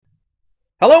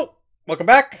Hello, welcome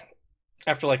back.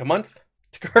 After like a month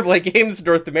to Cardblade Games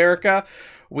North America,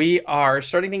 we are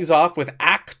starting things off with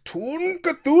Achtung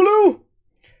Cthulhu.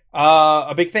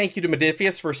 A big thank you to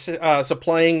Modifius for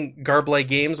supplying Garblade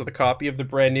Games with a copy of the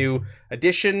brand new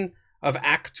edition of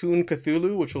Achtung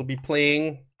Cthulhu, which we'll be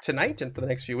playing tonight and for the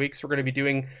next few weeks. We're going to be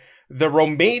doing the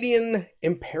Romanian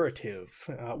Imperative,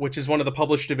 which is one of the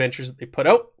published adventures that they put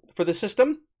out for the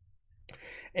system.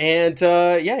 And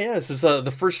this is the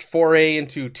first foray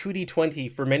into 2D20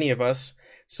 for many of us.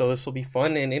 So this will be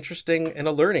fun and interesting and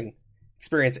a learning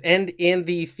experience. And in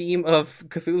the theme of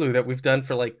Cthulhu that we've done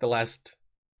for like the last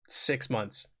 6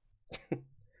 months.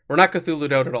 We're not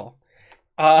Cthulhu'd out at all.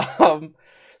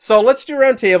 So let's do a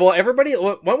round table. Everybody,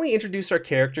 why don't we introduce our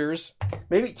characters?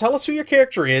 Maybe tell us who your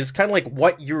character is, kind of like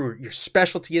what your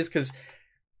specialty is, because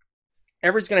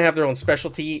everyone's going to have their own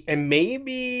specialty, and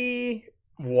maybe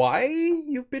why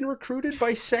you've been recruited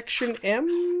by Section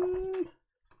M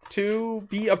to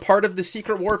be a part of the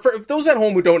secret war. For those at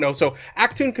home who don't know, so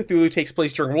Achtung Cthulhu takes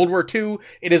place during World War II.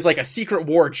 It is like a secret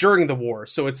war during the war.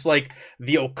 So it's like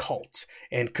the occult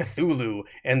and Cthulhu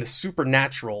and the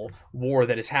supernatural war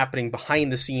that is happening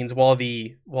behind the scenes while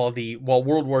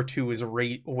World War II is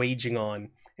waging on.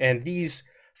 And these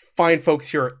fine folks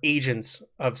here are agents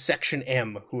of Section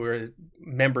M, who are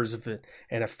members of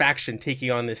a faction taking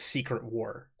on this secret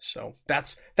war. So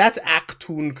that's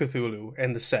Achtung Cthulhu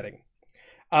and the setting.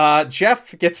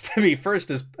 Jeff gets to be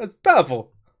first as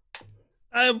Pavel.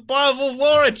 I'm Pavel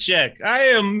Voracek. I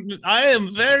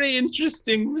am very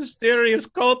interesting, mysterious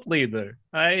cult leader.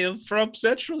 I am from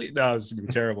Central. No, this is gonna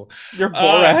be terrible. You're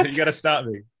Borat. You gotta stop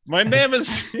me. My name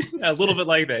is a little bit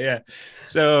like that, yeah.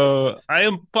 So I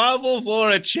am Pavel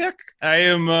Voracek.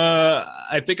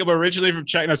 I think I'm originally from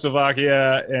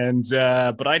Czechoslovakia, and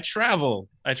but I travel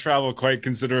quite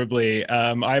considerably.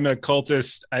 I'm a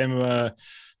cultist. I'm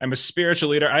a spiritual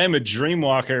leader. I am a dream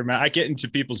walker, man. I get into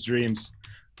people's dreams.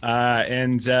 I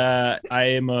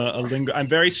am I'm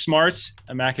very smart.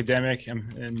 I'm academic.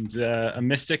 I'm a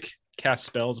mystic. Cast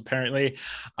spells, apparently.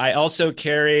 I also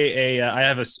carry I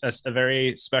have a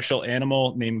very special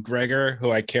animal named Gregor,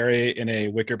 who I carry in a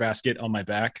wicker basket on my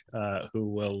back, who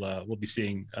we'll be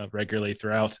seeing regularly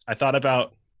throughout. I thought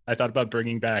about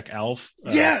bringing back Alf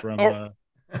but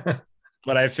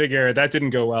I figure that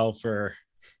didn't go well for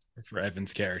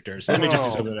Evan's character. So let me just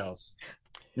do something else.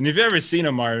 And if you've ever seen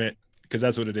a marmot, because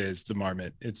that's what it is, it's a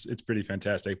marmot. It's pretty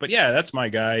fantastic. But yeah, that's my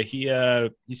guy. He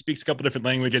speaks a couple different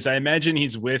languages. I imagine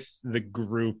he's with the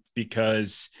group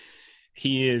because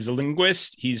he is a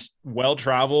linguist. He's well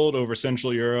traveled over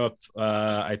Central Europe.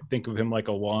 I think of him like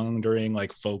a wandering,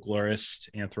 like folklorist,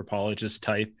 anthropologist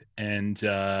type, and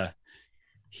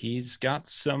he's got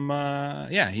some.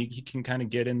 He can kind of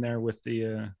get in there with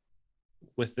the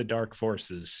dark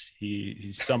forces.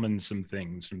 He summons some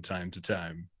things from time to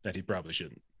time that he probably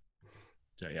shouldn't.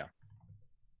 So yeah,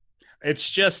 it's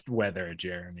just weather,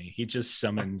 Jeremy. He just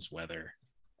summons weather.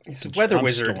 He's a weather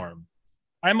wizard. Storm.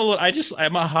 I'm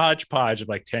a hodgepodge of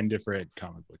like 10 different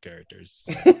comic book characters.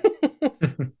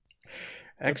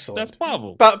 Excellent. That's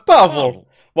Pavel. Pavel.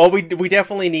 Well, we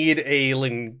definitely need a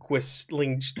linguist.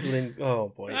 Oh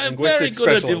boy, I'm linguistic very good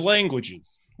specialist. at the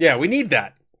languages. Yeah, we need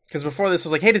that. Because before this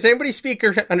was like, hey, does anybody speak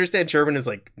or understand German? Is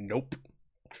like, nope.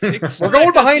 We're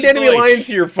going behind enemy lines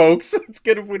here, folks. It's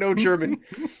good if we know German.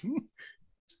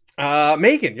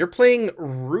 Megan, you're playing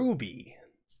Ruby.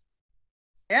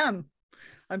 I'm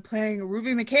playing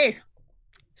Ruby McKay.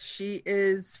 She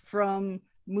is from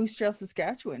Moose Jaw,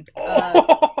 Saskatchewan.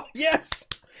 Yes.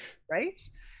 Right?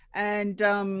 And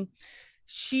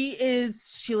she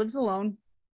lives alone,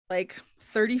 like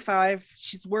 35.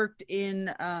 She's worked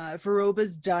in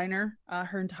Veroba's diner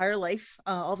her entire life.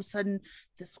 All of a sudden,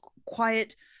 this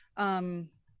quiet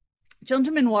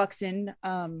gentleman walks in.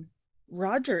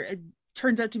 Roger. It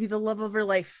turns out to be the love of her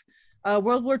life.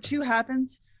 World War II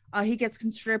happens. He gets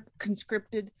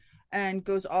conscripted and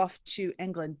goes off to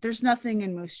England. There's nothing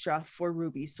in Moose Jaw for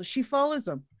Ruby, so she follows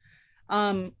him.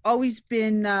 Always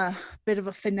been a bit of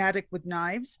a fanatic with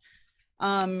knives.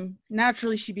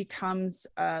 Naturally, she becomes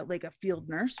like a field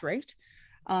nurse, right?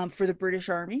 For the British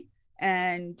Army.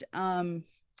 And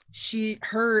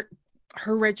her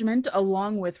regiment,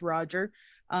 along with Roger,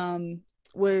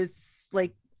 was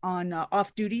like on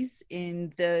off duties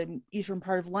in the eastern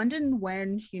part of London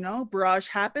when, barrage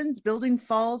happens, building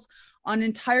falls on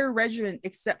entire regiment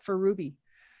except for Ruby.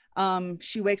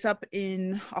 She wakes up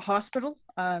in a hospital,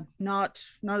 not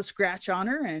a scratch on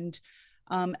her. And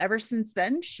ever since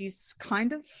then, she's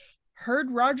kind of heard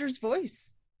Roger's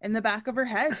voice in the back of her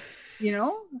head,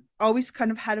 always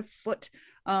kind of had a foot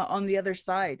on the other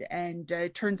side. And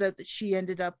it turns out that she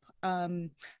ended up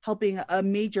helping a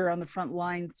major on the front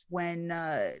lines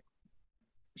when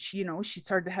she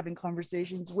started having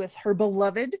conversations with her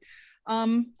beloved,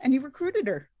 and he recruited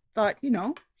her. Thought,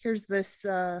 here's this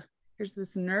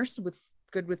nurse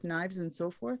good with knives and so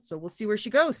forth, so we'll see where she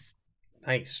goes.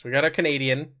 Nice. We got a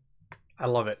Canadian. I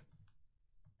love it.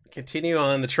 Continue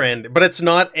on the trend, but it's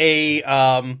not a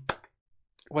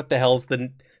what the hell's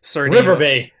the surname?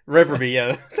 Riverby,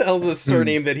 yeah. What the hell's the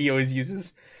surname that he always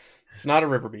uses? It's not a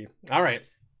Riverby. All right.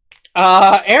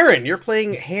 Aaron, you're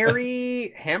playing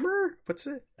Harry Hammer? What's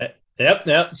it?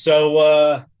 Yep.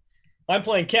 So I'm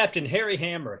playing Captain Harry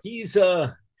Hammer. He's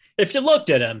if you looked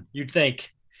at him, you'd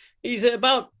think he's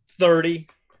about 30.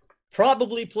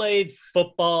 Probably played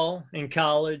football in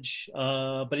college,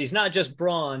 but he's not just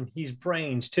brawn, he's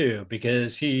brains too,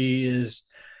 because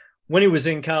when he was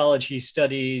in college, he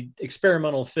studied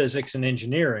experimental physics and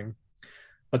engineering.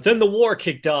 But then the war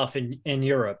kicked off in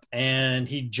Europe, and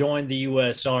he joined the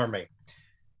U.S. Army.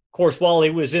 Of course, while he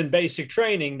was in basic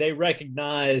training, they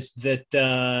recognized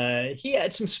that he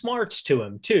had some smarts to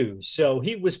him too. So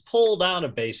he was pulled out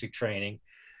of basic training.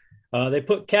 They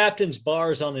put captain's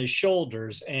bars on his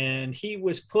shoulders, and he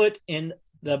was put in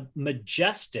the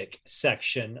Majestic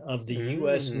section of the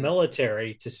U.S.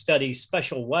 military to study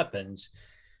special weapons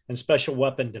and special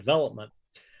weapon development.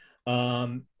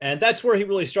 And that's where he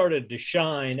really started to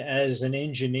shine as an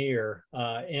engineer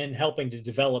in helping to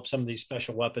develop some of these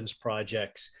special weapons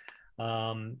projects.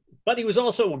 But he was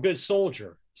also a good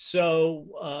soldier.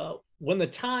 So when the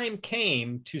time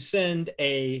came to send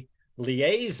a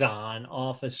liaison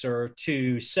officer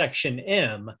to Section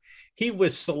M, he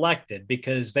was selected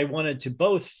because they wanted to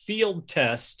both field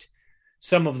test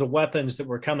some of the weapons that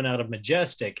were coming out of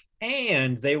Majestic,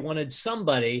 and they wanted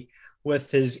somebody with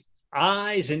his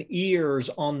eyes and ears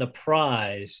on the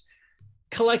prize,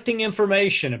 collecting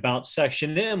information about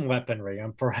Section M weaponry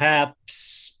and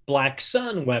perhaps Black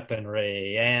Sun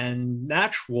weaponry and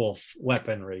Natchwolf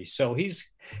weaponry. So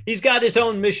he's got his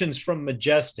own missions from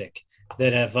Majestic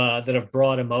that have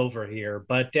brought him over here,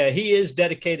 but he is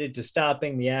dedicated to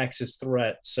stopping the Axis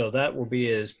threat, so that will be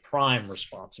his prime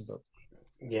responsibility.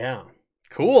 Yeah,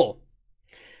 cool.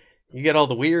 You get all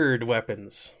the weird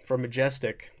weapons from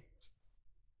Majestic.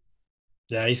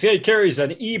 Yeah, he carries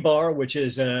an E-bar, which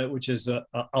is a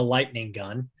lightning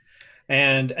gun,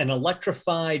 and an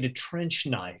electrified trench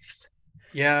knife.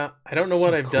 Yeah, I don't know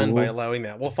what I've done by allowing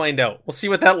that. We'll find out. We'll see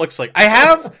what that looks like. I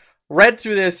have read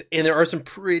through this, and there are some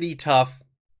pretty tough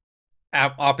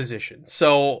opposition.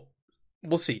 So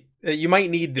we'll see. You might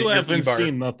need the. You haven't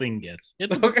seen nothing yet.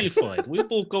 It will be fine. We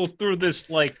will go through this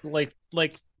like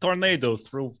tornado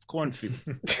through cornfield.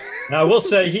 Now, I will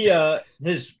say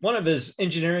one of his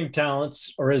engineering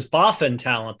talents, or his Boffin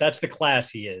talent, that's the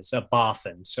class he is, a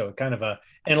Boffin. So kind of a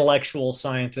intellectual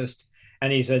scientist,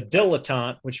 and he's a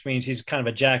dilettante, which means he's kind of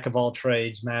a jack of all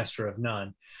trades, master of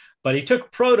none. But he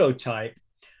took prototype.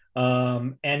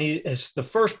 And the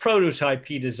first prototype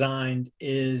he designed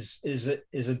is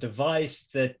a device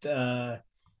that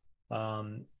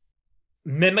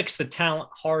mimics the talent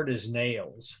hard as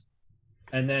nails.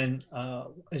 And then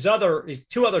his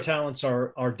two other talents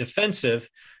are defensive.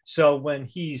 So when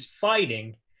he's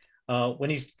fighting, when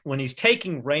he's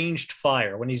taking ranged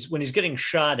fire, when he's getting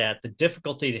shot at, the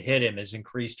difficulty to hit him is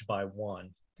increased by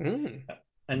 1. And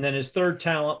then his third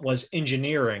talent was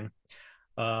engineering.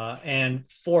 And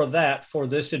for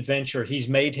this adventure, he's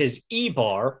made his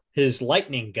E-bar, his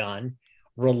lightning gun,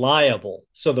 reliable.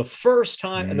 So the first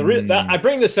time, and I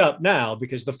bring this up now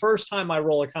because the first time I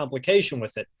roll a complication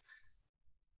with it,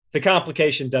 the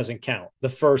complication doesn't count the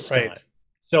first time.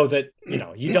 So that,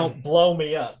 you don't blow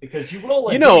me up, because you roll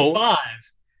a D5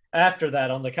 after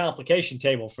that on the complication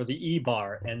table for the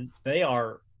E-bar, and they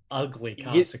are ugly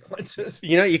consequences.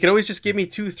 You can always just give me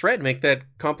 2 threat and make that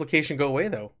complication go away,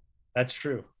 though. That's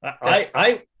true. I'm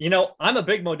a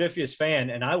big Modiphius fan,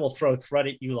 and I will throw threat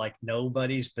at you like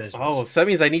nobody's business. Oh, so that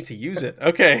means I need to use it.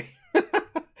 Okay.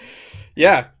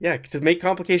 Yeah. To make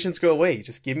complications go away,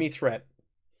 just give me threat.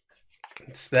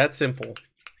 It's that simple.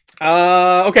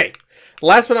 Okay.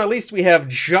 Last but not least, we have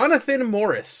Jonathan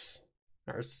Morris,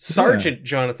 or Sergeant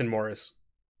Jonathan Morris.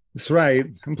 That's right.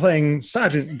 I'm playing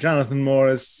Sergeant Jonathan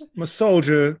Morris. I'm a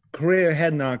soldier, career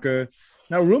head knocker.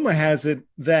 Now, rumor has it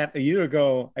that a year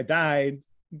ago I died,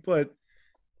 but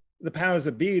the powers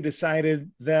that be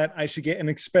decided that I should get an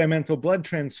experimental blood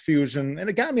transfusion, and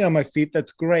it got me on my feet.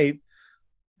 That's great.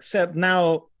 Except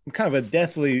now I'm kind of a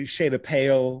deathly shade of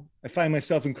pale. I find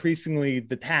myself increasingly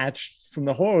detached from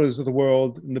the horrors of the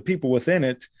world and the people within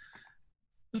it.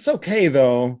 It's okay,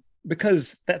 though.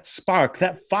 because that spark,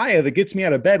 that fire that gets me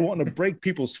out of bed wanting to break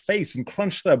people's face and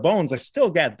crunch their bones, I still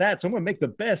got that. So I'm going to make the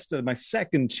best of my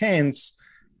second chance.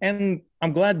 And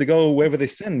I'm glad to go wherever they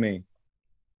send me.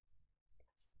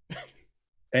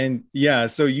 And yeah,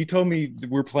 so you told me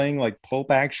we're playing like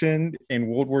pulp action in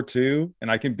World War II,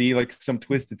 and I can be like some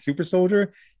twisted super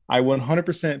soldier. I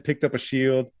 100% picked up a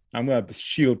shield. I'm going to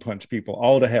shield punch people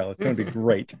all to hell. It's going to be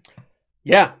great.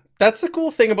 Yeah, that's the cool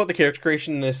thing about the character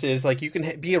creation in this is like you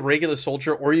can be a regular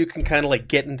soldier, or you can kind of like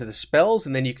get into the spells,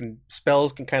 and then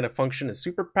spells can kind of function as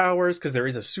superpowers because there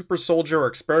is a super soldier or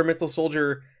experimental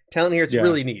soldier talent here. It's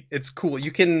really neat. It's cool.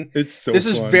 This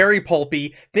is very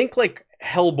pulpy. Think like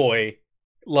Hellboy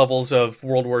levels of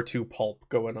World War II pulp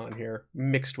going on here,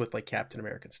 mixed with like Captain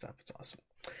American stuff. It's awesome.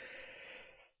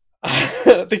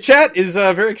 The chat is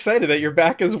very excited that you're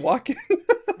back as Walken.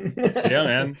 Yeah,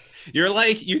 man. You're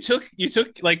like you took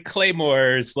like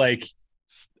Claymore's like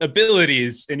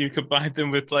abilities and you combined them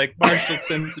with like martial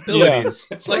sensibilities.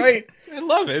 It's like right. I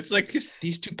love it. It's like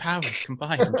these two powers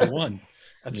combined into one.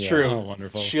 That's true. Oh,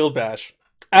 wonderful. Shield bash.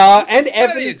 And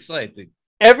Evan, exciting.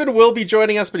 Evan will be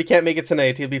joining us, but he can't make it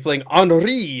tonight. He'll be playing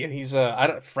Henri. He's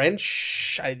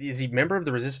French. Is he a member of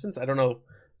the Resistance? I don't know.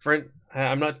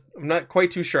 I'm not quite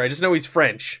too sure. I just know he's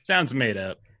French. Sounds made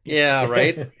up. Yeah,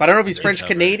 right. But I don't know if he's French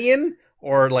Canadian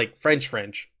or like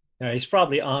French. Yeah, he's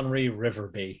probably Henri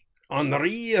Riverby.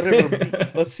 Henri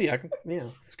Riverby. Let's see. That's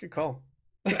a good call.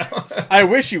 I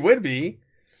wish he would be.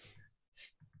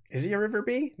 Is he a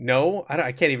Riverby? No,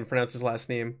 I can't even pronounce his last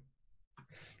name.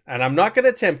 And I'm not going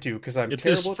to attempt to because I'm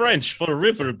terrible. It is French for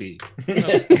Riverby.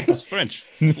 It's French.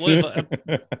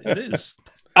 It is.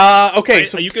 Okay,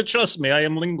 so you can trust me. I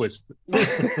am linguist.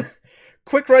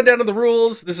 Quick rundown of the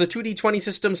rules. This is a 2d20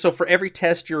 system, so for every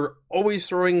test, you're always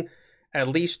throwing at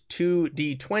least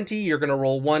 2d20. You're going to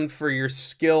roll 1 for your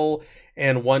skill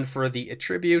and 1 for the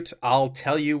attribute. I'll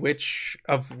tell you which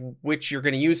you're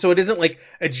going to use. So it isn't like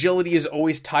agility is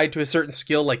always tied to a certain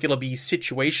skill. Like it'll be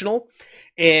situational,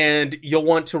 and you'll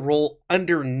want to roll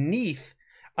underneath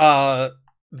the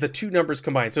two numbers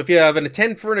combined. So if you have a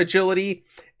 10 for an agility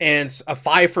and a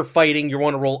 5 for fighting, you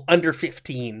want to roll under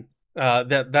 15.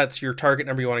 That's your target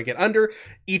number you want to get under.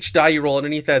 Each die you roll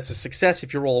underneath that's a success.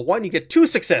 If you roll a 1, you get 2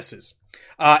 successes.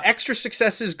 Extra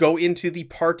successes go into the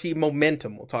party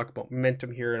momentum. We'll talk about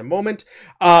momentum here in a moment.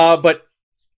 But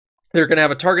they're going to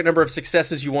have a target number of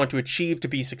successes you want to achieve to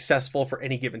be successful for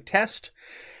any given test.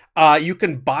 You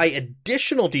can buy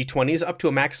additional d20s up to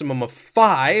a maximum of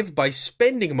 5 by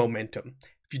spending momentum.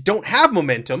 If you don't have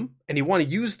momentum and you want to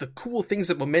use the cool things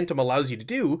that momentum allows you to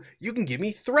do, you can give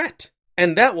me threat,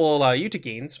 and that will allow you to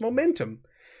gain some momentum.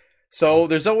 So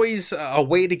there's always a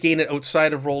way to gain it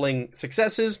outside of rolling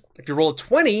successes. If you roll a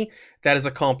 20, that is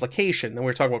a complication. And we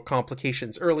were talking about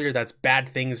complications earlier. That's bad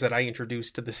things that I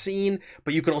introduced to the scene.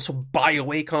 But you can also buy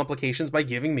away complications by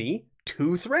giving me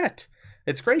 2 threat.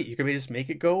 It's great. You can just make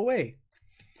it go away.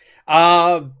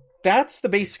 That's the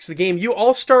basics of the game. You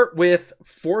all start with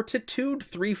Fortitude,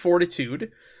 3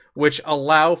 Fortitude, which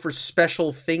allow for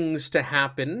special things to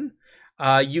happen.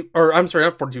 Not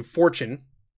Fortitude, Fortune.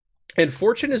 And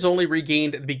Fortune is only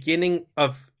regained at the beginning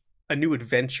of a new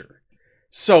adventure.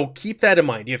 So keep that in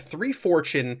mind. You have 3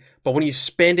 Fortune, but when you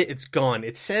spend it, it's gone.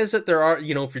 It says that there are, if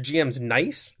your GM's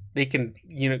nice, they can,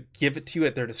 give it to you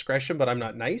at their discretion, but I'm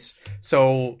not nice.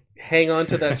 So hang on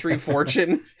to that 3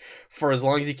 Fortune for as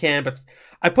long as you can. But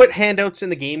I put handouts in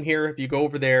the game here. If you go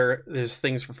over there, there's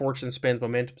things for Fortune spends,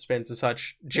 momentum spends, and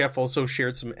such. Jeff also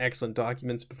shared some excellent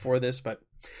documents before this, but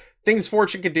things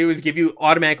Fortune can do is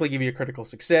automatically give you a critical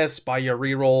success, buy you a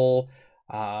reroll,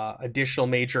 additional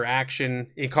major action.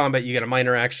 In combat, you get a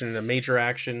minor action and a major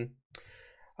action.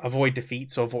 Avoid defeat,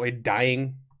 so avoid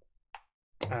dying.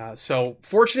 So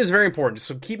Fortune is very important.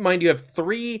 So keep in mind you have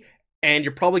 3, and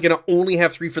you're probably going to only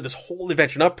have 3 for this whole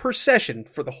adventure, not per session,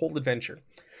 for the whole adventure.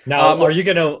 Now, are you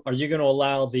gonna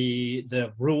allow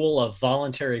the rule of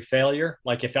voluntary failure?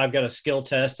 Like if I've got a skill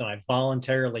test and I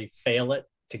voluntarily fail it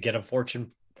to get a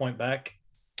Fortune point back?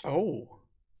 Oh,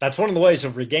 that's one of the ways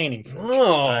of regaining Fortune.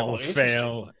 Oh, I will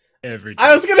fail every time.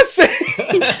 I was gonna say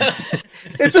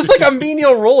it's just like a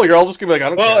menial roll. You're all just gonna be like, I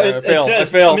don't care. I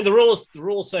fail. I mean, the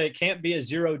rules say it can't be a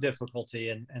 0 difficulty,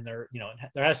 and there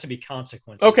has to be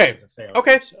consequences. Okay. To the failure,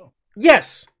 okay. So.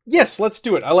 Yes. Let's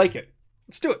do it. I like it.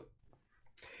 Let's do it.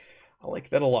 I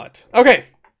like that a lot. Okay.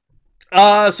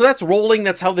 So that's rolling.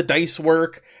 That's how the dice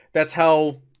work. That's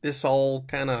how this all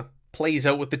kind of plays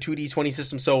out with the 2d20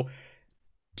 system. So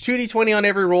 2d20 on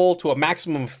every roll to a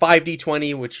maximum of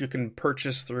 5d20, which you can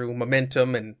purchase through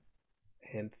momentum and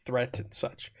threat and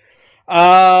such.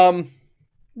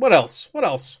 What else we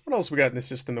got in this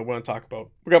system that we want to talk about?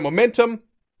 We got momentum.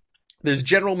 There's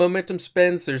general momentum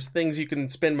spends. There's things you can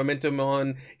spend momentum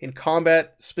on in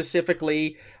combat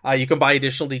specifically. You can buy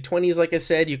additional d20s, like I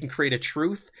said. You can create a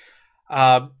truth.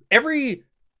 Every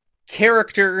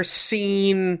character,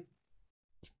 scene,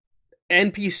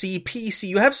 NPC, PC,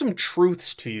 you have some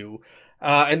truths to you.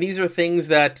 And these are things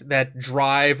that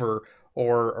drive or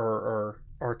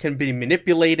can be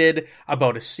manipulated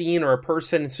about a scene or a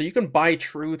person. So you can buy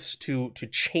truths to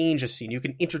change a scene. You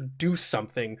can introduce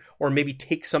something or maybe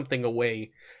take something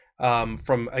away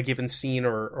from a given scene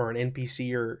or an NPC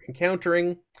you're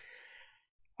encountering.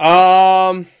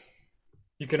 You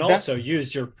can also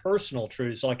use your personal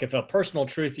truths. Like if a personal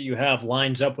truth that you have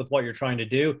lines up with what you're trying to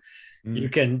do, you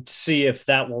can see if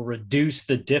that will reduce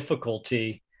the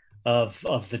difficulty of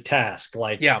the task.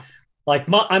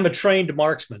 I'm a trained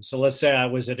marksman. So let's say I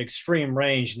was at extreme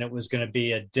range and it was going to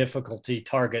be a difficulty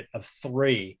target of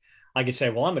 3. I could say,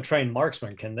 well, I'm a trained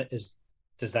marksman. Does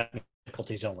that mean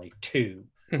difficulty is only 2?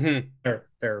 Mm-hmm. There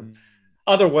are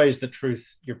other ways that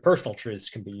your personal truths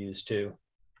can be used too.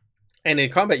 And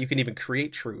in combat, you can even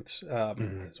create truths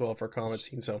as well for a combat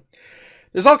scene. So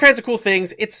there's all kinds of cool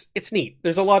things. It's neat.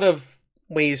 There's a lot of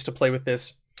ways to play with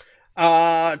this.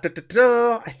 I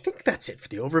think that's it for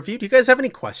the overview. Do you guys have any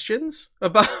questions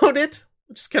about it?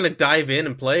 We'll just kind of dive in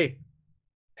and play.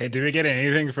 Hey, did we get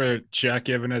anything for Chuck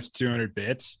giving us 200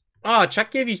 bits? Oh,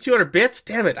 Chuck gave you 200 bits?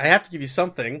 Damn it, I have to give you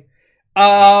something.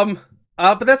 But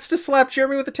that's to slap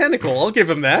Jeremy with a tentacle. I'll give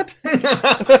him that.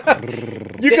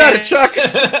 You got it, Chuck.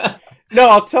 No,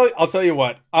 I'll tell you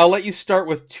what. I'll let you start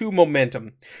with 2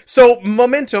 momentum. So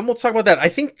momentum, we'll talk about that. I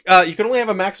think you can only have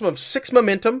a maximum of 6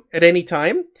 momentum at any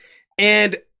time,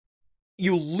 and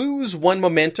you lose 1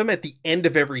 momentum at the end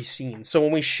of every scene. So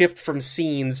when we shift from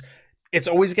scenes, it's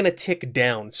always going to tick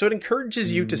down. So it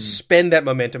encourages you to spend that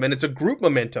momentum, and it's a group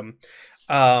momentum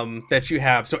that you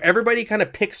have. So everybody kind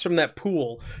of picks from that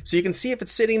pool. So you can see if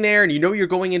it's sitting there, and you know you're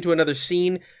going into another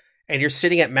scene, and you're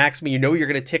sitting at maximum, you know you're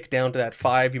going to tick down to that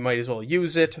 5. You might as well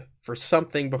use it for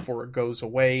something before it goes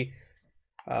away.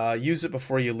 Use it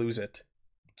before you lose it.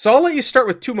 So I'll let you start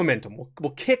with 2 momentum.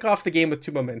 We'll kick off the game with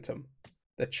 2 momentum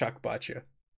that Chuck bought you.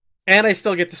 And I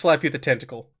still get to slap you with a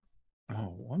tentacle.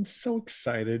 Oh, I'm so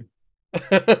excited.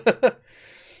 What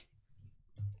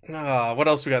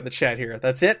else we got in the chat here?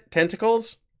 That's it?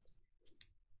 Tentacles?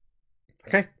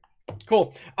 Okay.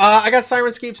 Cool. I got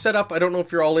Syrinscape set up. I don't know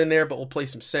if you're all in there, but we'll play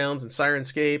some sounds in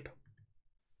Syrinscape.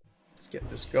 Let's get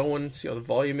this going, see how the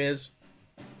volume is.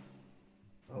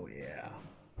 Oh, yeah.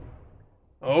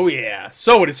 Oh, yeah.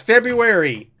 So it is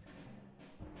February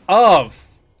of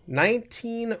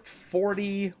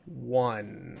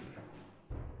 1941.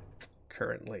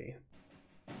 Currently.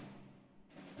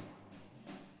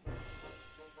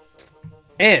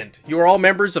 And you are all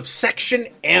members of Section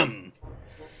M.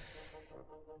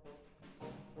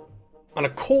 On a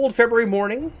cold February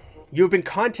morning, you have been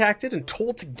contacted and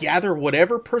told to gather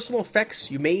whatever personal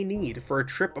effects you may need for a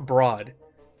trip abroad.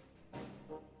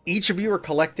 Each of you are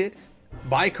collected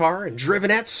by car and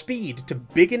driven at speed to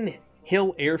Biggin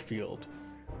Hill Airfield,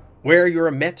 where you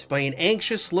are met by an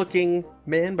anxious-looking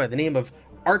man by the name of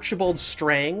Archibald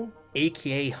Strang,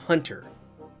 aka Hunter.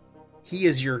 He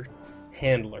is your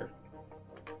handler.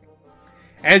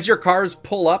 As your cars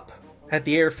pull up at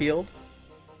the airfield,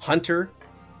 Hunter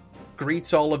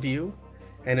greets all of you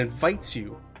and invites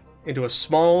you into a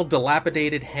small,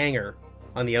 dilapidated hangar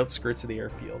on the outskirts of the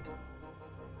airfield.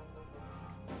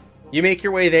 You make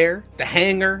your way there. The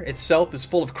hangar itself is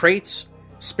full of crates,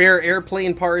 spare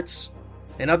airplane parts,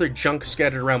 and other junk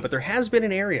scattered around, but there has been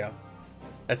an area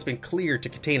that's been cleared to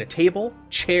contain a table,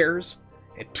 chairs,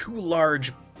 and 2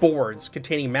 large boards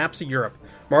containing maps of Europe,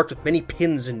 marked with many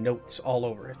pins and notes all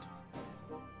over it.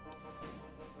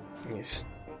 He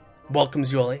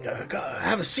welcomes you all in.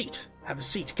 Have a seat. Have a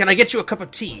seat. Can I get you a cup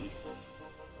of tea?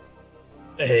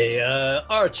 Hey,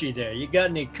 Archie there, you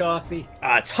got any coffee?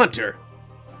 It's Hunter.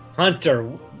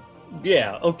 Hunter.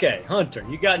 Yeah, okay. Hunter,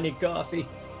 you got any coffee?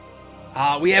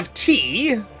 We have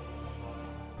tea.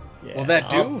 Yeah, Will that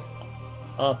do?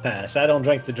 I'll pass. I don't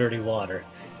drink the dirty water.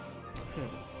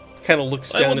 Kind of looks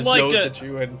down his nose at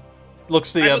you and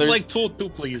looks to the others. I would like two,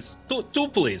 please. Two,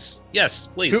 please. Yes,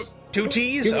 please. Two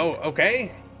teas? Oh,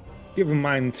 okay. Give him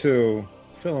mine too.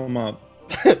 Fill him up.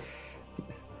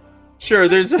 Sure,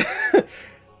 there's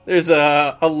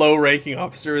a low-ranking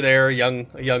officer there, a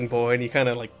young boy, and he kind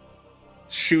of like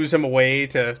shoos him away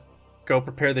to go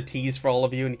prepare the teas for all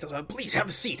of you, and he tells, "Please have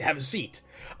a seat. Have a seat.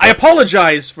 I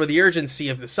apologize for the urgency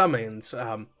of the summons,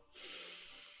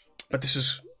 but this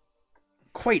is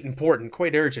quite important,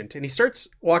 quite urgent." And he starts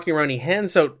walking around. He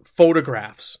hands out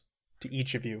photographs to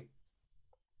each of you.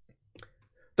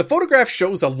 The photograph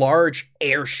shows a large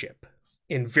airship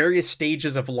in various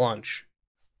stages of launch,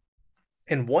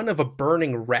 and one of a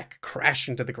burning wreck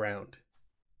crashing to the ground.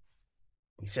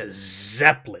 He says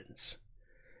Zeppelins.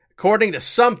 According to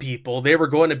some people, they were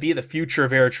going to be the future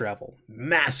of air travel.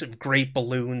 Massive great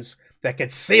balloons that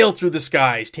could sail through the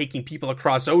skies, taking people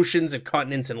across oceans and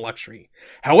continents in luxury.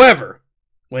 However,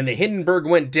 when the Hindenburg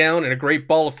went down in a great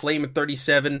ball of flame in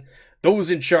 1937,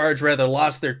 those in charge rather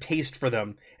lost their taste for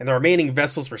them, and the remaining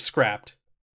vessels were scrapped.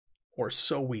 Or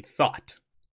so we thought.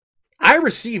 I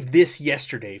received this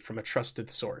yesterday from a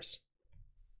trusted source.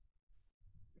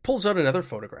 Pulls out another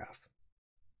photograph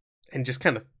and just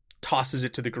kind of tosses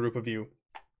it to the group of you.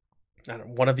 I don't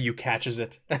know, one of you catches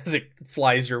it as it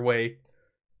flies your way.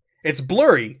 It's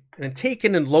blurry and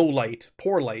taken in low light,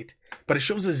 poor light, but it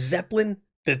shows a Zeppelin,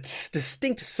 the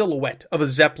distinct silhouette of a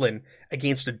Zeppelin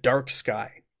against a dark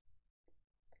sky.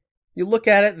 You look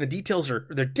at it and the details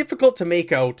they're difficult to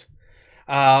make out,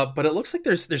 but it looks like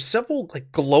there's several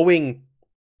like glowing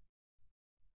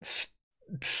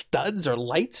studs or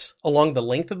lights along the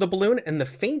length of the balloon, and a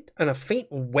faint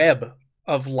web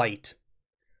of light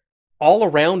all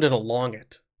around and along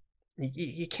it.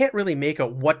 You can't really make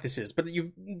out what this is, but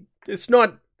this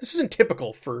isn't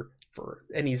typical for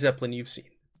any Zeppelin you've seen.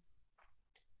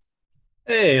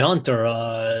 Hey, Hunter,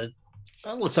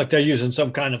 that looks like they're using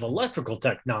some kind of electrical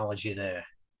technology there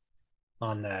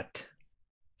on that.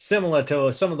 Similar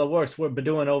to some of the works we've been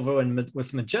doing over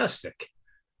with Majestic.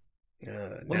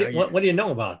 What do you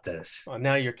know about this? Well,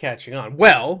 now you're catching on.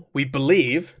 Well, we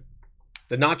believe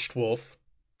the Notched Wolf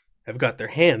have got their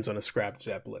hands on a scrapped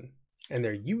Zeppelin, and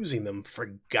they're using them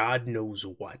for God knows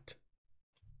what.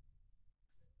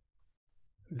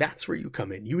 That's where you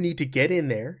come in. You need to get in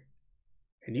there,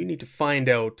 and you need to find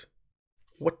out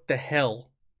what the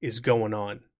hell is going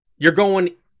on. You're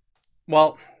going,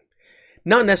 well,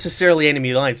 not necessarily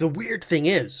enemy lines. The weird thing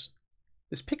is,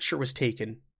 this picture was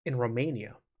taken in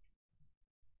Romania.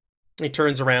 He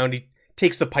turns around, he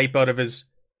takes the pipe out of his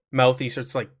mouth, he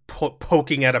starts like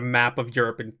poking at a map of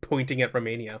Europe and pointing at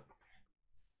Romania.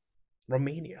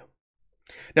 Romania.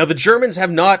 Now, the Germans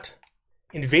have not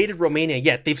invaded Romania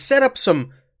yet. They've set up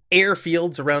some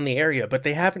airfields around the area, but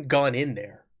they haven't gone in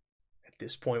there at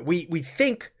this point. We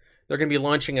think they're going to be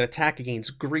launching an attack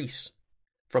against Greece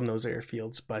from those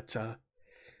airfields, but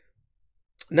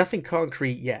nothing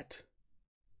concrete yet.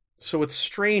 So it's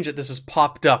strange that this has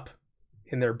popped up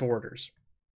in their borders.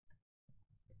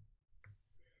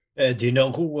 Do you know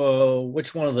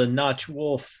which one of the Notch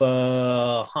Wolf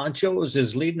honchos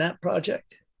is leading that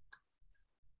project?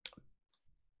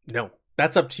 No,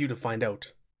 that's up to you to find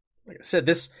out. Like I said,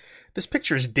 this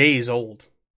picture is days old,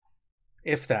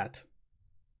 if that.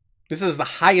 This is the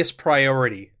highest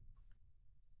priority.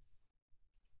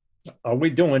 Are we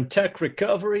doing tech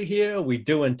recovery here? Are we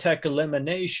doing tech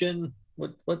elimination?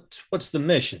 What's the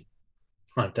mission,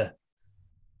 Hunter?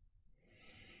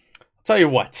 I'll tell you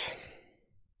what.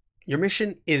 Your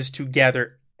mission is to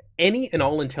gather any and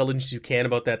all intelligence you can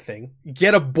about that thing,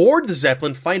 get aboard the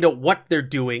Zeppelin, find out what they're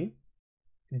doing,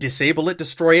 disable it,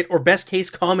 destroy it, or best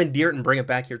case, commandeer it and bring it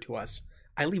back here to us.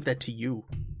 I leave that to you.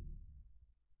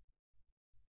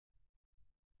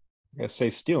 I gotta say,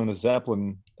 stealing a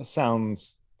Zeppelin, that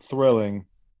sounds thrilling.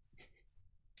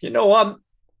 You know, I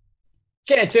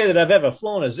can't say that I've ever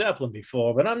flown a Zeppelin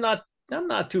before, but I'm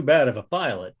not too bad of a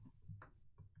pilot.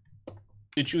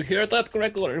 Did you hear that,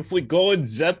 Gregor? If we go in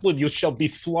Zeppelin, you shall be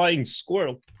flying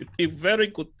squirrel. It'd be very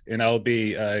good. And I'll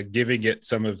be giving it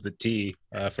some of the tea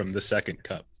from the second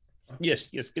cup. Yes,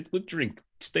 get a good drink.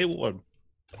 Stay warm.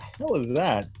 What was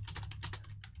that?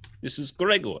 This is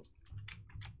Gregor.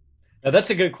 Now,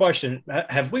 that's a good question.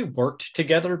 Have we worked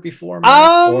together before?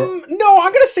 No,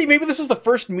 I'm gonna say maybe this is the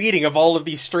first meeting of all of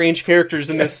these strange characters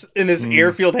in this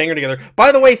airfield hangar together.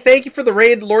 By the way, thank you for the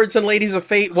raid, Lords and Ladies of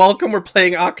Fate. Welcome. We're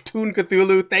playing Achtung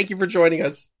Cthulhu. Thank you for joining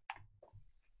us.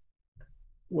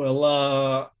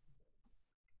 Well,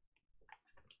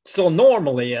 so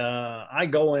normally I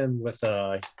go in with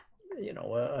a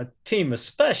team of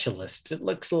specialists. It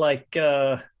looks like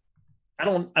I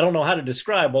don't know how to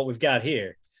describe what we've got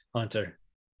here. Hunter,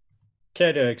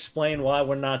 care to explain why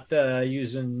we're not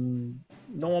using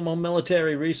normal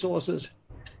military resources?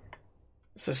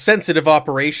 It's a sensitive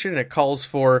operation. It calls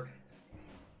for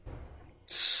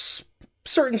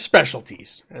certain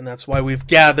specialties, and that's why we've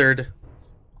gathered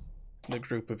the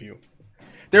group of you.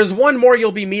 There's one more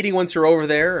you'll be meeting once you're over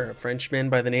there, a Frenchman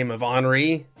by the name of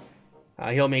Henri.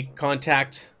 He'll make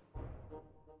contact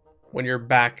when you're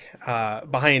back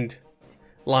behind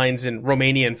lines in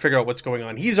Romania and figure out what's going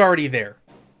on. He's already there.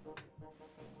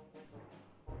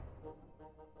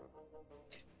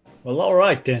 Well, all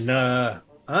right then.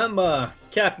 I'm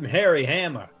Captain Harry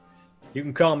Hammer. You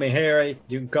can call me Harry.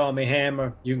 You can call me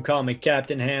Hammer. You can call me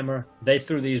Captain Hammer. They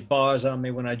threw these bars on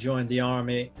me when I joined the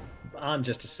army. I'm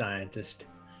just a scientist.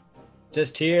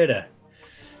 Just here to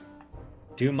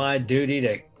do my duty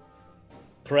to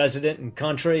president and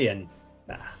country and,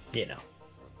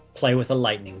 play with a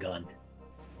lightning gun.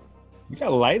 You got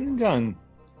a lightning gun.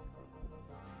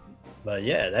 But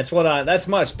yeah, that's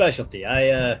my specialty.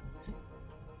 I'm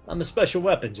a special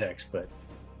weapons expert.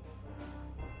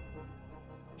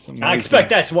 I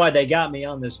expect that's why they got me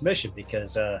on this mission,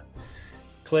 because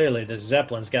clearly the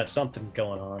Zeppelin's got something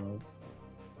going on.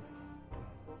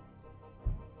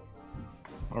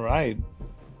 All right.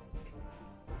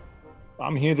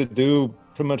 I'm here to do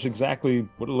pretty much exactly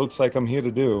what it looks like I'm here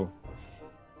to do.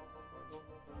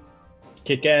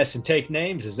 Kick ass and take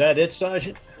names. Is that it,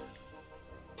 Sergeant?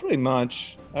 Pretty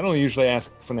much. I don't usually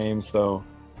ask for names, though.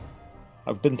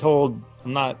 I've been told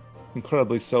I'm not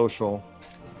incredibly social.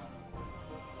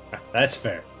 That's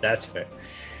fair. That's fair.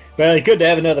 Well, good to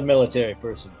have another military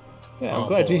person. Yeah, I'm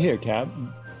glad you're here, Cap.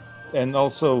 And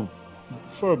also,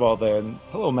 Furball there. And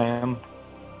hello, ma'am.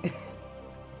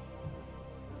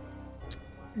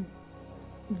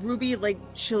 Ruby, like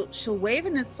she'll wave,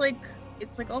 and it's like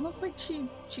almost like she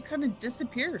kind of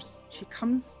disappears. She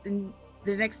comes in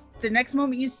the next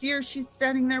moment you see her, she's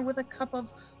standing there with a cup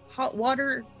of hot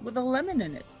water with a lemon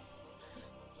in it.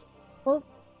 Well,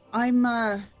 I'm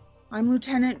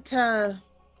Lieutenant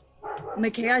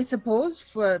McKay, I suppose,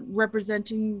 for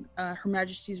representing Her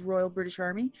Majesty's Royal British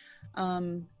Army.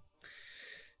 Yeah,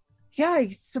 I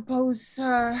suppose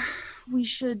we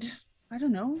should, I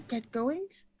don't know, get going.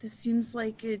 This seems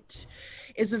like it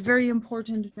is a very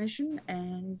important mission,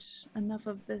 and enough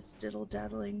of this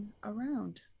diddle-daddling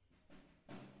around.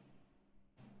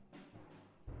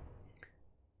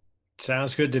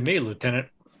 Sounds good to me, Lieutenant.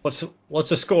 What's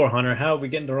the score, Hunter? How are we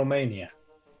getting to Romania?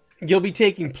 You'll be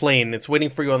taking plane. It's waiting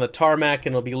for you on the tarmac,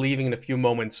 and it'll be leaving in a few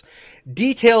moments.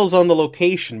 Details on the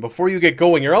location before you get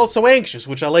going. You're also anxious,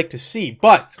 which I like to see,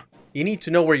 but you need to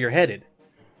know where you're headed.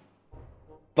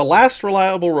 The last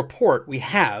reliable report we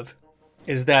have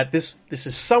is that this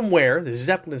is somewhere, the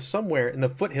Zeppelin is somewhere in the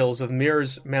foothills of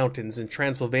Mirs Mountains in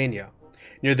Transylvania,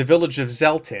 near the village of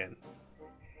Zeltan.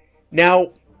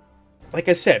 Now, like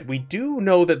I said, we do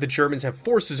know that the Germans have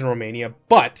forces in Romania,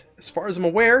 but as far as I'm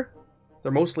aware,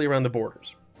 they're mostly around the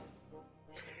borders.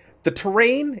 The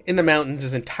terrain in the mountains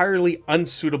is entirely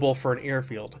unsuitable for an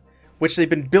airfield, which they've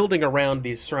been building around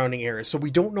these surrounding areas, so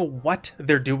we don't know what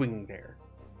they're doing there,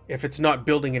 if it's not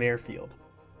building an airfield.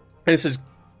 And this is,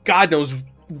 God knows,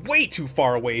 way too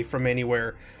far away from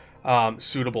anywhere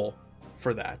suitable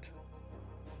for that.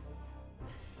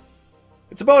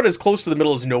 It's about as close to the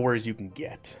middle of nowhere as you can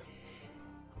get.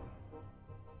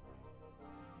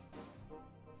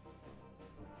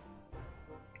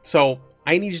 So,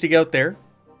 I need you to get out there.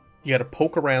 You gotta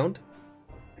poke around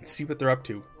and see what they're up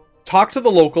to. Talk to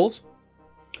the locals.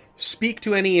 Speak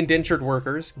to any indentured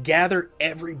workers. Gather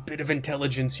every bit of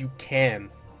intelligence you can.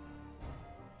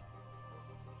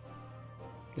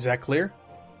 Is that clear?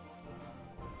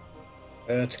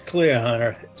 It's clear,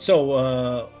 Hunter.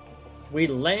 So, we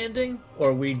landing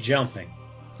or we jumping?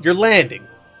 You're landing.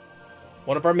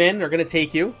 One of our men are going to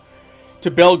take you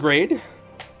to Belgrade,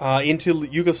 into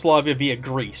Yugoslavia via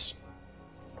Greece.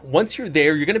 Once you're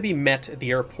there, you're going to be met at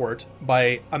the airport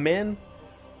by a man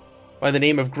by the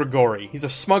name of Grigori. He's a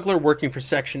smuggler working for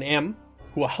Section M,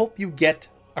 who will help you get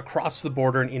across the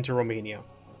border and into Romania.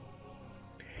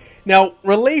 Now,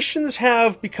 relations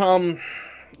have become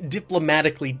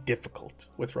diplomatically difficult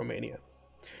with Romania.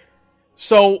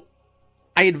 So,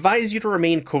 I advise you to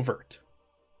remain covert.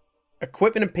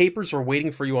 Equipment and papers are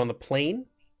waiting for you on the plane,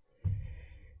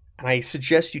 and I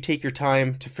suggest you take your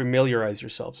time to familiarize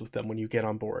yourselves with them when you get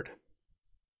on board.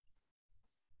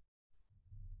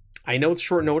 I know it's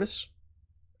short notice,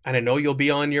 and I know you'll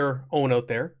be on your own out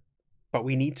there, but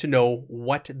we need to know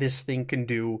what this thing can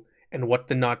do and what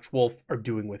the Notch Wolf are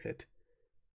doing with it.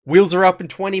 Wheels are up in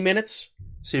 20 minutes,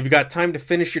 so you've got time to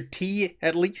finish your tea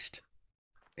at least,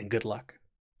 and good luck.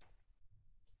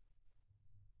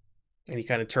 And he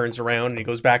kind of turns around and he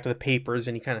goes back to the papers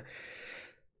and he kind of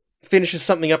finishes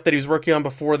something up that he was working on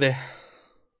before the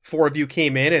four of you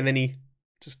came in, and then he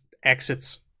just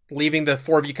exits, leaving the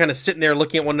four of you kind of sitting there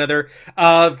looking at one another.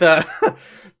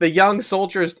 The young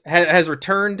soldier has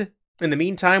returned in the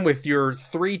meantime with your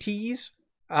 3 teas.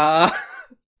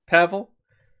 Pavel?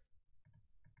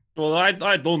 Well, I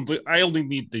only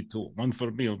need the 2. One for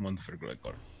me and one for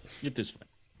Gregor. It is fine.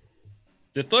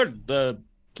 The third,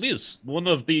 please, one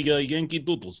of the Yankee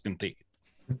Doodles can take it.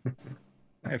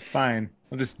 All right, fine.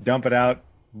 I'll just dump it out,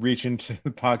 reach into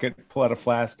the pocket, pull out a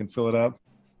flask, and fill it up.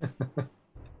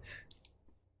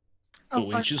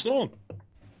 2 inches long.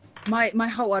 My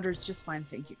hot water is just fine,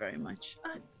 thank you very much.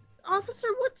 Officer,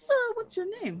 what's your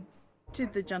name? To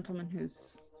the gentleman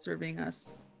who's serving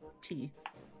us tea.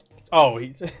 Oh,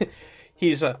 he's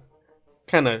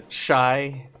kind of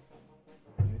shy.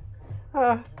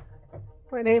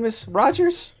 My name is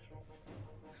Rogers.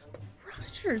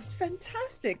 Rogers,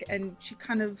 fantastic. And she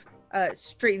kind of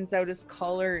straightens out his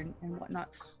collar and whatnot.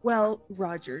 Well,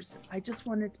 Rogers, I just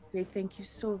wanted to say thank you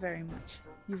so very much.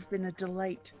 You've been a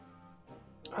delight.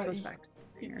 Goes back to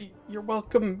here. You're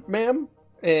welcome, ma'am.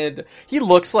 And he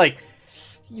looks like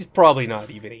he's probably not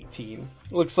even 18.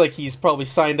 Looks like he's probably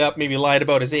signed up, maybe lied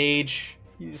about his age.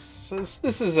 This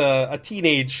is a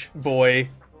teenage boy.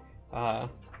 So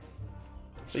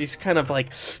he's kind of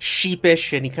like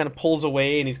sheepish, and he kind of pulls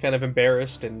away, and he's kind of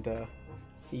embarrassed, and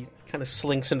he kind of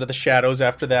slinks into the shadows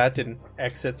after that and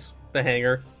exits the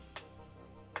hangar.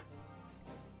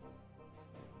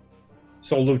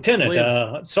 So,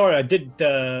 Lieutenant, sorry, I didn't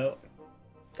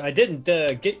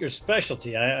get your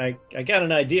specialty. I got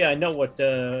an idea. I know what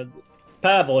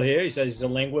Pavel here. He says he's a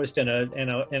linguist and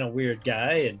a weird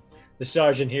guy, and the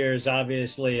sergeant here is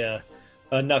obviously a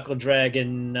knuckle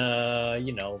dragon,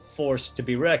 force to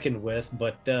be reckoned with.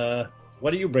 But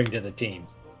what do you bring to the team?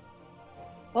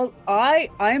 Well,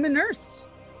 I'm a nurse.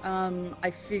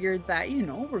 I figured that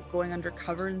we're going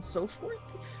undercover and so forth.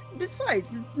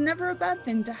 Besides, it's never a bad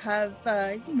thing to have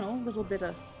a little bit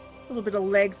of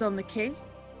legs on the case.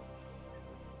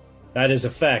 That is a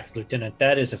fact, Lieutenant.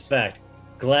 That is a fact.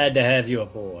 Glad to have you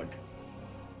aboard.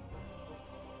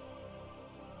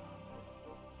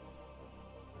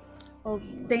 Well,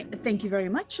 thank you very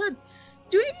much. Do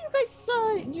any of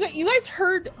you guys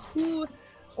heard who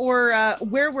or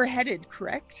where we're headed,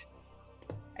 correct?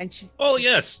 And she's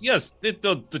Yes.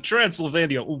 The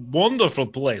Transylvania, wonderful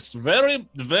place. Very,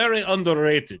 very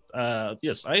underrated.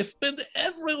 Yes, I've been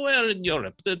everywhere in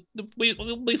Europe.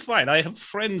 We'll be fine. I have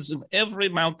friends in every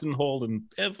mountain hole and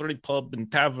every pub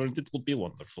and tavern. It will be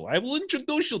wonderful. I will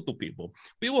introduce you to people.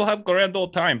 We will have grand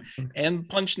old time and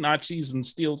punch Nazis and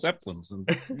steal Zeppelins and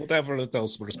whatever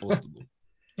else we're supposed to do.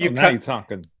 Now you're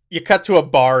talking. You cut to a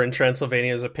bar in Transylvania.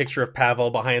 There's a picture of Pavel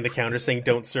behind the counter saying,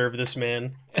 "Don't serve this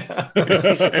man." And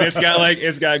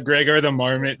it's got Gregor the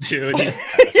Marmot too.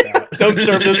 Don't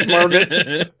serve this marmot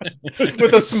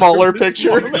with a smaller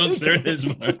picture. Don't serve this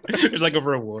marmot. There's like a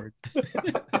reward.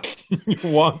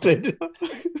 Wanted.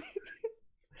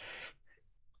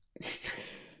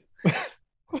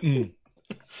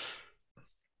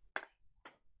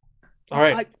 All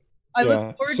right. I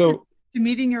look forward to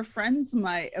meeting your friends,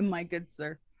 my good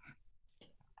sir.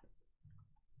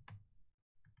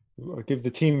 I'll give the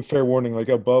team fair warning, like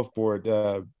above board,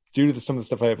 due to some of the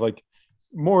stuff I have. Like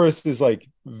Morris is like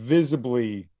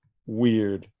visibly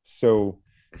weird, so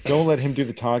don't let him do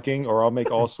the talking, or I'll make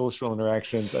all social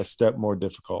interactions a step more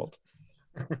difficult.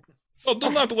 Oh, do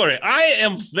not worry. I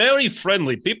am very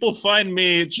friendly. People find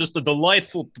me just a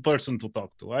delightful person to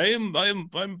talk to.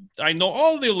 I know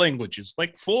all the languages,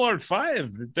 like 4 or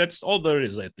 5. That's all there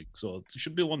is, I think. So it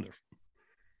should be wonderful.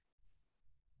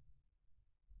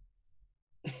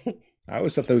 I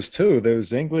always thought those two.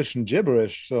 There's English and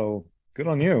gibberish, so good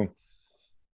on you.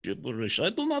 Gibberish.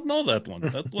 I do not know that one.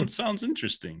 That one sounds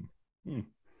interesting.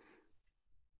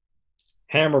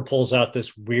 Hammer pulls out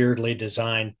this weirdly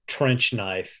designed trench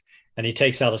knife, and he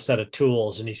takes out a set of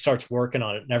tools and he starts working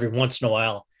on it. And every once in a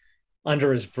while,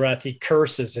 under his breath, he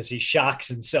curses as he shocks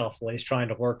himself while he's trying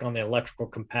to work on the electrical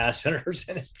capacitors,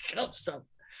 and it shuts up.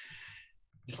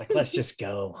 He's like, let's just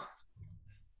go.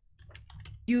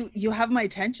 You have my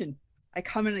attention. I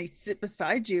come and I sit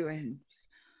beside you, and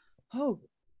oh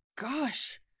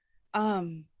gosh,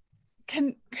 can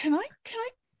I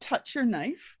touch your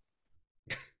knife?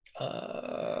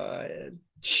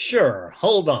 Sure.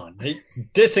 Hold on. He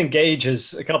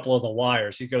disengages a couple of the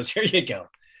wires. He goes, here you go.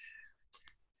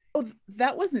 Oh,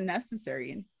 that wasn't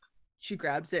necessary. And she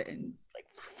grabs it and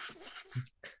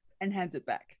hands it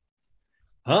back.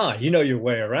 You know your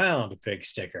way around, a pig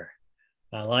sticker.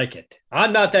 I like it.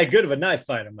 I'm not that good of a knife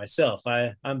fighter myself.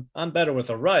 I'm better with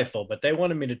a rifle, but they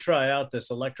wanted me to try out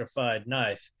this electrified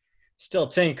knife. Still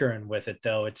tinkering with it,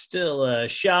 though. It's still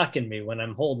shocking me when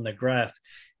I'm holding the graph.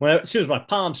 As soon as my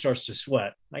palm starts to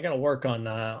sweat, I got to work on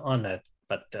that.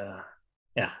 But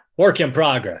work in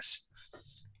progress.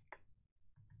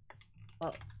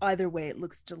 Well, either way, it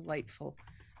looks delightful.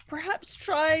 Perhaps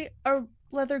try a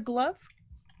leather glove.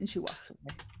 And she walks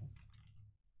away.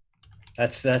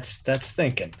 That's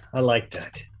thinking. I like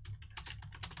that.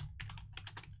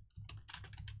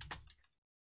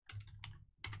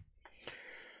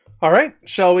 All right,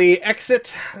 shall we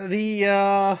exit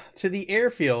the to the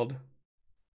airfield?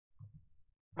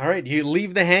 All right, you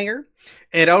leave the hangar,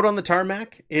 and out on the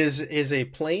tarmac is a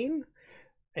plane.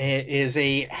 Is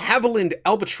a Havilland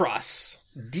Albatross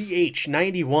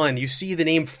DH-91. You see the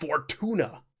name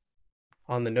Fortuna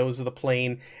on the nose of the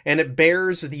plane, and it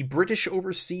bears the British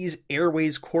Overseas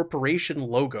Airways Corporation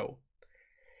logo.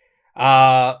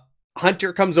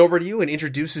 Hunter comes over to you and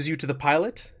introduces you to the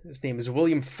pilot. His name is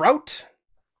William Frout.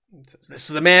 He says, "This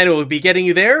is the man who will be getting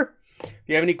you there. If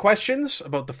you have any questions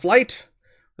about the flight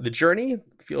or the journey,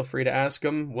 feel free to ask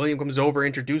him." William comes over,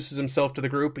 introduces himself to the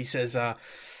group. He says,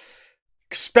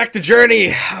 "Expect a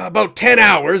journey about 10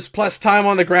 hours plus time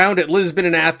on the ground at Lisbon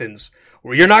and Athens,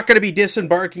 where you're not going to be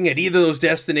disembarking at either of those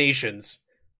destinations.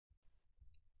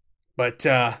 But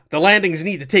the landings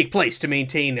need to take place to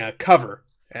maintain cover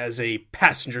as a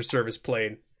passenger service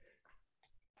plane."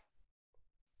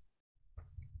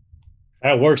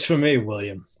 That works for me,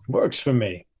 William. Works for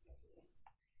me.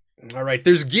 All right,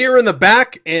 there's gear in the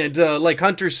back, and like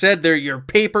Hunter said, your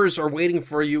papers are waiting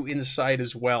for you inside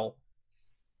as well.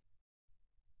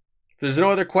 If there's no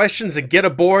other questions, then get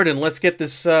aboard and let's get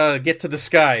this get to the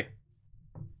sky.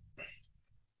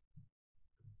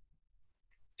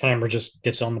 Hammer just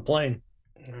gets on the plane.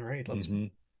 All right, let's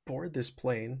board this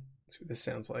plane. Let's see what this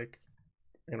sounds like.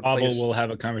 Pavel will have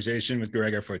a conversation with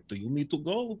Gregor for, do you need to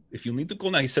go? If you need to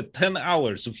go now, he said 10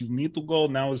 hours. If you need to go,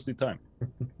 now is the time.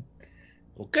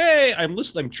 Okay, I'm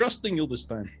listening. I'm trusting you this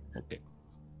time. Okay.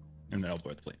 And then I'll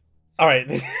board the plane. All right,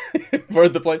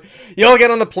 board the plane. You all get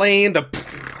on the plane. The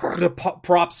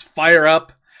props fire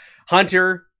up.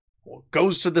 Hunter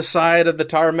goes to the side of the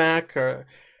tarmac,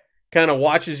 kind of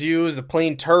watches you as the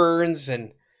plane turns,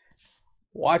 and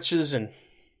watches and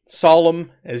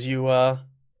solemn as you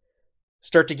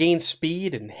start to gain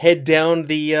speed and head down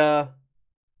the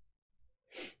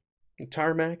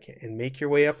tarmac and make your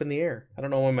way up in the air. I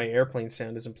don't know why my airplane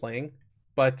sound isn't playing,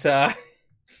 but come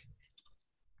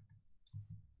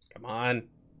on.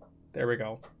 There we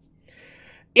go.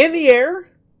 In the air,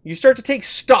 you start to take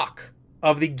stock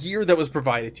of the gear that was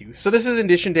provided to you. So this is in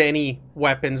addition to any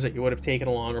weapons that you would have taken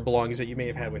along or belongings that you may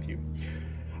have had with you.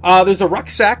 There's a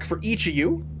rucksack for each of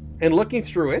you, and looking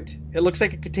through it, it looks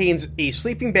like it contains a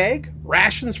sleeping bag,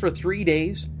 rations for 3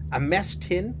 days, a mess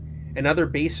tin, and other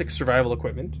basic survival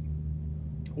equipment.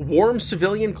 Warm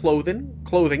civilian clothing,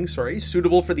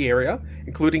 suitable for the area,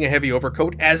 including a heavy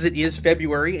overcoat, as it is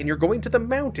February and you're going to the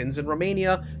mountains in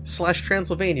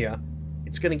Romania/Transylvania.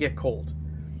 It's going to get cold.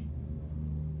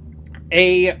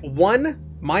 A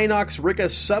 1 Minox Riga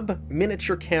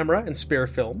sub-miniature camera and spare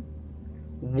film.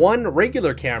 1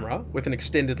 regular camera with an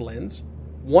extended lens.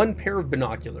 1 pair of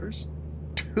binoculars.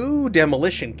 2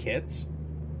 demolition kits.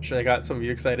 I'm sure I got some of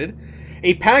you excited.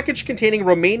 A package containing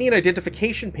Romanian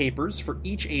identification papers for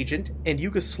each agent and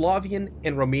Yugoslavian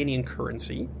and Romanian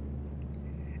currency.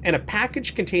 And a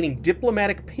package containing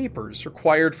diplomatic papers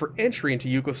required for entry into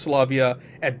Yugoslavia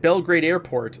at Belgrade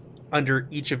Airport under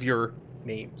each of your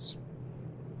names.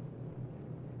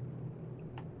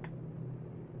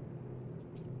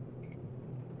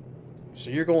 So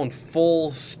you're going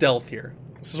full stealth here.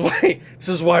 This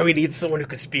is why we need someone who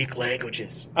can speak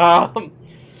languages.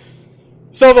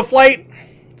 So the flight,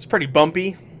 it's pretty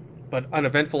bumpy, but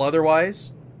uneventful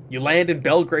otherwise. You land in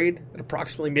Belgrade at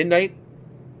approximately midnight.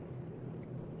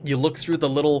 You look through the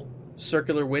little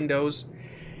circular windows,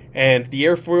 and the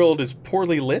airfield is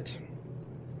poorly lit,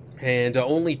 and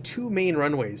only 2 main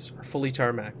runways are fully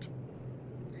tarmacked.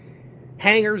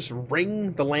 Hangars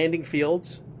ring the landing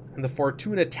fields, and the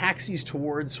Fortuna taxis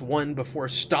towards one before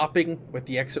stopping with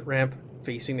the exit ramp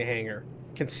facing the hangar,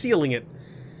 concealing it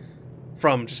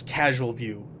from just casual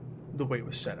view the way it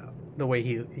was set up, the way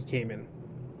he came in.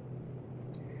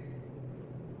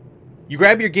 You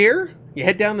grab your gear, you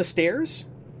head down the stairs,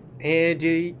 and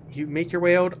you make your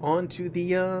way out onto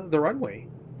the runway.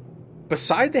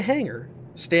 Beside the hangar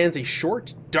stands a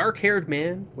short, dark-haired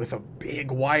man with a big,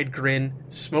 wide grin,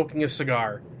 smoking a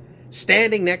cigar,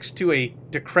 standing next to a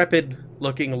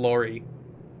decrepit-looking lorry.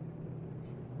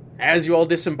 As you all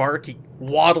disembark, he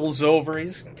waddles over.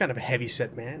 He's kind of a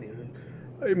heavy-set man.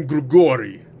 I'm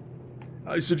Grigori.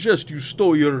 I suggest you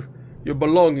stow your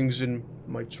belongings in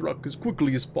my truck as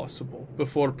quickly as possible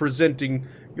before presenting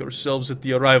yourselves at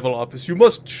the arrival office. You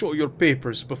must show your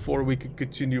papers before we can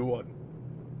continue on.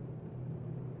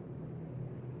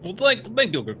 Well,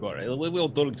 thank you, Grigori. We will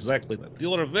do exactly that.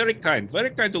 You are very kind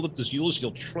to let us use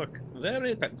your truck.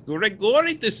 Very kind.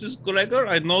 Grigori, this is Gregor.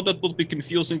 I know that will be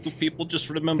confusing to people. Just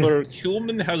remember,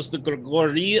 human has the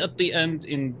Grigori at the end,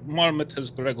 in Marmot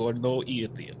has Gregor, no E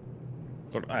at the end.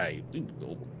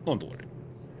 Don't worry.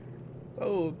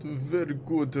 Oh, very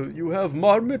good. You have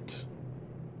Marmot?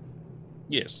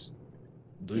 Yes.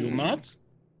 Do you not?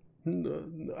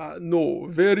 No,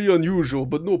 very unusual,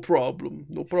 but no problem.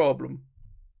 No problem.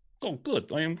 Oh,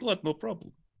 good. I am glad. No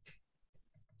problem.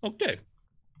 Okay.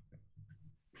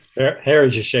 Harry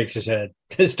just shakes his head.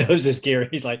 Stows his gear.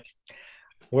 He's like,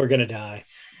 "We're gonna die.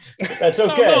 That's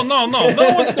okay." No.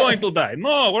 No one's going to die.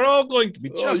 No, we're all going to be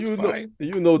just fine.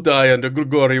 You know, die under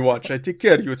Grigori watch. I take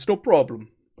care of you. It's no problem.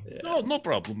 No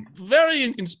problem. Very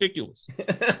inconspicuous.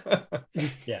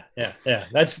 Yeah.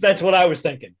 That's what I was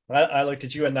thinking. I looked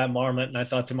at you in that marmot and I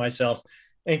thought to myself,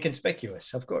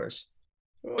 inconspicuous, of course.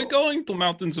 We're going to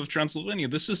mountains of Transylvania.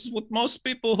 This is what most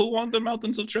people who want the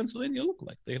mountains of Transylvania look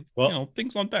like. They have,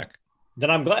 things on back. Then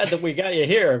I'm glad that we got you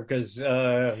here because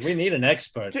we need an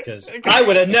expert. Because I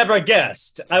would have never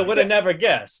guessed.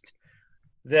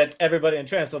 That everybody in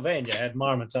Transylvania had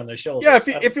marmots on their shoulders. Yeah,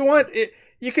 if you want,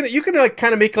 you can like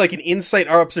kind of make like an insight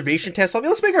or observation test.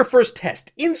 Let's make our first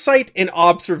test: insight and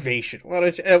observation.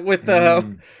 With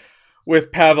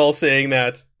Pavel saying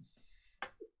that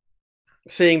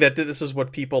this is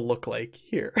what people look like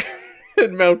here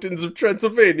in mountains of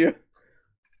Transylvania.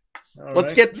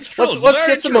 Let's get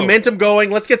some momentum going.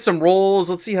 Let's get some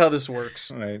rolls. Let's see how this works.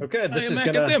 All right. Okay, this is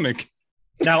academic.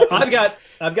 Now I've got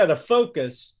a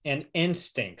focus and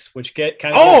instincts, which get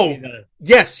kind of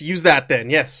yes, use that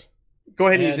then. Yes, go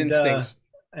ahead and use instincts.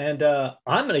 And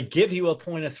I'm going to give you a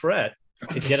point of threat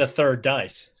to get a third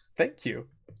dice. Thank you.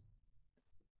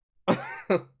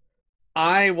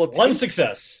 I will take one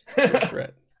success.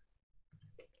 Threat.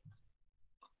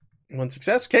 One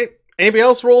success. Okay. Anybody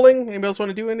else rolling? Anybody else want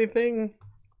to do anything?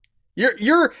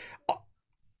 You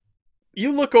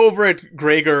look over at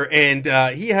Gregor and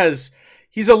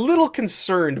he's a little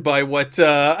concerned by what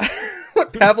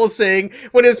Pavel's saying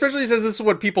when especially he says this is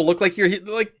what people look like here.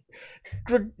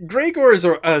 Gregor is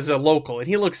a local and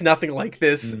he looks nothing like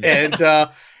this and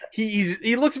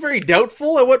he looks very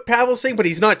doubtful at what Pavel's saying, but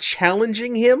he's not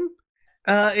challenging him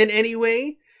in any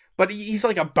way. But he's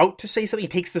like about to say something. He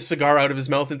takes the cigar out of his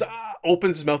mouth and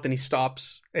opens his mouth and he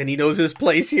stops and he knows his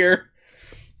place here.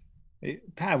 Hey,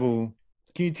 Pavel,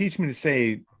 can you teach me to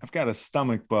say I've got a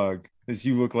stomach bug? As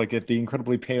you look like at the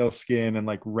incredibly pale skin and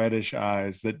like reddish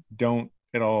eyes that don't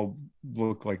at all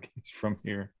look like he's from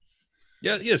here.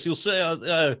 Yeah, yes, you'll say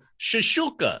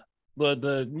Shishulka,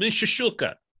 the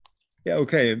Mishishulka. Yeah,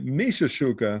 okay,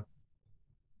 Mishishulka.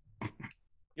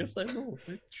 Yes, I know.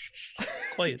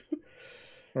 Quiet.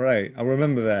 All right, I'll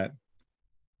remember that.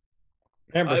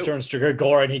 Amber turns to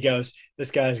Grigor and he goes,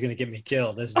 "This guy's going to get me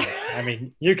killed, isn't he? I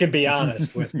mean, you can be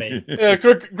honest with me." Yeah,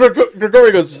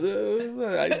 Grigori goes,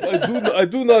 I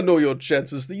do not know your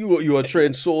chances. You are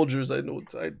trained soldiers. I know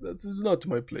that is not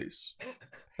my place.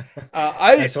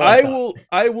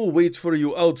 I will wait for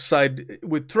you outside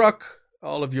with truck.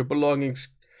 All of your belongings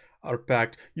are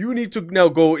packed. You need to now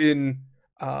go in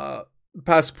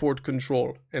passport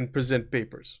control and present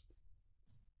papers.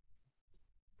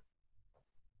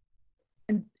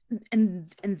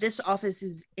 And this office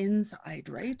is inside,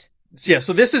 right? Yeah,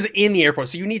 so this is in the airport.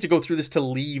 So you need to go through this to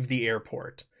leave the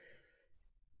airport.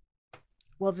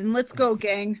 Well, then let's go,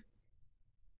 gang.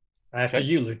 After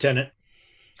you, Lieutenant.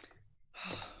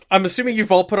 I'm assuming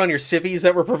you've all put on your civvies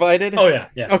that were provided? Oh, yeah.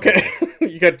 Okay.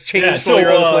 You got changed.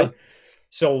 Yeah,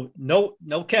 so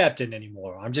no captain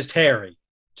anymore. I'm just Harry.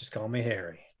 Just call me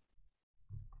Harry.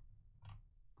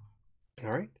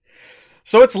 All right.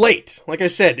 So it's late. Like I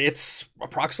said, it's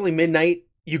approximately midnight.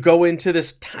 You go into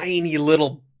this tiny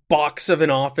little box of an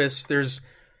office. There's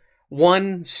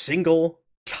one single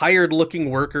tired-looking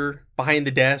worker behind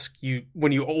the desk.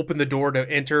 When you open the door to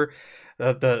enter,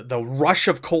 the rush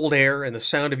of cold air and the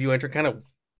sound of you enter kind of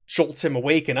jolts him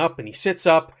awake and up, and he sits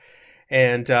up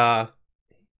and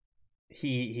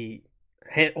he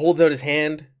holds out his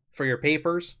hand for your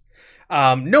papers.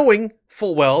 Knowing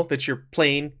full well that your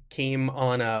plane came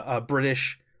on a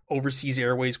British Overseas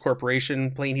Airways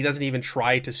Corporation plane, he doesn't even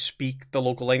try to speak the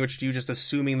local language to you, just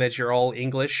assuming that you're all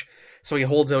English. So he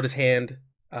holds out his hand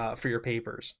for your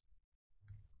papers.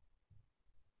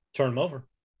 Turn him over.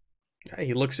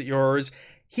 He looks at yours.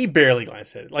 He barely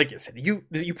glances at it. Like I said,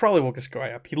 you probably woke this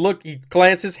guy up. He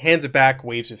glances, hands it back,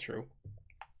 waves it through.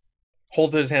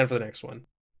 Holds out his hand for the next one.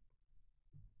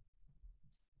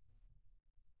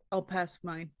 I'll pass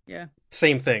mine. Yeah.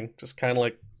 Same thing. Just kind of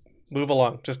like move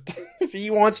along. Just he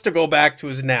wants to go back to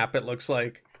his nap, it looks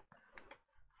like.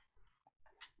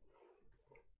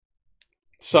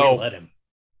 So let him.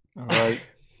 All right.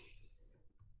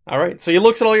 All right. So he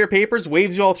looks at all your papers,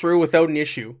 waves you all through without an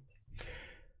issue.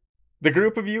 The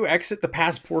group of you exit the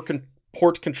passport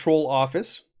port control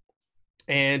office,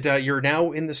 and you're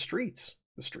now in the streets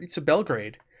of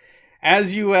Belgrade.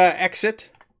 As you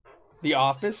exit, the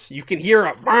office. You can hear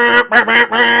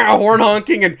a horn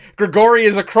honking, and Grigori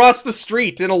is across the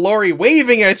street in a lorry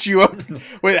waving at you,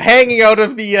 with hanging out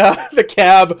of the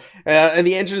cab, and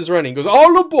the engine is running. He goes,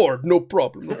 all aboard, no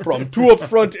problem, no problem. Two up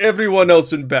front, everyone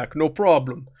else in back, no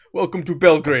problem. Welcome to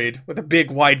Belgrade, with a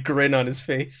big wide grin on his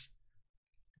face.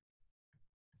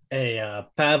 Hey,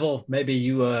 Pavel, maybe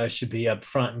you should be up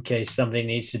front in case somebody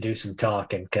needs to do some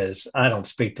talking, because I don't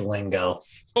speak the lingo.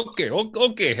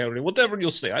 Okay, Harry. Whatever you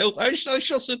say, I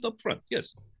shall sit up front.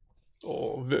 Yes.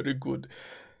 Oh, very good.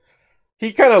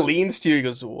 He kind of leans to you. He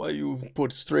goes, Why you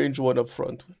put strange one up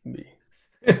front with me?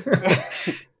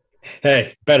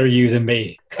 Hey, better you than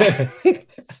me.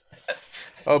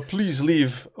 Please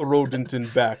leave Rodent in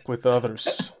back with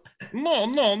others. No.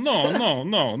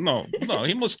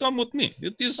 He must come with me.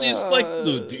 It is like,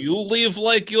 do you leave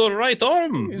like your right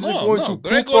arm? Is it going to poop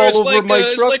Gregor all is over like, my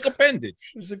it's truck? like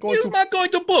appendage. Is it going He's to... not going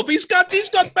to poop. He's got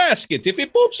basket. If he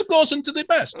poops, it goes into the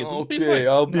basket. It'll be Okay, fine.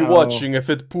 I'll be No. watching. If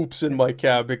it poops in my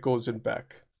cab, it goes in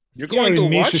back. You're going to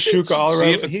Gary watch Misha it, Shuka all see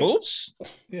around- if it he- poops?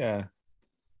 Yeah.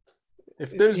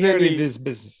 If there's He already any, did his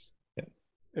business.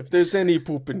 if there's any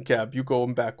poop in cab, you go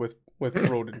in back with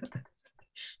Rodent.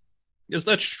 Is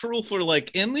that true for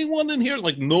like anyone in here?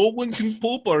 Like no one can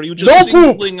poop, or are you just No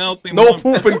poop! singling out the No one-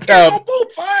 poop in Okay, cab. No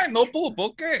poop, fine, no poop.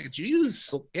 Okay,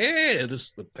 jeez. Okay,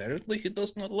 this apparently he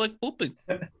does not like pooping.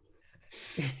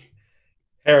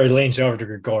 Harry leans over to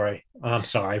Grigori. I'm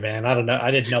sorry, man. I don't know. I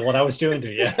didn't know what I was doing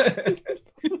to you.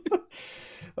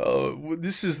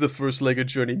 This is the first leg of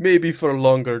journey. Maybe for a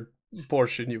longer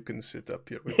portion, you can sit up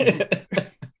here with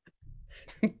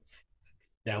me.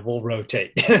 Yeah, we'll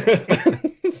rotate.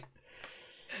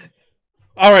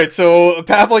 all right, so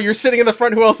Pavel, you're sitting in the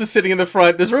front. Who else is sitting in the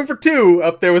front? There's room for two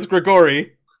up there with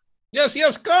Grigori.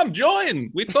 Yes, come join.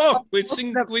 We talk. We I'll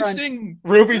sing. sit up We front. sing.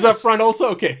 Ruby's up front also.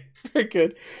 Okay, very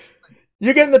good.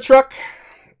 You get in the truck,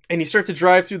 and you start to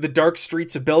drive through the dark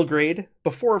streets of Belgrade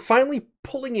before finally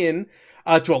pulling in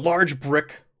to a large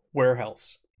brick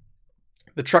warehouse.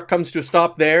 The truck comes to a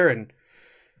stop there, and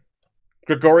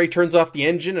Grigori turns off the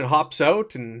engine and hops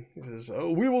out, and he says,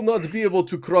 We will not be able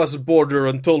to cross border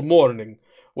until morning,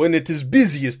 when it is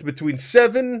busiest between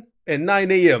 7 and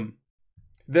 9 a.m.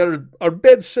 There are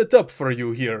beds set up for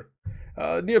you here,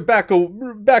 near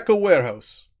Bacco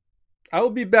warehouse. I'll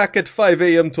be back at 5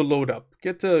 a.m. to load up.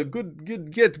 Get a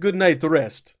good night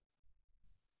rest.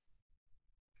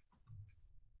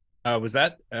 Was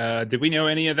that? Did we know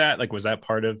any of that? Like, was that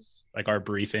part of like our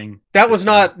briefing? that was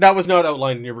not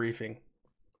outlined in your briefing.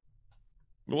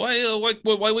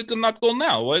 Why we cannot go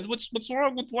now? What's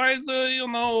wrong with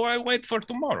why wait for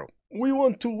tomorrow? We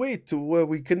want to wait to where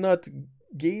we cannot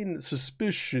gain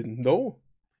suspicion, no?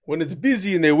 When it's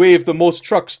busy and they wave the most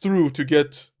trucks through to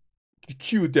get the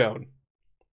queue down.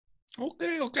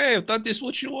 Okay, if that is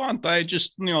what you want. I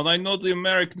just, I know the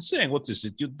American saying. What is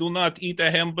it? You do not eat a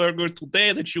hamburger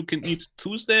today that you can eat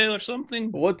Tuesday or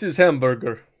something? What is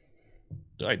hamburger?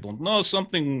 I don't know.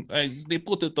 Something, they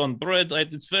put it on bread.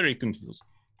 It's very confusing.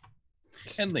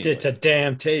 Anyway. It's a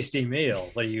damn tasty meal.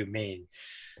 What do you mean?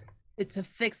 It's a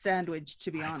thick sandwich,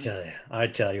 to be honest. I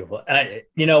tell you what.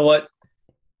 You know what,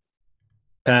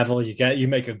 Pavel, you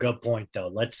make a good point though.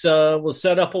 We'll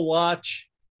set up a watch,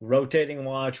 rotating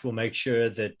watch. We'll make sure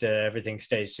that everything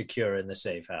stays secure in the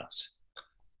safe house.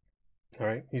 All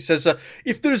right. He says,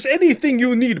 if there's anything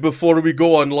you need before we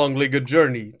go on long-legged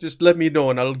journey, just let me know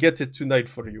and I'll get it tonight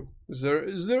for you. Is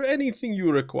there anything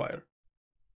you require?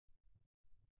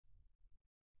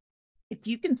 If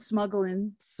you can smuggle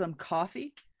in some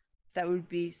coffee, that would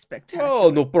be spectacular. Oh,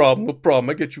 no problem.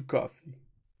 I get you coffee.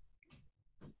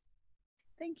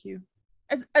 Thank you.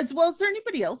 As well, is there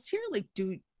anybody else here? Like,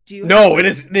 do you? No, it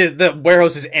is. The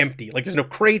warehouse is empty. Like, there's no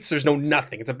crates. There's no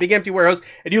nothing. It's a big empty warehouse.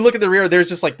 And you look at the rear. There's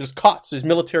there's cots. There's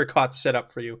military cots set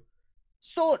up for you.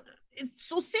 So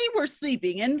say we're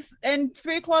sleeping and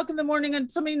 3:00 in the morning and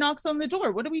somebody knocks on the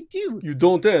door. What do we do? You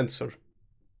don't answer.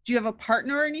 Do you have a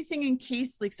partner or anything in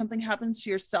case like something happens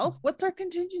to yourself? What's our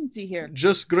contingency here?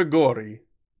 Just Grigori.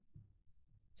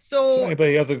 So So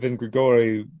anybody other than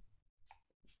Grigori?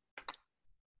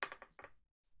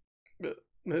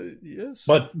 Yes.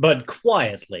 But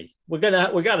quietly. We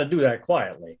gotta do that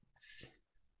quietly.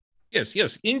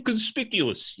 Yes,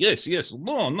 inconspicuous. Yes.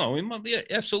 No, yeah,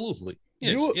 absolutely.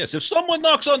 Yes, You- yes. If someone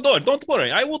knocks on door, don't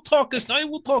worry. I will talk us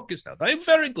out. I'm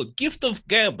very good. Gift of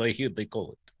gab, I hear they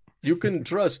call it. You can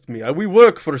trust me. We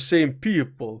work for same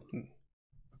people.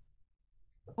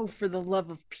 oh, for the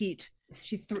love of Pete,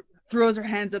 she throws her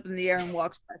hands up in the air and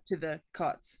walks back to the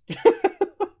cots.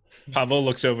 Pavel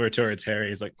looks over towards Harry.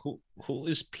 He's like, "Who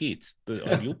is Pete?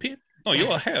 Are you Pete? No, you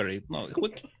are Harry. No,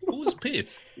 who is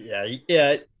Pete?"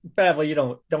 Yeah. Pavel, you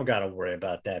don't got to worry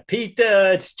about that. Pete,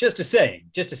 it's just a saying.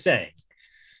 Just a saying.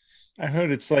 I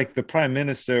heard it's like the prime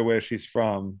minister where she's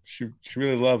from. She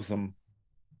really loves him.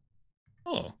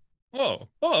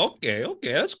 Okay.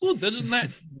 That's good.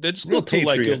 That's Real good to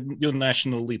like patriot. your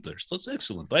national leaders. That's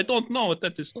excellent. I don't know what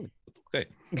that is like, but okay.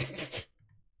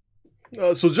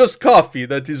 So just coffee,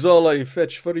 that is all I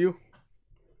fetch for you?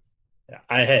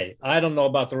 I don't know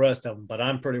about the rest of them, but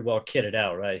I'm pretty well kitted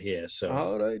out right here. So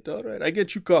All right. I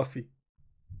get you coffee.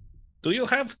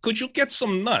 Could you get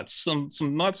some nuts, some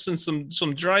nuts and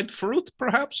some dried fruit,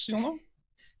 perhaps?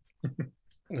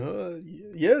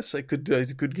 Yes, I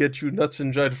could get you nuts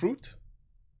and dried fruit.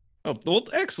 Oh,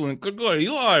 excellent, Grigori.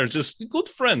 You are just a good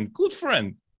friend. Good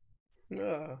friend.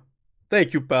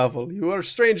 Thank you, Pavel. You are a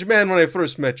strange man when I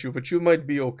first met you, but you might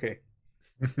be okay.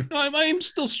 I'm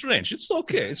still strange. It's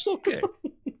okay. It's okay.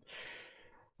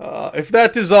 If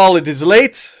that is all, it is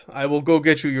late. I will go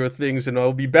get you your things, and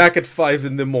I'll be back at 5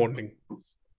 in the morning.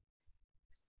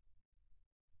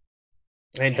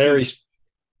 And Harry's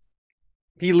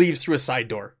He leaves through a side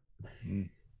door.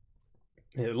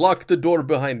 Lock the door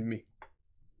behind me.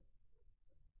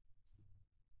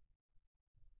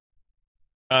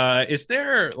 Is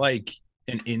there like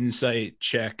an insight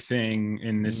check thing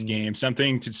in this game?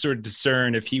 Something to sort of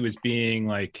discern if he was being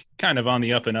like kind of on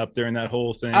the up and up during that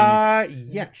whole thing?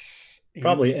 Yes.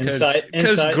 probably Because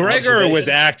insight Gregor was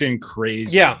observation. acting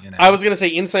crazy. Yeah, you know? I was gonna say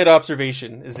inside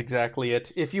observation is exactly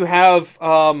it. If you have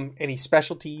any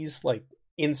specialties like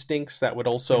instincts, that would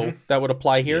also that would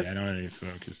apply here. Yeah, I don't know any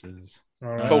focuses. All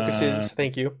right. Focuses,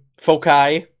 thank you.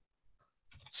 Foci,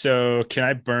 So can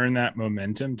I burn that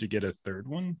momentum to get a third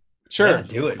one? sure. Yeah,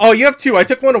 do it. Oh, you have two. I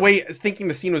took one away thinking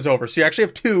the scene was over, so you actually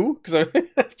have two because I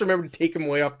have to remember to take him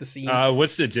away off the scene.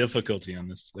 What's the difficulty on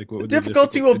this? Like, what the would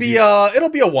difficulty will be difficulty it'll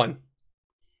be a 1.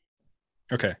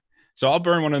 Okay. So I'll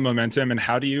burn one of the momentum. And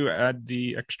how do you add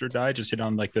the extra die? Just hit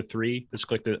on like the 3. Just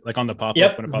click the on the pop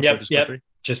Yep, up when it pops yep, up. Just yep. click 3.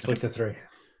 Just click the 3.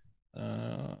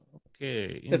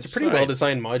 Okay. It's a pretty Insight. well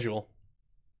designed module.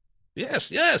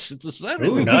 Yes. It's very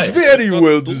Ooh, well nice. It's very Got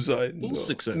well two- designed. two No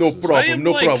successes. I problem, am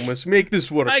no like- problem. Let's make this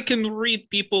work. I can read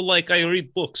people like I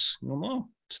read books. You know,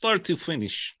 start to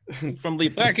finish, from the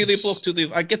back of the book to the.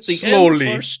 I get the Slowly.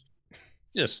 end first.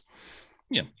 Yes.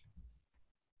 Yeah.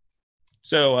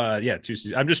 So yeah, 2.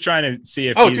 I'm just trying to see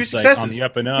if Oh, he's 2 like on successes. the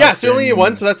up and up. Yeah, so you only need and-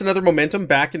 1, so that's another momentum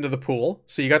back into the pool.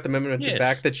 So you got the momentum Yes.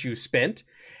 back that you spent.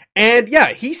 And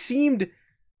yeah, he seemed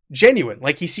genuine.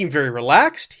 Like he seemed very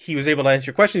relaxed. He was able to answer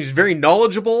your questions. He's very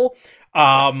knowledgeable.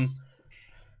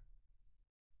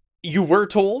 You were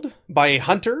told by a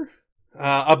hunter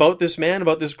about this man,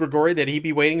 about this Grigori, that he'd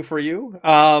be waiting for you.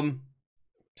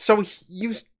 So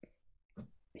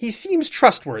he seems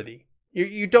trustworthy.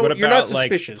 You don't. What You're not about,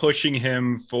 like, suspicious. pushing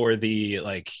him for the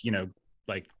like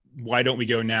why don't we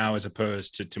go now as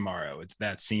opposed to tomorrow? Does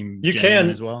that seem You genuine can-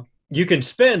 as well? You can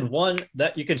spend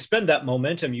that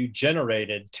momentum you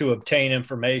generated to obtain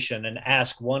information and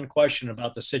ask one question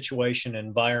about the situation,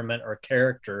 environment, or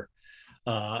character,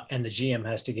 and the GM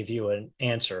has to give you an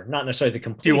answer, not necessarily the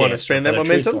complete. Do you want to answer, spend that but a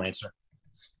momentum? truthful answer.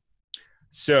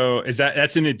 So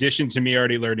that's in addition to me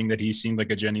already learning that he seemed like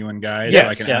a genuine guy. So Yes,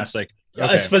 I can yeah. ask like, A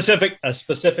okay.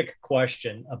 specific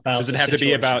question about. Does it the have to be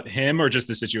situation. about him or just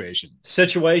the situation?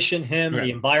 situation, him, Okay.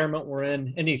 the environment we're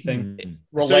in, anything Mm.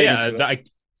 related So yeah, to it?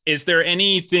 is there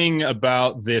anything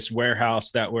about this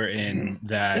warehouse that we're in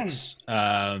that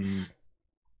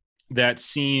that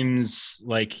seems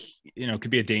like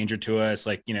could be a danger to us?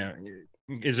 Like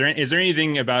is there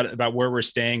anything about where we're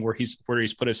staying, where he's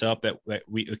put us up that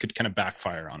we it could kind of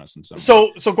backfire on us in some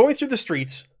way? So going through the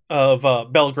streets of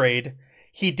Belgrade,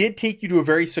 he did take you to a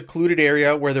very secluded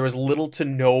area where there was little to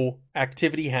no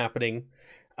activity happening.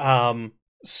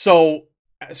 So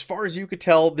as far as you could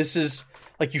tell, this is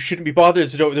like you shouldn't be bothered.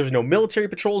 There was no military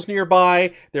patrols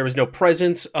nearby. There was no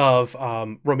presence of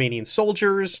Romanian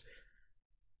soldiers,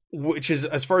 which is,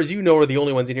 as far as you know, are the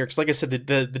only ones in here. Because like I said,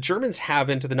 the Germans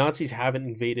the Nazis haven't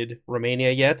invaded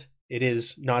Romania yet. It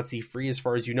is Nazi free as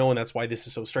far as you know, and that's why this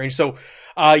is so strange. So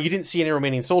you didn't see any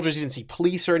Romanian soldiers. You didn't see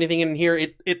police or anything in here.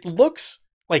 It looks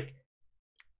like,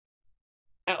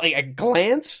 at like a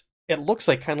glance, it looks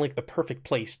like kind of like the perfect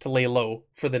place to lay low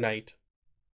for the night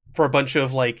for a bunch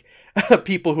of like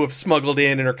people who have smuggled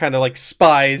in and are kind of like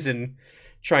spies and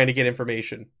trying to get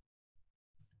information.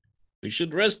 We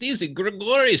should rest easy.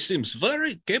 Grigori seems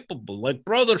very capable, like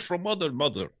brother from other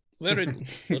mother. Very good,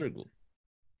 very good.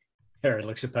 Harry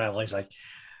looks at Pavel. He's like,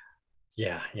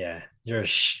 "Yeah,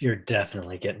 you're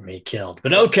definitely getting me killed."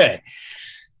 But okay,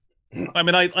 I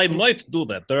mean, I might do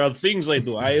that. There are things I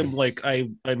do. I am like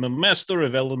I'm a master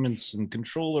of elements and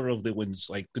controller of the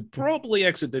winds. I could probably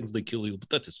accidentally kill you, but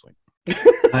that is fine.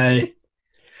 I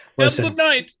listen. Have good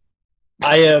night.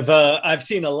 I've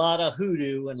seen a lot of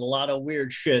hoodoo and a lot of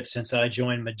weird shit since I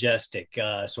joined Majestic.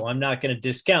 So I'm not going to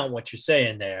discount what you're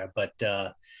saying there, but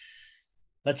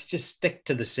let's just stick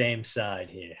to the same side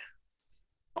here.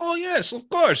 Oh yes, of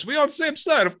course. We on the same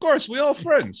side. Of course, we all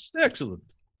friends. Excellent.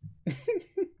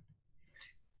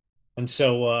 And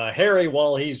so Harry,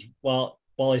 while he's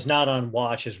not on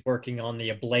watch, is working on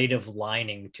the ablative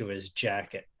lining to his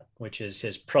jacket, which is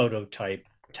his prototype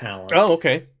talent. Oh,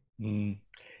 okay. Mm.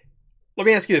 Let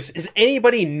me ask you this: is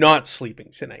anybody not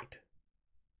sleeping tonight?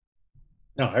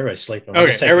 No, everybody's sleeping.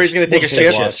 Okay, everybody's going to take a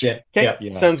shift. Watch. Yeah. Okay,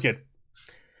 Yeah. sounds good.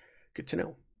 Good to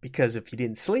know. Because if you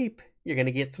didn't sleep, you're going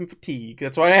to get some fatigue.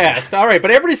 That's why I asked. All right,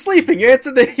 but everybody's sleeping. You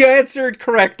answered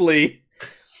correctly.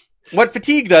 What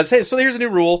fatigue does? Hey, so here's a new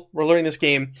rule. We're learning this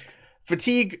game.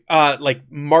 Fatigue, like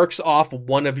marks off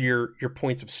one of your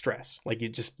points of stress. Like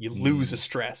you lose a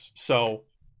stress. So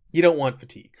you don't want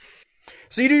fatigue.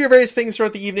 So you do your various things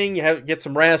throughout the evening. You get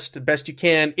some rest the best you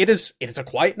can. It is a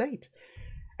quiet night.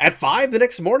 At 5 the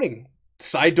next morning,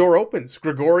 side door opens.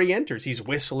 Grigori enters. He's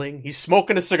whistling. He's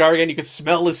smoking a cigar again. You can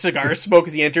smell his cigar smoke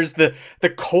as he enters. The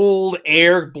cold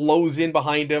air blows in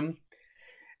behind him.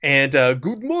 And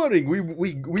good morning.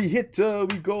 We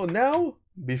go now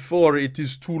before it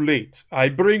is too late. I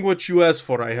bring what you asked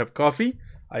for. I have coffee,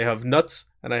 I have nuts,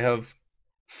 and I have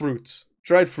fruits,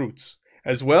 dried fruits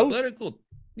as well. Very good.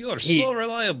 You are so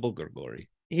reliable, Grigori.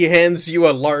 He hands you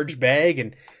a large bag,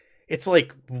 and it's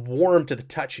like warm to the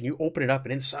touch. And you open it up,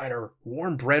 and inside are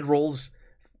warm bread rolls.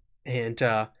 And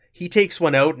he takes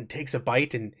one out and takes a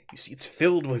bite, and you see it's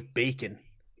filled with bacon.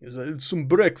 It's some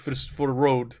breakfast for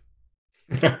road.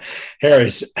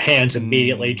 Harry's hands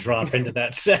immediately drop into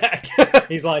that sack.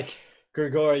 He's like,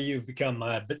 Grigori, you've become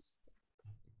my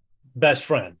best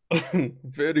friend.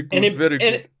 Very good, very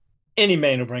good. Any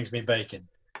man who brings me bacon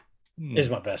is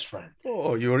my best friend.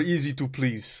 Oh, you are easy to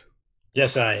please.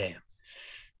 Yes, I am.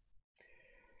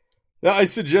 Now, I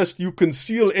suggest you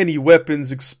conceal any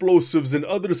weapons, explosives, and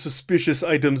other suspicious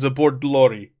items aboard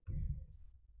Glory.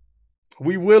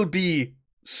 We will be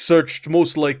searched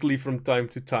most likely from time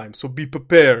to time, so be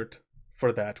prepared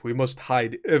for that. We must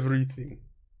hide everything.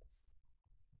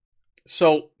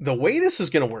 So the way this is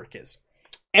going to work is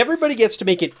everybody gets to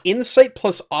make an insight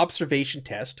plus observation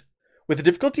test with the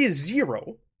difficulty of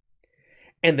 0,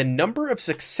 and the number of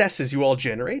successes you all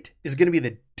generate is going to be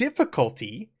the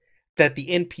difficulty that the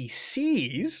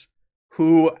NPCs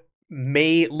who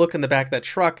may look in the back of that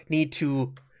truck need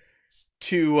to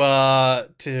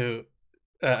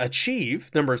achieve,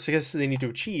 number of successes they need to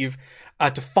achieve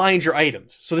to find your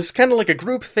items. So this is kind of like a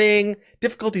group thing,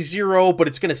 difficulty 0, but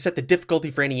it's going to set the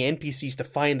difficulty for any NPCs to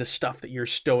find the stuff that you're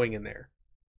stowing in there.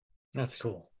 That's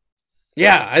cool.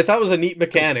 Yeah, I thought it was a neat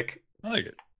mechanic. I like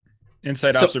it.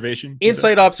 Insight observation.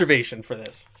 Insight observation for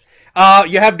this.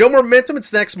 You have no more momentum.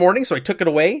 It's the next morning, so I took it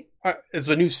away. It's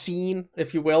a new scene,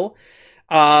 if you will.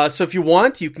 So if you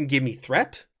want, you can give me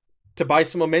threat to buy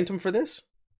some momentum for this.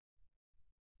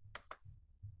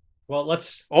 Well,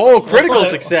 let's... Oh, critical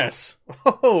success.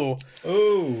 Oh,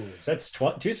 that's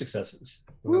 2 successes.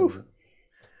 Woo.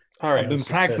 All right. I've been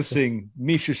practicing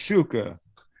Misha Shuka.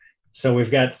 So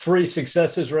we've got 3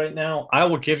 successes right now. I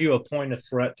will give you a point of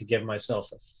threat to give myself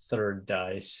a 3rd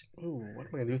dice. Ooh, what am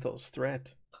I going to do with those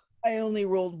threat? I only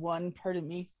rolled 1, pardon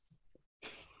me.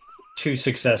 2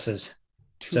 successes.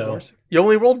 You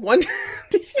only rolled 1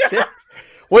 d6?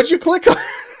 What'd you click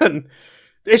on?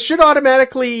 It should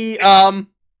automatically...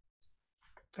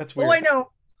 That's weird. Oh,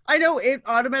 I know. It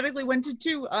automatically went to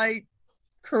 2. I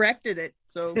corrected it.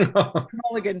 So,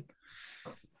 mulligan.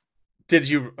 Did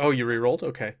you? Oh, you re-rolled?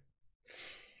 Okay.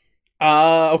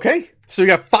 Okay. So you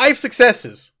got 5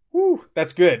 successes. Woo,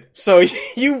 that's good. So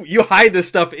you hide this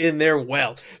stuff in there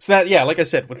well. So that, yeah, like I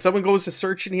said, when someone goes to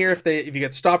search in here, if you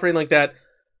get stopped or anything like that,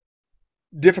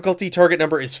 difficulty target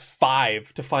number is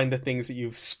 5 to find the things that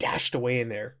you've stashed away in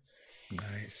there.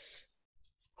 Nice.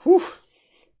 Whew.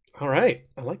 All right,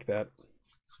 I like that.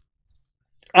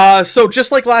 So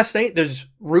just like last night, there's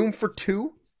room for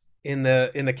 2 in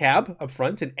the cab up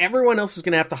front, and everyone else is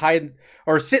going to have to hide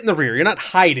or sit in the rear. You're not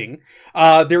hiding.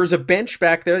 There is a bench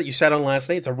back there that you sat on last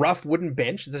night. It's a rough wooden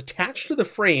bench. It's attached to the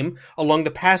frame along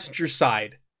the passenger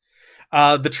side.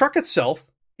 The truck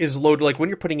itself is loaded, like when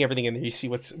you're putting everything in there, you see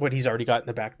what he's already got in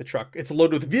the back of the truck. It's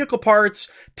loaded with vehicle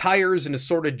parts, tires, and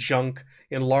assorted junk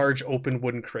in large open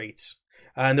wooden crates.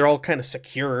 And they're all kind of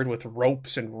secured with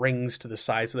ropes and rings to the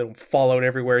side so they don't fall out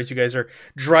everywhere as you guys are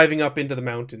driving up into the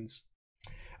mountains.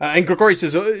 And Grigori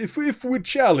says, if we're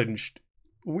challenged,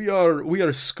 we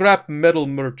are scrap metal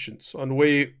merchants on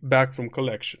way back from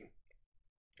collection.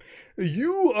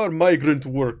 You are migrant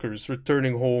workers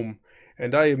returning home,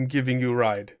 and I am giving you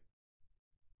ride.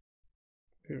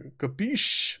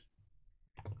 Capiche?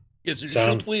 Yes,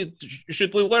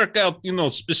 should we work out,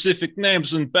 specific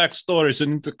names and backstories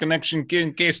and interconnection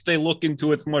in case they look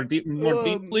into it more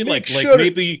deeply? Like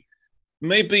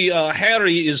maybe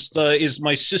Harry is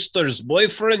my sister's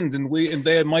boyfriend, and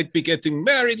they might be getting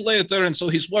married later, and so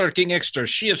he's working extra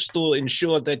shifts to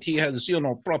ensure that he has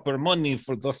proper money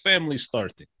for the family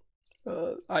starting.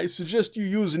 I suggest you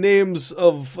use names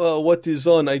of what is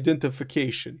on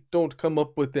identification. Don't come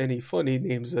up with any funny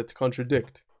names that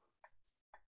contradict.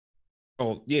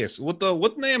 Oh, yes.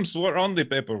 What names were on the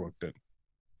paperwork then?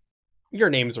 Your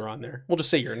names are on there. We'll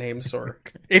just say your names, or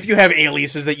if you have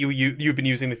aliases that you've been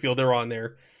using in the field, they're on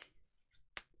there.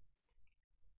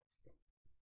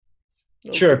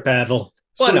 Sure, Pavel.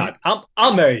 Why not?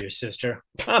 I'll marry your sister.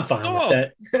 I'm fine with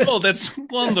that. Oh, that's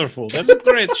wonderful. That's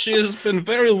great. She has been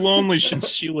very lonely since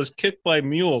she was kicked by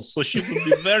mules, so she would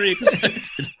be very excited.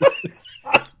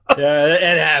 Yeah,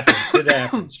 it happens. It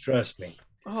happens. Trust me.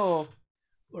 Oh,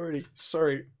 Lordy,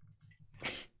 sorry.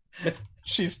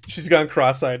 She's gone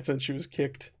cross-eyed since she was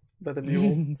kicked by the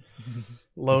mule.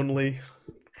 Lonely.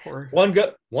 Poor.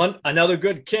 Another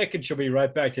good kick, and she'll be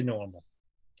right back to normal.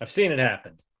 I've seen it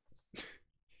happen.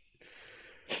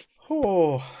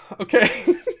 Oh, okay.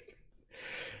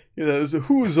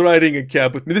 Who's riding a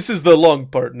cab with me? This is the long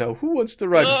part now. Who wants to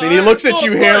ride with me? And he looks at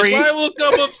you, of Harry. course, I will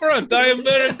come up front. I am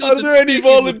very good Are there at any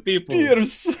speaking with people.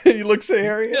 volunteers? He looks at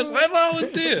Harry. Yes, I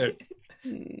volunteer.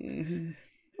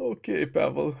 Okay,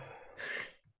 Pavel.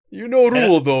 You know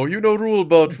rule, though. You know rule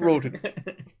about rodent.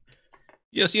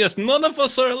 Yes. None of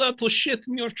us are allowed to shit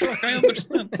in your truck. I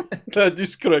understand. That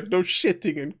is correct. No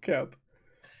shitting in cab.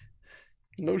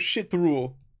 No shit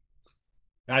rule.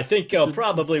 I think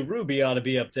probably Ruby ought to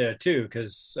be up there too,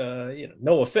 because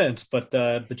no offense, but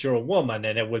you're a woman,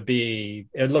 and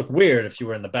it'd look weird if you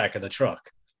were in the back of the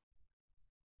truck.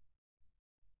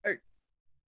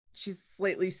 She's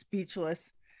slightly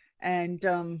speechless, and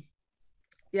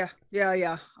yeah.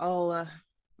 I'll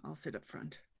sit up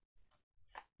front.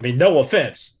 I mean, no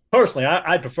offense. Personally,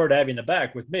 I'd prefer to have you in the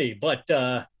back with me, but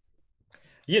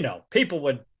people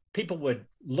would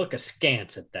look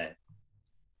askance at that.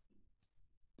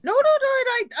 No,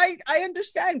 I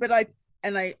understand, but I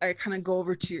kind of go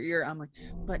over to your ear. I'm like,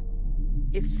 but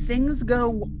if things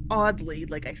go oddly,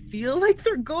 like I feel like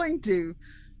they're going to,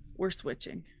 we're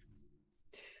switching.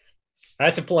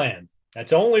 That's a plan.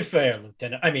 That's only fair,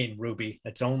 Lieutenant. I mean, Ruby.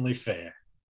 That's only fair.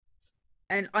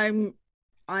 And I'm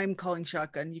calling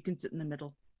shotgun. You can sit in the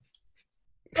middle.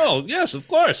 Oh, yes, of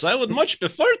course. I would much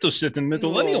prefer to sit in the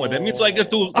middle anyway. That means I get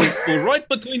to right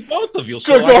between both of you.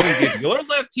 So I can get your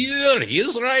left here,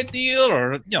 his right here,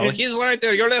 or, his right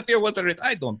there, your left here, whatever.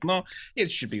 I don't know. It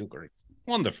should be great.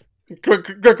 Wonderful.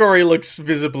 Grigori looks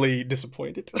visibly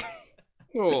disappointed.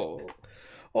 Oh,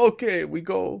 okay, we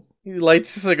go. He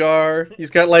lights a cigar.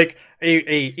 He's got like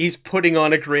he's putting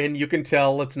on a grin. You can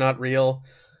tell it's not real.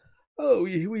 Oh,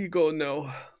 we go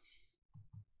now.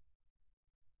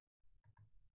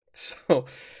 So,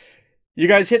 you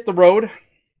guys hit the road,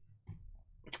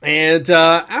 and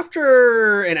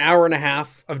after an hour and a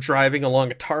half of driving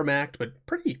along a tarmacked but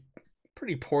pretty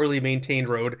poorly maintained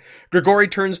road, Grigori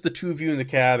turns the two of you in the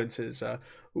cab and says,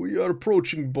 "We are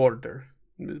approaching border.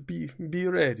 Be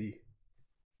ready."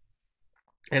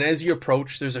 And as you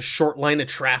approach, there's a short line of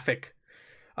traffic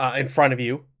in front of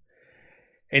you,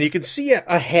 and you can see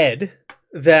ahead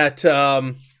that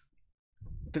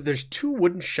there's two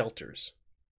wooden shelters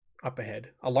up ahead.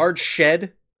 A large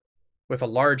shed with a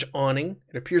large awning.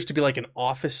 It appears to be like an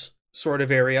office sort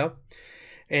of area.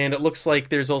 And it looks like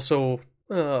there's also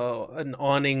an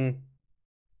awning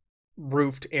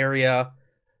roofed area,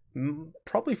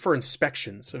 probably for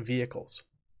inspections of vehicles.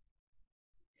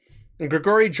 And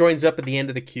Grigori joins up at the end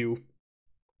of the queue.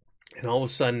 And all of a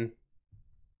sudden,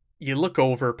 you look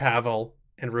over Pavel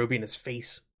and Ruby, and his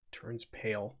face turns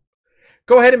pale.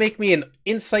 Go ahead and make me an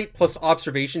insight plus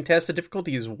observation test. The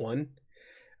difficulty is 1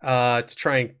 to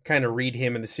try and kind of read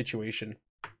him in the situation.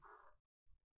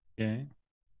 Okay.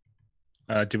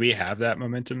 Do we have that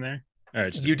momentum there?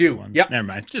 You do. 1. Yep. Never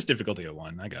mind. Just difficulty of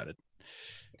 1. I got it.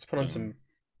 Let's put on some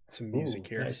music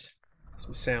here. Nice.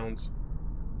 Some sounds.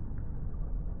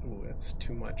 Ooh, that's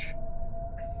too much.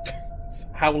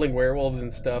 Howling werewolves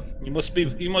and stuff. He must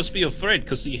be afraid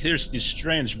because he hears this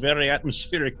strange, very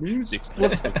atmospheric music.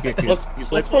 Let's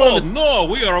like, put oh on no,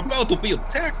 we are about to be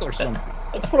attacked or something.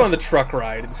 Let's put on the truck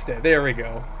ride instead. There we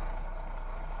go.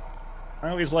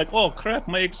 Now he's like, oh crap,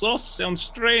 my exhaust sounds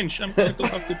strange. I'm going to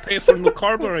have to pay for new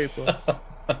carburetor.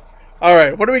 All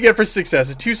right, what do we get for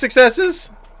successes? 2 successes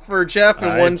for Jeff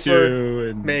and one for two,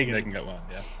 and Megan. Megan got one,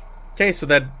 yeah. Okay, so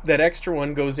that extra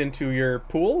one goes into your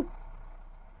pool.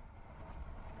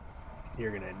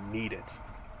 You're gonna need it.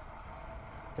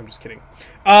 I'm just kidding.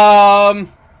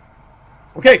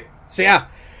 Okay, so yeah,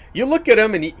 you look at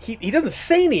him and he doesn't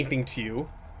say anything to you,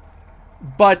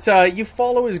 but you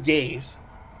follow his gaze,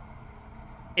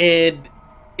 and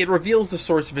it reveals the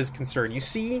source of his concern. You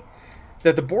see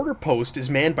that the border post is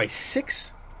manned by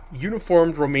 6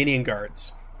 uniformed Romanian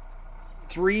guards,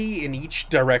 3 in each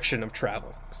direction of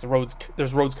travel. Because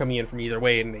there's roads coming in from either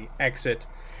way, and they exit.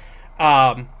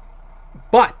 But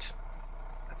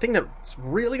the thing that's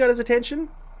really got his attention,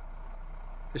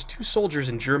 there's 2 soldiers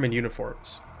in German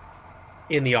uniforms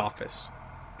in the office,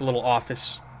 the little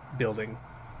office building,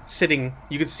 sitting.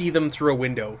 You can see them through a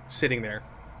window, sitting there.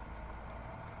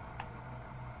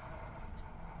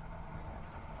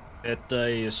 That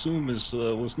I assume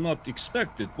was not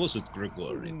expected, was it,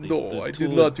 Gregory? No, I did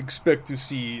not expect to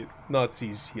see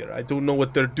Nazis here. I don't know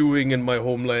what they're doing in my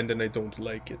homeland, and I don't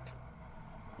like it.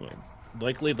 Well,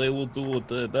 likely they will do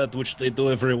that which they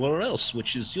do everywhere else,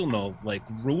 which is, like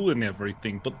ruin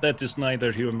everything. But that is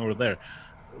neither here nor there.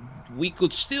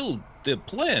 The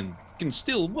plan can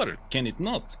still work, can it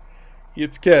not?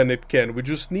 It can. We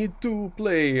just need to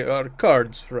play our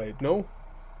cards right, no?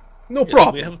 No Yes,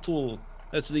 problem. We have to.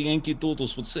 As the Yankee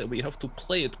Doodles would say, we have to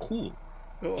play it cool.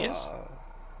 Yes.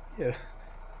 Yeah.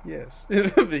 Yes.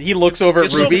 He looks over at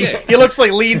It's Ruby. okay.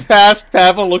 He leans past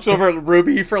Pavel, looks over at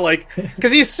Ruby for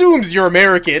because he assumes you're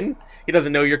American. He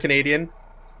doesn't know you're Canadian.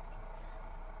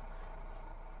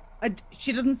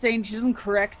 She doesn't say, she doesn't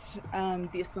correct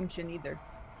the assumption either.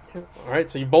 All right,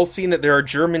 so you've both seen that there are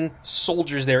German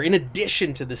soldiers there, in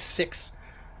addition to the 6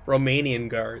 Romanian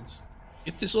guards.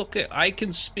 It is okay. I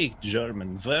can speak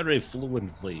German very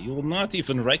fluently. You will not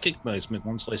even recognize me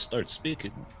once I start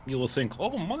speaking. You will think,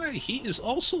 oh my, he is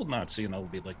also Nazi. And I'll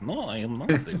be like, no, I am not.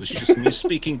 It was just me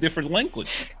speaking different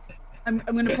language. I'm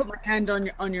gonna put my hand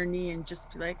on your knee and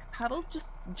just be like, Pavel,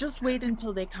 just wait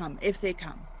until they come, if they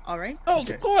come. All right? Oh,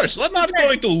 of course. I'm not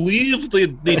going to leave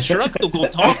the truck to go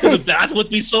talk to them. That would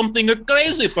be something a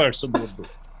crazy person would do.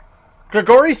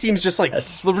 Grigori seems just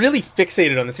Yes. really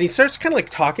fixated on this, and he starts kind of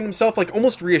talking to himself,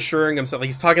 almost reassuring himself.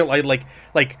 He's talking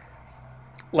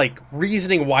like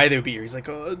reasoning why they would be here. He's like,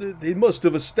 Oh, they must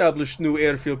have established new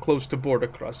airfield close to border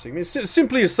crossing. It's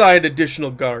simply assign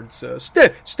additional guards.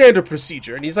 Standard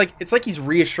procedure. and he's like, it's like he's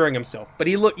reassuring himself, but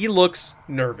he looks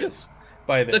nervous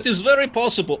by this. That is very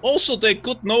possible. Also, they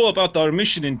could know about our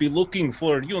mission and be looking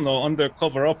for,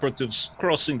 undercover operatives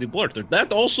crossing the border.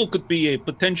 That also could be a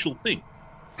potential thing.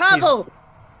 Pavel!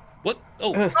 What?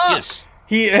 Oh, yes.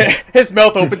 His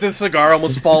mouth opens, his cigar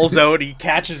almost falls out. He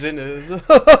catches it. And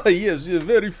Yes, you're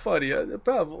very funny,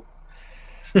 Pavel.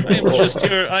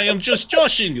 I am just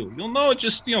joshing you.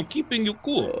 Just keeping you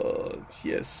cool.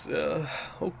 Yes.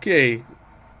 Okay.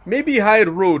 Maybe hide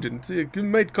rodent. It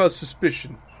might cause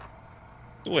suspicion.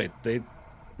 Wait,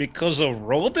 because a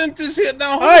rodent is here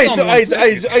now? I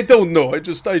don't know.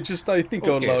 I think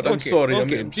out loud. I'm sorry.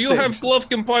 Okay. Do you have glove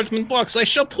compartment box? I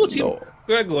shall put him. No.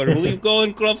 Gregor, will you go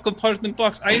in glove compartment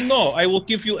box? I know. I will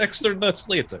give you extra nuts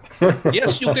later.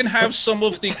 Yes, you can have some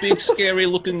of the big,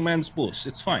 scary-looking man's booze.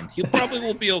 It's fine. He probably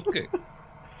will be okay.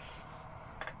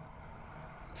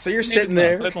 So you're Maybe sitting not.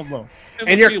 there. I don't know. I have And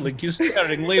a you're- feeling he's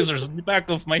staring lasers in the back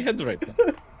of my head right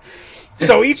now.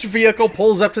 So each vehicle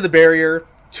pulls up to the barrier.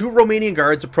 2 Romanian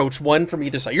guards approach, one from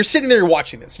either side. You're sitting there, you're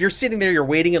watching this. You're sitting there, you're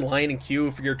waiting in line and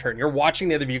queue for your turn. You're watching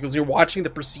the other vehicles. You're watching the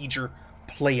procedure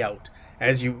play out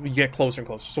as you get closer and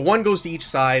closer. So one goes to each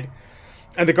side,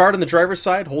 and the guard on the driver's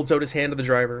side holds out his hand to the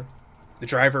driver. The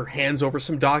driver hands over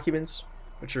some documents,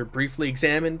 which are briefly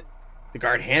examined. The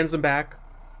guard hands them back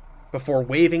before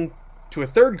waving to a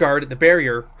third guard at the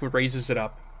barrier, who raises it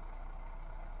up.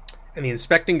 And the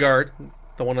inspecting guard,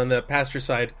 the one on the passenger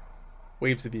side,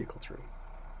 waves the vehicle through.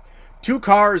 2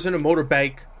 cars and a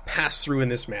motorbike pass through in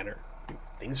this manner.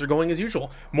 Things are going as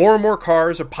usual. More and more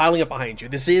cars are piling up behind you.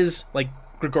 This is, like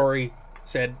Grigori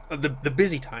said, the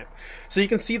busy time. So you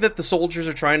can see that the soldiers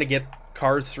are trying to get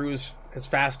cars through as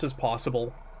fast as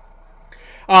possible.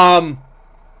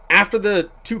 After the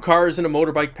 2 cars and a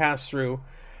motorbike pass through,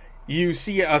 you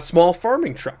see a small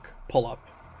farming truck pull up.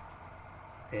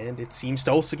 And it seems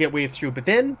to also get waved through. But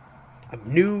then a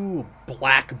new,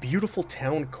 black, beautiful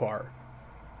town car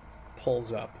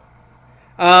pulls up.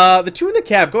 The 2 in the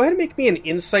cab, go ahead and make me an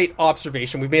insight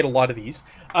observation. We've made a lot of these.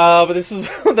 But this is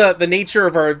the nature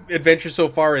of our adventure so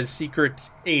far as secret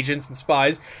agents and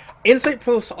spies. Insight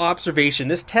plus observation.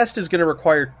 This test is going to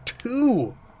require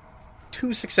two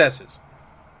successes.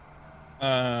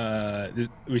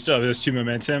 We still have those 2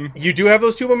 momentum. You do have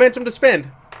those 2 momentum to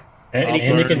spend. And, I'll and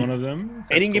you burn can one of them.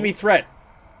 And you can give me threat.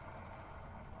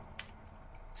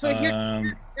 So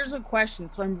here's a question.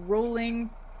 So I'm rolling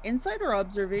insight or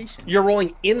observation? You're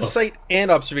rolling insight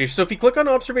and observation. So if you click on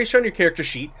observation on your character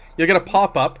sheet, you're going to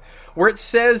pop up where it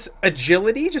says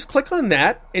agility. Just click on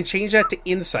that and change that to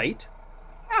insight.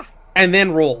 And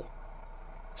then roll.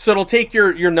 So it'll take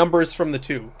your numbers from the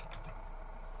 2.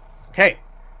 Okay.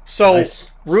 So,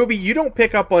 Nice. Ruby, you don't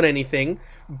pick up on anything,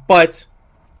 but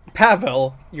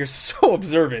Pavel, you're so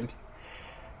observant.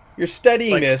 You're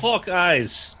studying Like this. hawk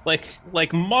eyes,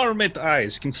 like marmot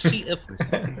eyes, can see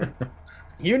everything.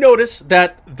 You notice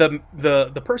that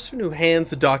the person who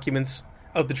hands the documents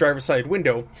out the driver's side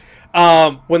window,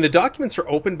 when the documents are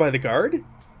opened by the guard,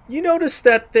 you notice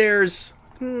that there's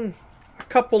a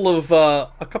couple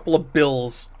of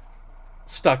bills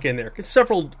stuck in there.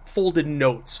 Several folded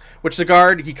notes, which the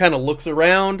guard, he kind of looks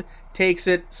around, takes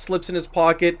it, slips in his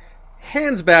pocket,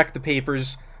 hands back the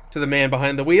papers to the man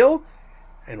behind the wheel,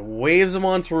 and waves them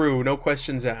on through, no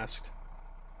questions asked.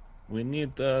 We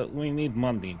need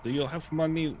money. Do you have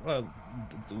money?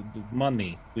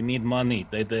 Money. We need money.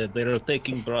 They are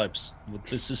taking bribes.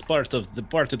 This is part of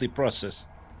the process.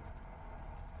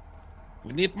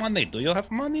 We need money. Do you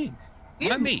have money?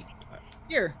 Money.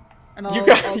 Here. And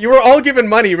You were all given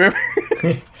money, remember?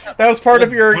 That was part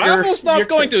of your... Pavel's not your-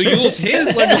 going to use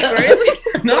his. Are you crazy?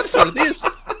 Not for this.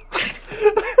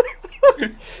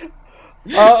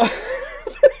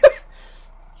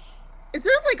 Is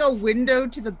there like a window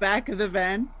to the back of the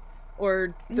van?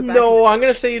 Or the back No, I'm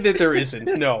going to say that there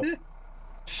isn't. No.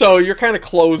 So you're kind of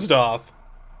closed off.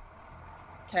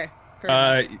 Okay. Fair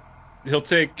enough. He'll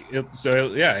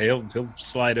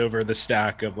slide over the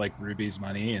stack of like Ruby's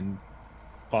money, and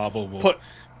Pavel will Put-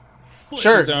 put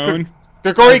Sure. his own.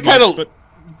 Grigori As much, kind of but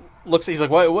looks. He's like,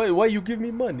 "Why you give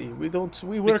me money? We don't.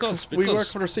 We work. We work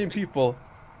Because- for the same people."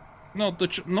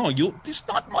 it's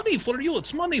not money for you.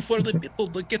 It's money for the people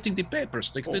that getting the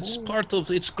papers. Like it's part of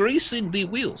it's greasing the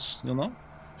wheels.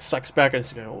 Sucks back and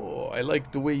says, "Oh, I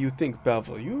like the way you think,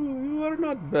 Pavel. You are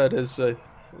not bad as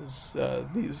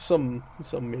these some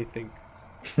may think."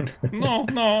 No,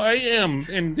 I am,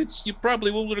 and you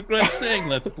probably will regret saying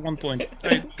that at one point.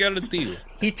 I guarantee you.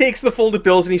 He takes the folded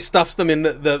bills and he stuffs them in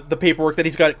the paperwork that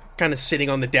he's got kind of sitting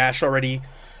on the dash already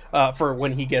for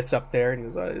when he gets up there. And he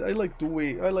goes, I like the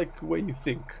way you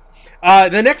think.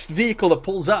 The next vehicle that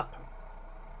pulls up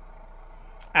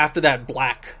after that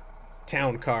black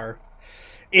town car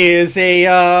is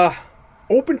a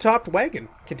open-topped wagon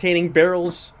containing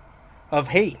barrels of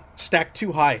hay stacked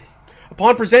too high.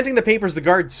 Upon presenting the papers, the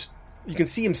guards, you can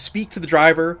see him speak to the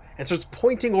driver and starts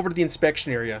pointing over to the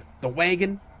inspection area. The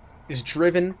wagon is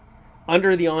driven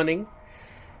under the awning,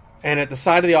 and at the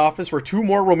side of the office where 2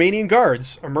 more Romanian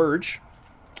guards emerge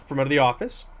from out of the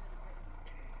office,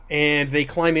 and they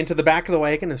climb into the back of the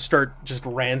wagon and start just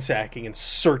ransacking and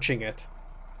searching it.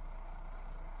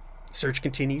 Search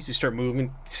continues. You start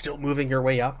still moving your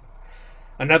way up.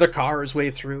 Another car is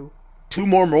way through. 2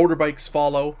 more motorbikes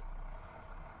follow.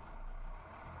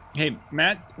 Hey,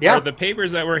 Matt. Yeah. Are the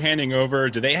papers that we're handing over?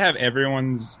 Do they have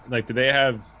everyone's? Like, do they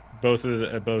have both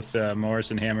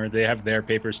Morris and Hammer? They have their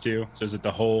papers too. So is it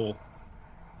the whole?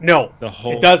 No, The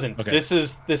whole. it doesn't. Okay. This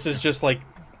is just like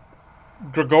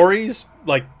Grigori's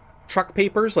like truck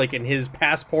papers, like in his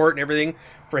passport and everything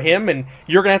for him, and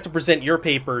you're gonna have to present your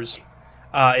papers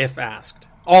if asked.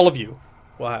 All of you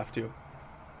will have to.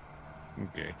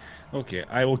 Okay.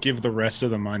 I will give the rest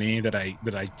of the money that I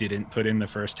didn't put in the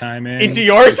first time Into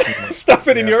yours? Stuff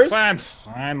it in yours? Fine.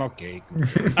 Okay.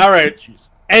 All right.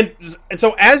 And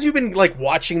so as you've been like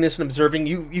watching this and observing,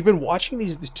 you've been watching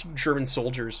these 2 German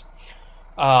soldiers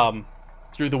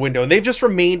through the window, and they've just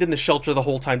remained in the shelter the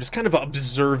whole time, just kind of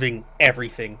observing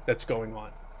everything that's going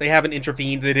on. They haven't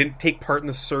intervened. They didn't take part in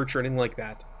the search or anything like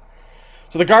that.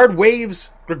 So the guard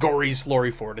waves Grigori's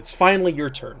lorry forward. It's finally your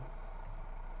turn.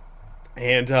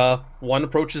 And one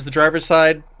approaches the driver's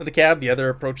side of the cab, the other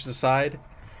approaches the side.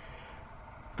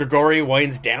 Grigori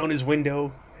winds down his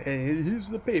window. Hey, here's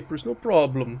the papers, no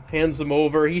problem. Hands them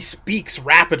over. He speaks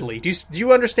rapidly. Do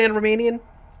you understand Romanian,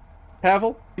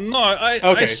 Pavel? No, I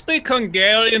Okay. speak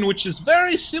Hungarian, which is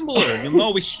very similar.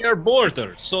 We share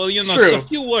borders, so It's so true. a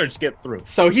few words get through.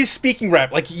 So he's speaking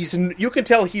rap, like you can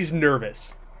tell he's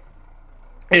nervous.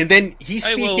 And then he's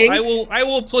speaking. I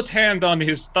will put hand on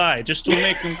his thigh just to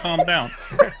make him calm down.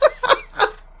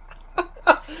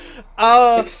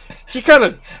 He kind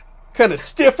of kind of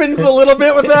stiffens a little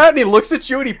bit with that, and he looks at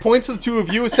you and he points to the two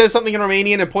of you, says something in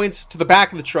Romanian, and points to the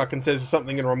back of the truck and says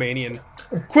something in Romanian,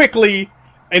 quickly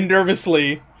and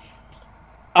nervously.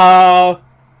 So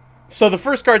the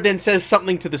first guard then says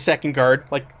something to the second guard,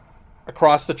 like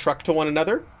across the truck to one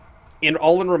another,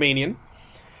 all in Romanian.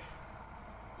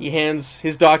 He hands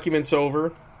his documents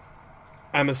over.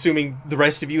 I'm assuming the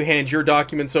rest of you hand your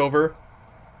documents over.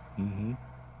 Mm-hmm.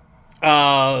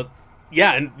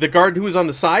 Yeah, and the guard who was on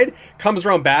the side comes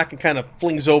around back and kind of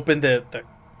flings open the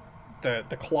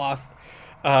cloth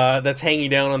that's hanging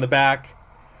down on the back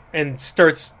and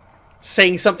starts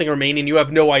saying something Romanian. You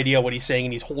have no idea what he's saying,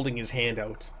 and he's holding his hand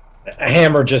out.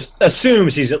 Hammer just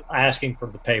assumes he's asking for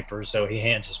the papers, so he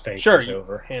hands his papers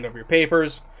over. Hand over your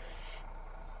papers.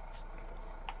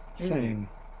 Same.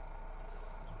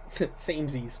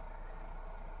 Samesies.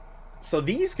 So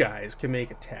these guys can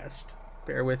make a test.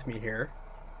 Bear with me here.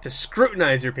 To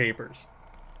scrutinize your papers.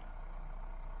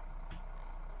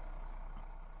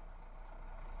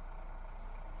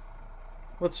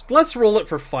 Let's roll it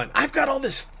for fun. I've got all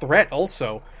this threat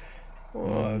also.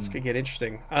 Oh, this could get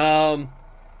interesting.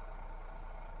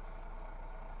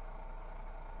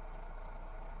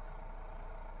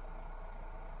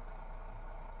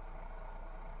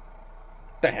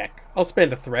 The heck. I'll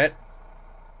spend a threat.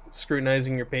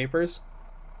 Scrutinizing your papers.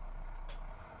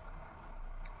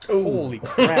 Ooh. Holy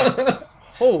crap.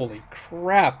 Holy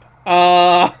crap.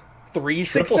 3 Triple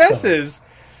successes.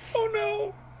 Oh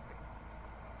no.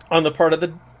 On the part of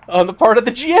the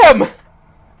GM.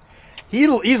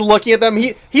 He's looking at them.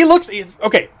 He looks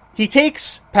okay. He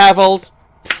takes Pavel's,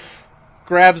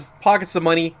 grabs, pockets the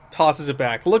money, tosses it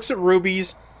back. Looks at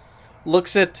Ruby's,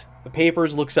 looks at the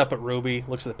papers, looks up at Ruby,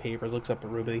 looks at the papers, looks up at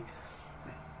Ruby.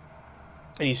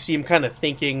 And you see him kind of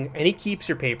thinking, and he keeps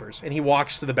your papers, and he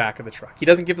walks to the back of the truck. He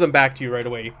doesn't give them back to you right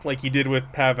away, like he did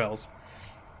with Pavel's.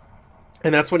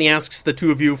 And that's when he asks the two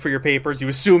of you for your papers. You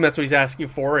assume that's what he's asking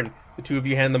for, and the two of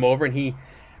you hand them over, and he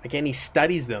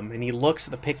studies them, and he looks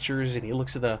at the pictures, and he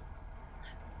looks at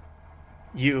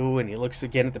you, and he looks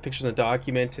again at the pictures in the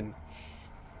document, and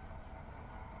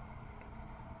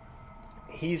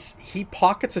he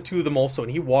pockets the two of them also,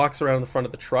 and he walks around the front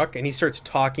of the truck, and he starts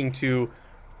talking to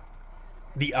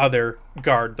the other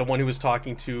guard, the one who was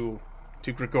talking to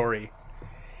Grigori.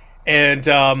 And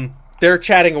they're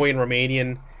chatting away in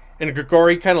Romanian, and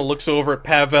Grigori kind of looks over at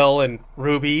Pavel and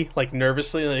Ruby, like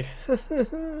nervously, like,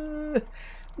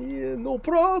 yeah, no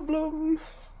problem.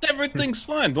 Everything's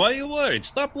fine. Why are you worried?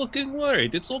 Stop looking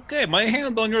worried. It's okay. My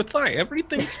hand on your thigh.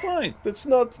 Everything's fine. That's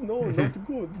not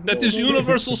good. That is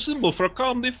universal symbol for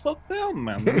calm the fuck down,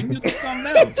 man. We need to calm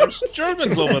down. There's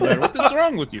Germans over there. What is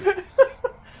wrong with you?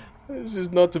 This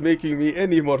is not making me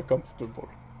any more comfortable.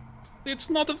 It's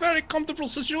not a very comfortable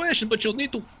situation, but you'll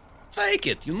need to fake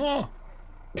it, you know.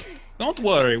 Don't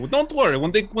worry. When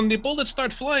the bullets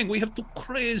start flying, we have two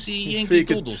crazy Yankee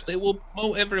Fake it. Doodles. They will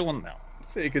mow everyone down.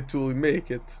 Fake it till we make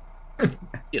it.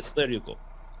 Yes, there you go.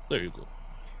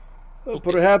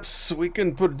 Okay. Perhaps we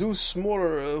can produce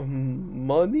more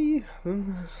money?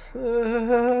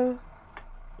 Well,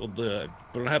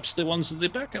 perhaps the ones at the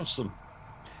back have some.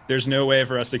 There's no way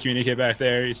for us to communicate back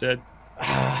there, you said?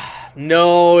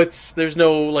 No, it's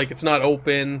not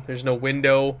open. There's no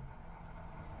window.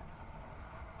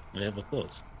 I have a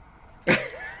thought.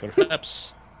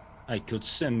 Perhaps I could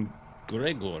send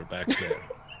Gregor back there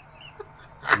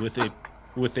with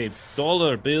a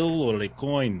dollar bill or a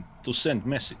coin to send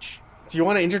message. Do you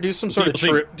want to introduce some sort of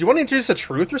truth? Do you want to introduce a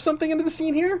truth or something into the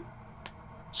scene here?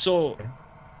 So,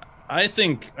 I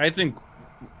think.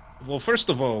 Well, first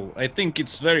of all, I think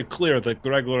it's very clear that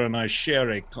Gregor and I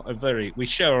share we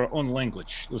share our own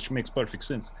language, which makes perfect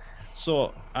sense.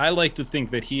 So I like to think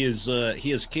that he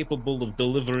is capable of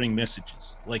delivering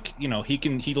messages. Like, you know,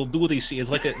 he'll do what he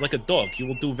sees. It's like a dog. He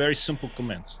will do very simple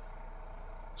commands.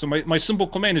 So my simple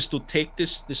command is to take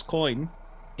this coin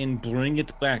and bring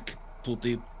it back to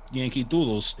the Yankee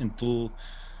Doodles, and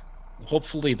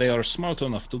hopefully they are smart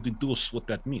enough to deduce what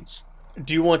that means.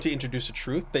 Do you want to introduce a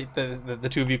truth that the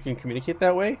two of you can communicate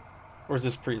that way? Or is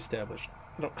this pre-established?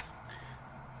 I don't...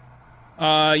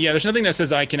 Yeah, there's nothing that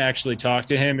says I can actually talk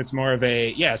to him. It's more of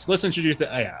a, yes, let's introduce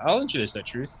that. Yeah, I'll introduce that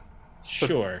truth.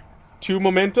 Sure. 2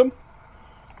 momentum.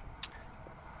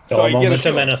 So a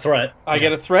momentum and a threat. I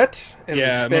get a threat. And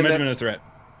yeah, momentum and a threat.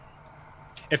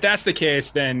 If that's the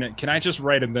case, then can I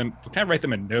write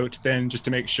them a note then, just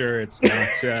to make sure it's not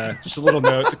just a little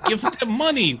note? Give them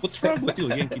money. What's wrong with you,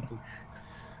 Yankee?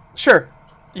 Sure.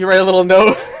 You write a little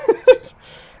note,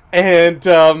 and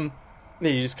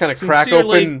you just kind of crack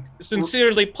open.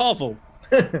 Sincerely, Pavel.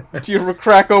 Do you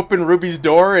crack open Ruby's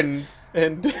door and?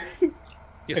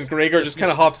 Yeah, Yes, And Gregor yes, just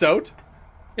kind of yes. hops out.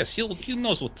 Yes, he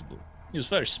knows what to do. He was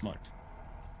very smart.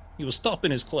 He was top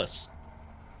in his class.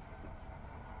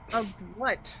 Of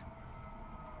what?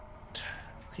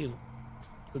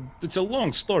 It's a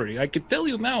long story. I could tell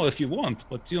you now if you want,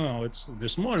 but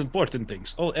there's more important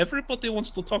things. Oh, everybody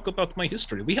wants to talk about my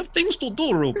history. We have things to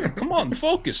do, Ruby. Come on,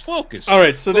 focus. All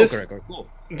right, so Go, Gregor, go.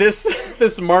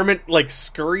 this marmot like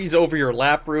scurries over your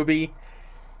lap, Ruby,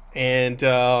 and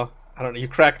I don't know. You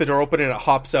crack the door open and it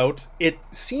hops out. It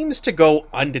seems to go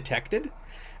undetected.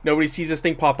 Nobody sees this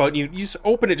thing pop out. And you just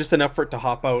open it just enough for it to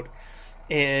hop out,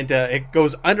 and it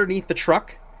goes underneath the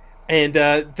truck. And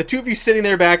the two of you sitting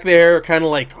there back there are kind of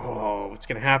like, oh, what's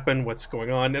gonna happen? What's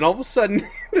going on? And all of a sudden,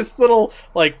 this little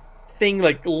like thing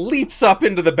like leaps up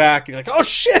into the back. And you're like, oh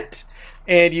shit!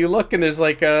 And you look, and there's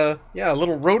like a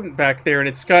little rodent back there, and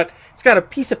it's got a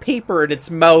piece of paper in its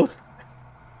mouth.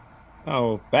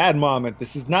 Oh, bad marmot.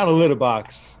 This is not a litter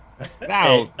box.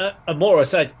 Now, Hey,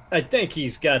 Morris, I think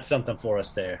he's got something for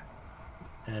us there.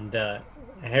 And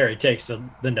Harry takes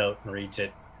the note and reads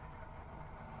it.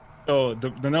 So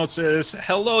the note says,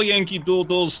 "Hello, Yankee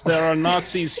Doodles. There are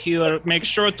Nazis here. Make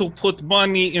sure to put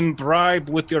money in bribe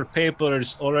with your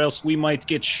papers, or else we might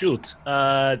get shoot.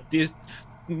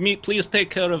 Please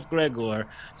take care of Gregor.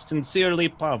 Sincerely,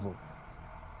 Pavel."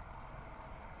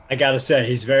 I gotta say,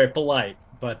 he's very polite.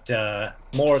 But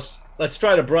Morris, let's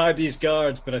try to bribe these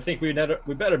guards. But I think we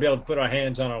better be able to put our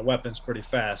hands on our weapons pretty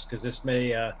fast, because this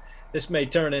may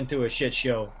turn into a shit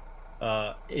show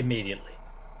immediately.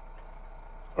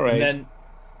 all right. And then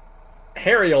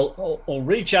Harry will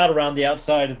reach out around the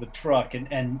outside of the truck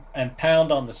and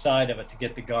pound on the side of it to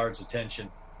get the guards' attention.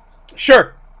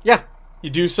 Sure, yeah, you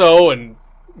do so, and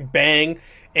bang,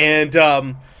 and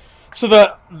so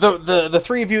the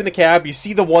three of you in the cab, you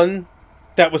see the one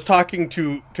that was talking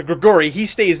to Grigori. He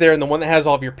stays there, and the one that has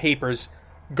all of your papers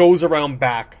goes around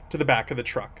back to the back of the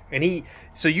truck, and he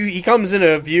comes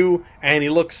into view, and he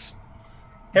looks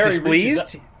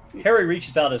displeased. Harry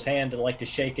reaches out his hand to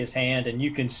shake his hand, and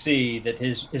you can see that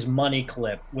his money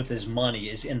clip with his money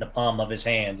is in the palm of his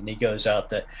hand, and he goes out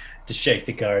to shake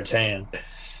the guard's hand.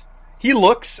 He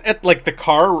looks at like the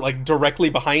car like directly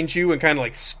behind you and kind of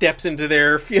like steps into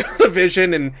their field of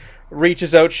vision and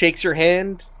reaches out, shakes your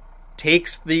hand,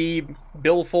 takes the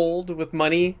billfold with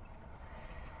money,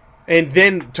 and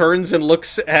then turns and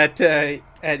looks at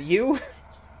you,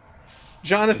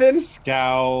 Jonathan.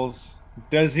 Scowls.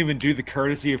 Doesn't even do the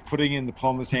courtesy of putting it in the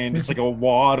palm of his hand. Just like a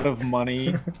wad of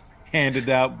money handed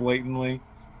out blatantly.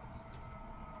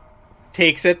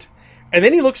 Takes it, and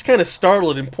then he looks kind of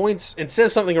startled and points and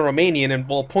says something in Romanian, and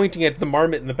while pointing at the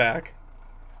marmot in the back.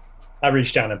 I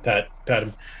reach down and pat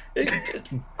him.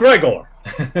 Gregor.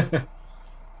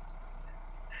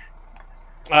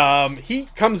 He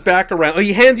comes back around.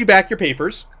 He hands you back your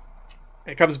papers.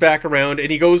 It comes back around,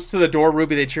 and he goes to the door,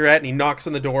 Ruby, that you're at, and he knocks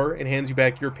on the door and hands you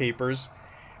back your papers.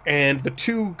 And the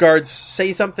two guards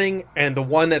say something, and the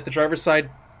one at the driver's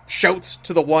side shouts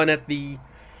to the one at the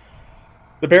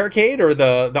barricade, or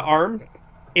the arm.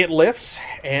 It lifts,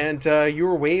 and you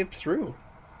were waved through.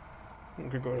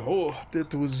 And you're going, Oh,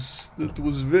 that was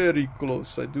very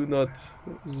close. It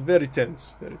was very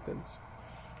tense, very tense.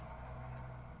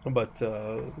 But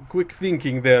quick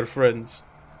thinking there, friends.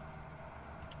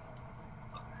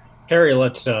 Harry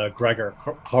lets Gregor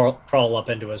crawl up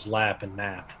into his lap and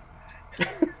nap.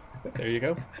 there you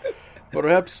go.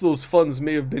 Perhaps those funds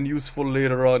may have been useful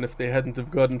later on if they hadn't have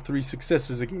gotten 3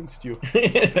 successes against you.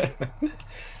 Yeah.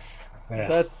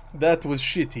 That was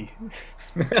shitty.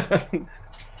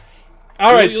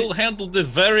 All right. You handled it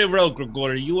very well,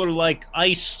 Grigori. You were like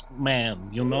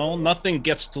Iceman, Nothing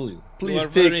gets to you.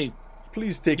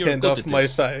 Please take You're hand good off at my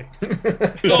this. thigh.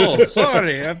 Oh,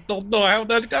 sorry. I don't know how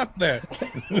that got there.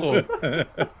 Oh.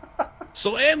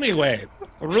 So anyway,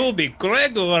 Ruby,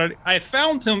 Gregor, I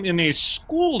found him in a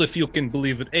school, if you can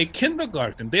believe it, a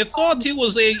kindergarten. They thought he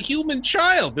was a human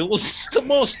child. It was the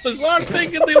most bizarre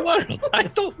thing in the world. I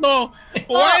don't know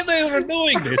why they were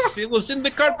doing this. It was in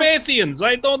the Carpathians.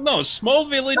 I don't know. Small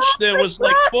village. There was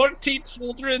like 40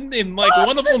 children, and like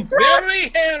one of them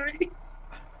very hairy.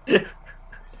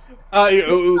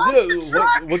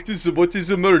 What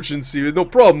is emergency? No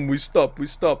problem. We stop.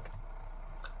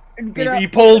 And get up. He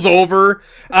pulls over.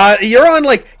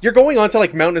 You're going onto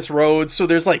like mountainous roads, so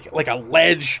there's like a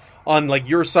ledge on like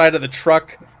your side of the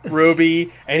truck,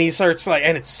 Ruby, and he starts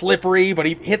and it's slippery, but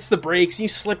he hits the brakes. You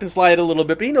slip and slide a little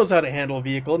bit, but he knows how to handle a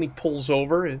vehicle, and he pulls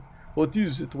over. And What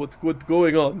is it? What's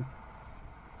going on?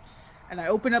 And I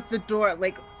open up the door,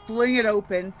 fling it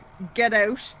open, get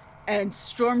out, and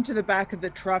storm to the back of the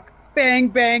truck. Bang,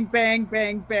 bang, bang,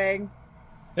 bang, bang.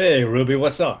 Hey, Ruby,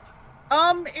 what's up?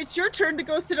 It's your turn to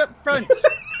go sit up front.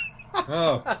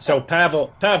 Oh, so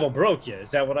Pavel broke you.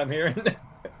 Is that what I'm hearing?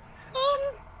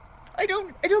 I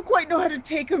don't quite know how to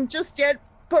take him just yet,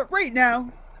 but right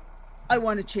now, I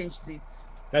want to change seats.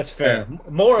 That's fair.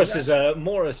 Morris is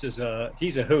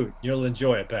he's a hoot. You'll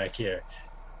enjoy it back here.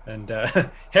 And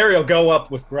Harry will go up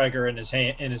with Gregor in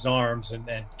his arms and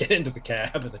get into the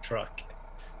cab of the truck.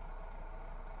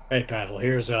 Hey, Pavel,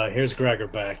 here's Gregor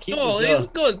back. It's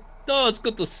good. Oh, it's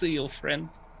good to see you, friend.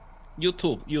 You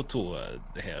too,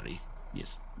 Harry.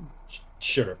 Yes.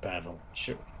 Sure, Pavel.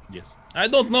 Sure. Yes. I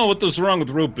don't know what was wrong with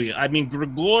Ruby. I mean,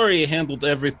 Grigori handled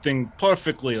everything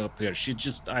perfectly up here. She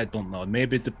just, I don't know.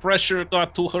 Maybe the pressure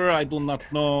got to her. I do not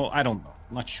know. I don't know.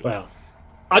 Not sure. Well,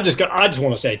 I just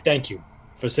want to say thank you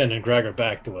for sending Gregor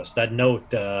back to us. That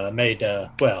note made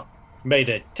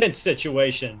a tense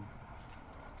situation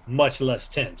much less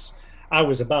tense. I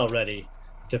was about ready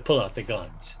to pull out the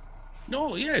guns.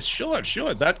 No, yes, sure.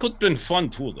 That could have been fun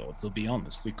too, though, to be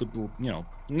honest. We could do,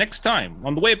 next time,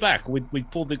 on the way back, we'd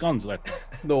pull the guns that time.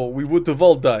 No, we would have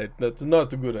all died. That's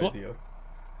not a good idea.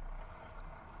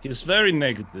 He's very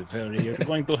negative, Harry. You're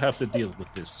going to have to deal with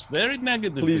this. Very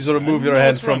negative. Please remove your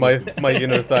hand from my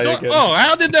inner thigh again. Oh,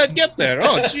 how did that get there?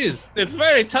 Oh, jeez. It's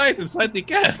very tight inside the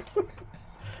cab.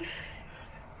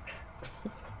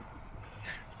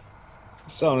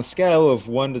 So on a scale of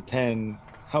 1 to 10,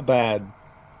 how bad,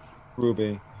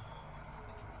 Ruby?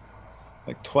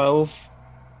 Like 12?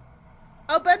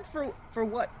 I'll bet for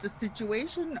what? The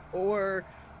situation or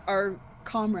our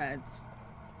comrades?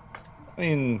 I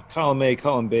mean, column A,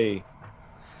 column B.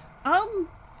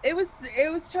 It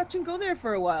was touch and go there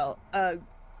for a while.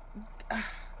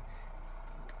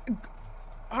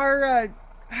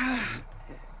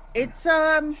 It's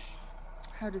how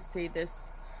to say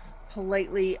this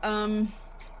politely.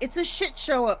 It's a shit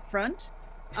show up front.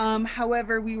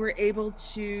 However, we were able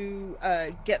to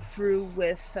get through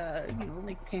with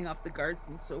like paying off the guards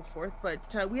and so forth.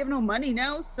 But we have no money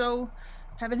now, so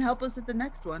have him help us at the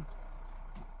next one.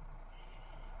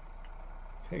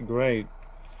 Okay, great.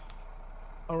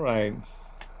 All right.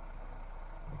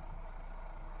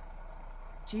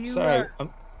 Do you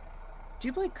do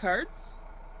you play cards?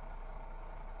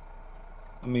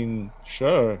 I mean,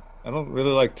 sure. I don't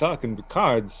really like talking, but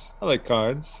cards. I like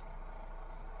cards.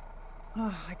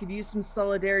 Oh, I could use some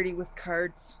solidarity with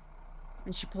cards.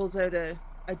 And she pulls out a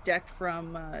deck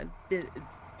from the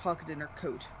pocket in her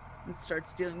coat and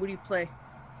starts dealing. What do you play?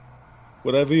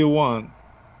 Whatever you want.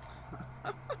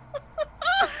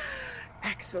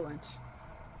 Excellent.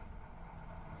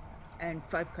 And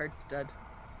 5 cards stud.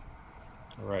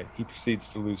 All right. He proceeds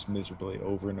to lose miserably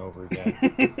over and over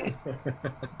again.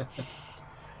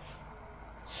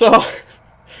 So,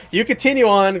 you continue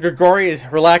on. Grigori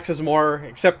relaxes more,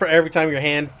 except for every time your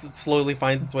hand slowly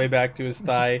finds its way back to his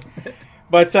thigh.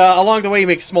 But along the way, he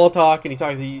makes small talk, and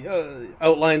he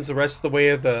outlines the rest of the way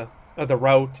of the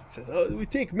route. He says, we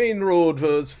take main road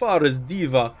as far as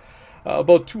Diva,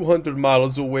 about 200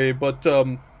 miles away, but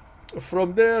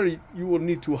from there you will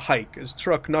need to hike, as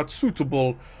truck not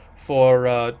suitable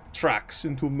for tracks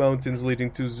into mountains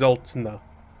leading to Zoltna.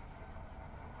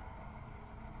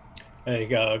 Hey,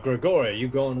 Grigori, are you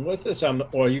going with us? Or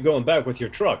are you going back with your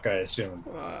truck, I assume?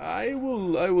 I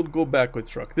will go back with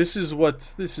truck. This is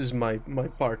my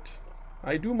part.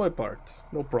 I do my part.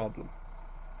 No problem.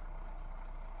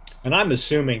 And I'm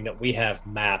assuming that we have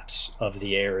maps of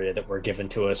the area that were given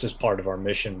to us as part of our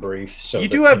mission brief. So you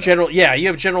do have you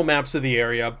have general maps of the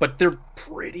area, but they're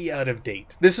pretty out of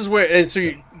date. This is where, and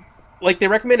so they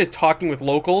recommended talking with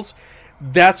locals.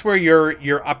 That's where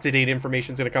your up-to-date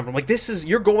information is going to come from. Like,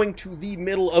 you're going to the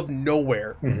middle of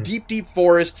nowhere. Mm-hmm. Deep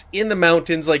forests in the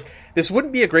mountains. Like, this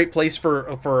wouldn't be a great place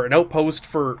for an outpost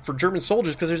for German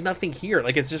soldiers because there's nothing here.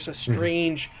 Like, it's just a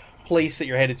strange place that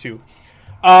you're headed to.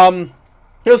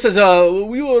 He says,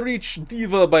 we will reach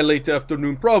Diva by late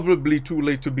afternoon. Probably too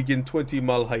late to begin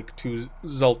 20-mile hike to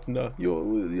Zoltna.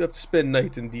 You have to spend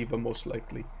night in Diva, most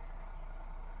likely.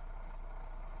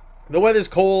 The weather's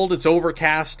cold, it's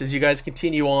overcast as you guys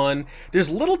continue on. There's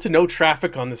little to no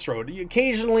traffic on this road.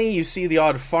 Occasionally you see the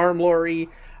odd farm lorry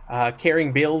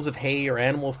carrying bales of hay or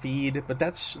animal feed, but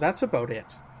that's about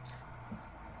it.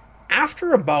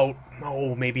 After about,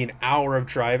 maybe an hour of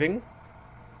driving,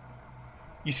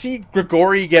 you see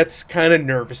Grigori gets kind of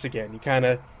nervous again. He kind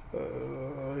of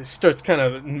starts kind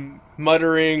of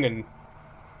muttering, and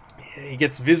he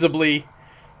gets visibly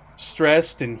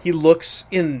stressed, and he looks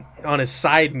on his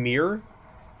side mirror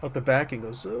out the back and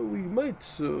goes, there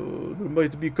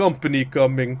might be company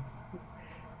coming.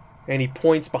 And he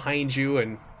points behind you,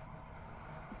 and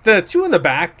the two in the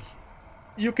back,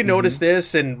 you can notice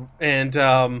this, and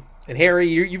And Harry,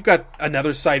 you've got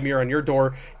another side mirror on your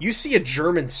door. You see a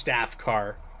German staff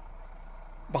car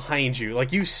behind you.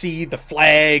 Like, you see the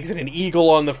flags and an eagle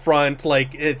on the front.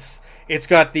 Like, it's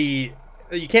got the...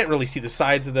 You can't really see the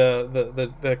sides of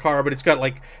the car, but it's got,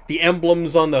 like, the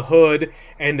emblems on the hood,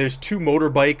 and there's 2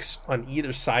 motorbikes on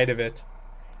either side of it,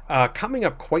 coming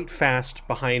up quite fast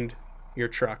behind your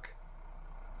truck.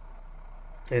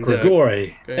 And,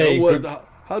 Grigori.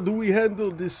 How do we handle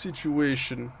this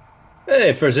situation? Hey,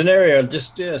 if there's an area,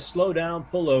 just slow down,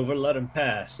 pull over, let them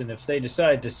pass. And if they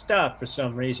decide to stop for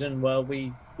some reason, well,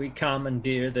 we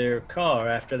commandeer their car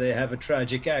after they have a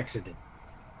tragic accident.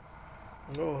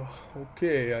 Oh,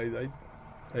 okay.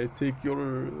 I take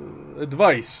your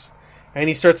advice. And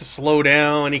he starts to slow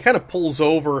down, and he kind of pulls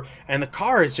over, and the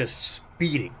car is just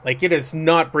speeding. Like, it is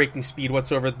not breaking speed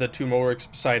whatsoever, the 2 motorbikes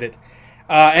beside it.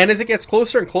 And as it gets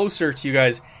closer and closer to you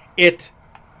guys, it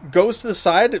goes to the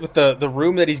side with the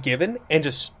room that he's given and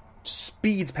just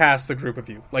speeds past the group of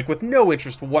you, like with no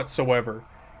interest whatsoever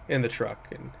in the truck.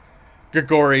 And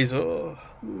Grigori's,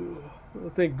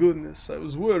 thank goodness. I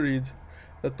was worried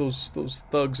that those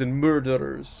thugs and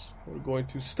murderers were going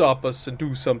to stop us and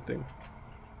do something.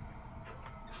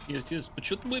 Yes, but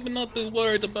should we not be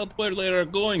worried about where they are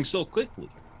going so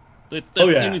quickly? That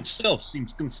in itself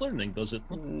seems concerning, does it?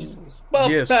 Well,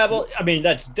 yes. Pavel, I mean,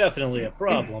 that's definitely a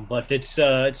problem, but it's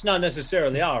not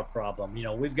necessarily our problem. You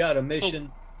know, we've got a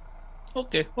mission.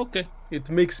 Okay. It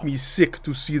makes me sick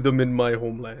to see them in my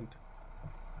homeland.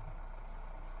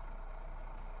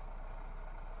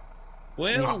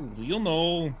 Well, you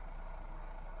know,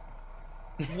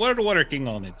 we're working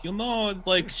on it. You know, it's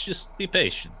like, just be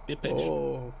patient. Be patient.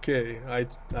 Oh, okay.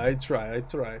 I try.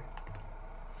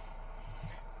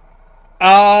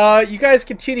 You guys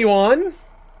continue on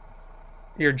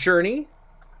your journey,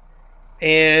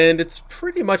 and it's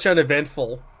pretty much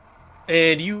uneventful.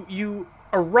 And you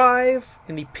arrive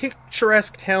in the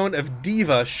picturesque town of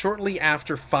Diva shortly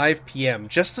after 5 p.m.,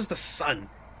 just as the sun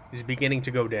is beginning to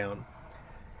go down.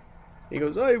 He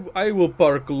goes, I will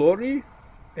park Lori,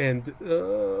 and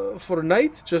for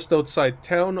night, just outside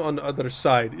town on the other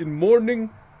side. In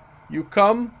morning, you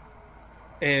come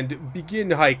and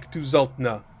begin hike to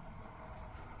Zaltna.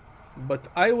 But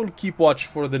I will keep watch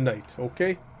for the night,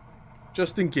 okay?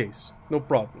 Just in case. No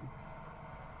problem.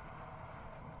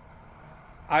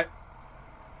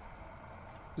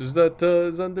 Is that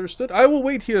is understood? I will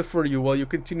wait here for you while you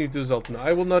continue to Zaltna.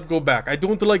 I will not go back. I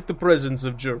don't like the presence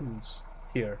of Germans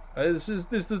here. This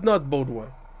does not bode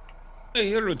well. I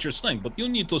hear what you're saying, but you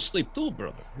need to sleep too,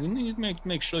 brother. You need to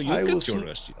make sure you get your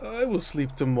rest. I will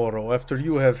sleep tomorrow after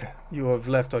you have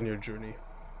left on your journey.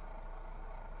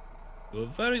 You're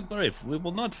very brave. We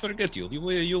will not forget you.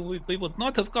 We would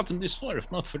not have gotten this far if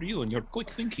not for you and your quick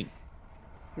thinking.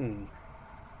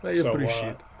 I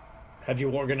appreciate it. Have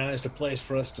you organized a place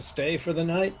for us to stay for the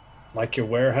night? Like your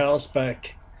warehouse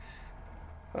back?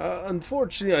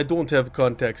 Unfortunately, I don't have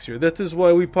contacts here. That is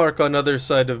why we park on other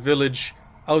side of village,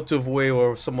 out of way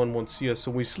where someone won't see us,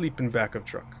 and we sleep in back of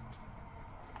truck.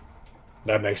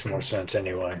 That makes more sense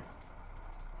anyway.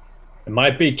 It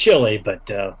might be chilly, but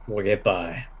we'll get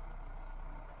by.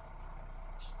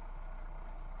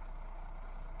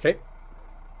 Okay.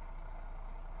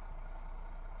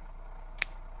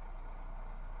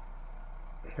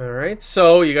 Alright,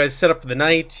 so you guys set up for the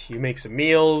night, you make some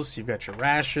meals, you've got your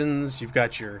rations, you've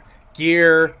got your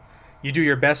gear, you do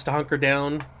your best to hunker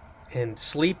down and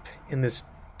sleep in this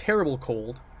terrible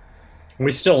cold.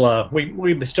 We still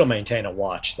we still maintain a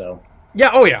watch though.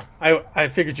 Yeah, oh yeah. I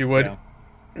figured you would.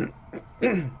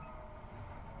 Yeah.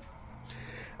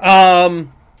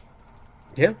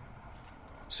 Yeah.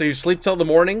 So you sleep till the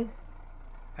morning.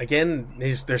 Again,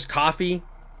 there's coffee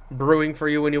brewing for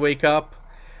you when you wake up.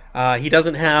 He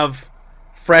doesn't have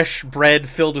fresh bread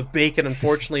filled with bacon,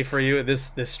 unfortunately for you, at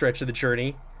this stretch of the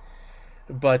journey.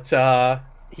 But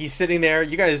he's sitting there.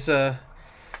 You guys,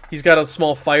 he's got a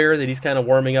small fire that he's kind of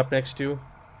warming up next to.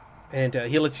 And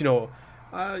he lets you know,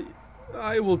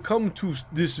 I will come to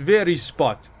this very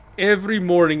spot every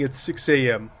morning at 6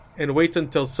 a.m. and wait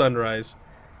until sunrise,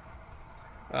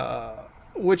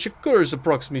 which occurs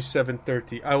approximately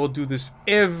 7:30. I will do this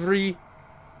every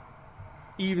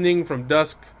evening from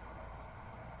dusk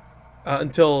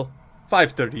until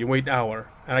 5:30. You wait an hour,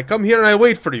 and I come here and I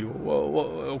wait for you.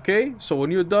 Okay, so when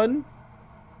you're done,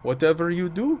 whatever you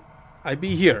do, I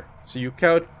be here. So you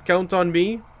count on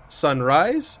me.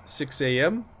 Sunrise 6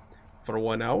 a.m. for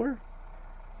 1 hour,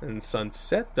 and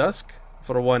sunset dusk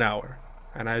for 1 hour,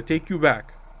 and I take you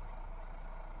back.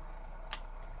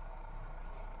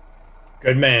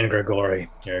 Good man, Grigori.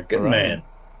 You're a good man.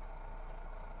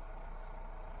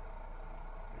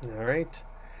 all right.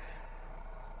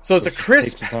 So it's a Take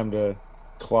crisp. some time to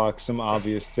clock some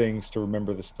obvious things to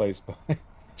remember this place by.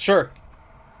 Sure.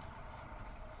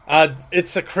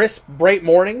 It's a crisp, bright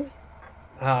morning.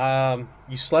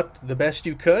 You slept the best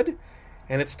you could,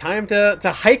 and it's time to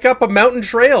hike up a mountain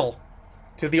trail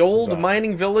to the old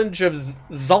mining village of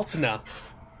Zaltna.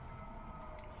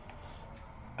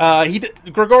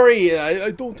 Grigori,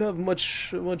 I don't have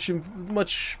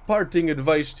much parting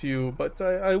advice to you, but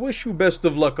I wish you best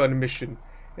of luck on mission,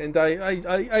 and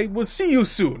I will see you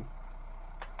soon.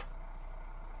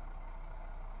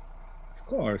 Of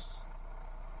course.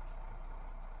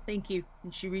 Thank you.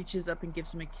 And she reaches up and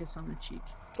gives him a kiss on the cheek.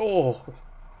 Oh,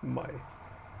 my.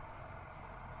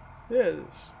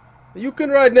 Yes. You can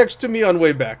ride next to me on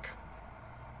way back.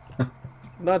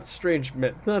 Not strange,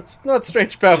 not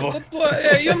strange, Pavel.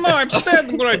 I'm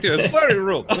standing right here. It's very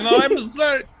rude. I'm just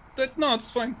very. No, it's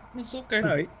fine. It's okay.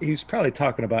 No, he's probably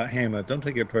talking about Hammer. Don't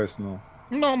take it personal.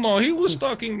 No, he was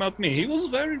talking about me. He was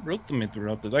very rude to me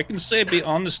throughout it. I can say, be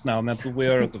honest now, not that we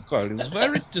are out of car. He was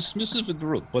very dismissive and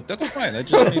rude, but that's fine. I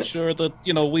just made sure that,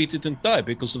 we didn't die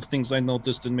because of things I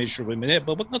noticed and made sure we made it.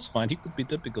 But that's fine. He could be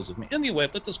dead because of me. Anyway,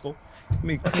 let us go. I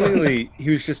mean, clearly he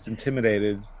was just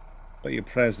intimidated by your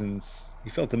presence. He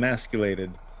felt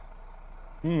emasculated.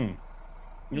 You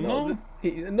know?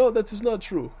 No, that is not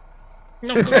true.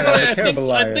 No,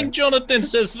 terrible I liar. think Jonathan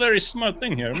says very smart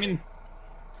thing here. I mean,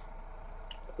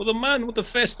 with a man with a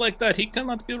face like that, he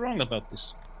cannot be wrong about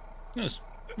this. Yes,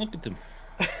 look at him.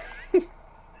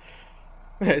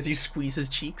 As you squeeze his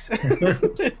cheeks.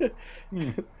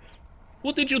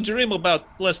 What did you dream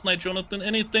about last night, Jonathan?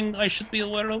 Anything I should be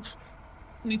aware of?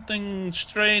 Anything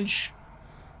strange?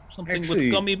 Something Actually-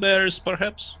 with gummy bears,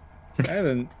 perhaps? I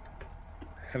haven't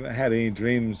had any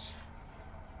dreams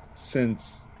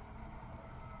since,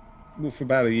 well, for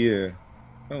about a year.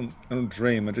 I don't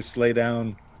dream. I just lay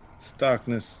down, it's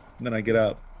darkness, and then I get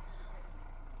up.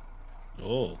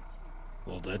 Oh,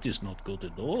 well, that is not good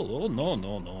at all. Oh,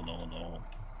 no.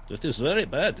 That is very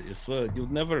bad. If you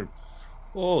never...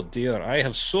 Oh, dear, I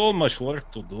have so much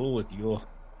work to do with you.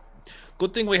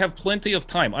 Good thing we have plenty of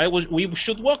time. We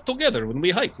should walk together when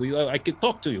we hike. I could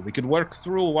talk to you. We could work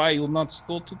through why you not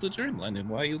go to the dreamland and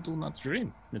why you do not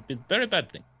dream. It'd be a very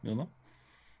bad thing,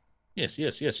 Yes.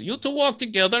 You two walk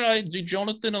together.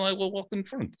 Jonathan and I will walk in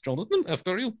front. Jonathan,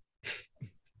 after you.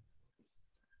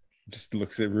 Just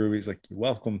looks at Ruby. He's like, "You're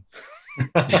welcome."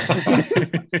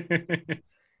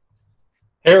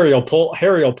 Harry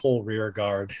will pull rear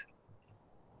guard.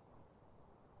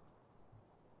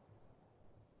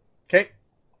 Okay.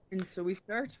 And so we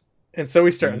start. And so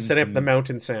we start. I'm setting up the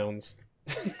mountain sounds.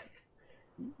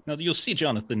 Now, you see,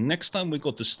 Jonathan, next time we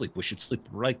go to sleep, we should sleep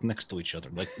right next to each other,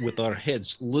 like with our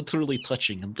heads literally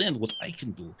touching. And then what I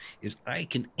can do is I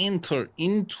can enter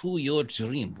into your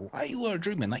dream while you are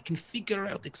dreaming. I can figure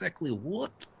out exactly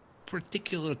what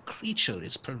particular creature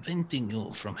is preventing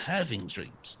you from having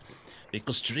dreams.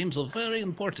 Because dreams are very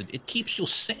important. It keeps you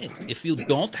sane. If you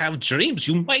don't have dreams,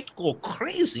 you might go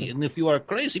crazy. And if you are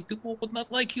crazy, people would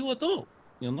not like you at all,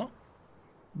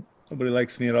 Nobody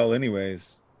likes me at all,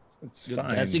 anyways. It's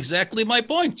fine. That's exactly my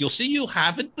point. You see, you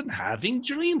haven't been having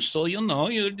dreams, so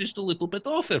you're just a little bit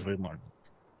off every morning.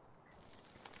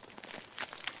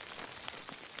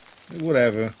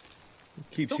 Whatever.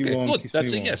 It keeps you Okay, warm. good. Keeps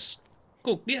That's me a warm. yes.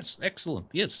 Good. Yes, excellent.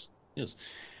 Yes.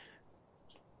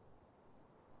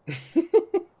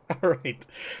 All right.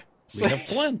 We have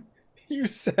planned. You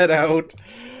set out.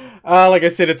 Like I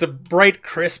said, it's a bright,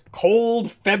 crisp,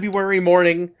 cold February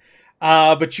morning.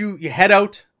 But you head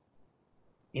out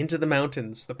into the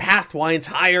mountains. The path winds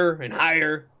higher and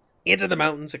higher into the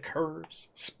mountains. It curves,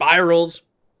 spirals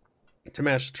to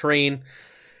match the terrain.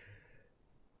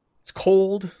 It's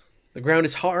cold. The ground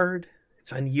is hard.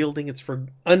 It's unyielding. It's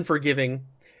unforgiving.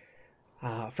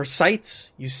 For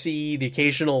sights, you see the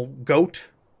occasional goat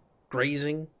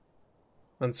grazing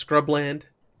on scrubland,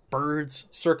 birds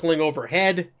circling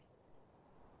overhead,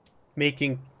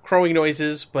 making crowing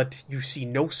noises, but you see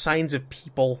no signs of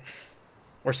people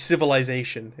or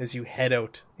civilization as you head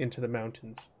out into the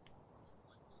mountains.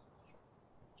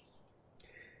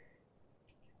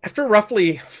 After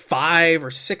roughly 5 or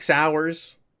 6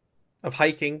 hours of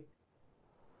hiking,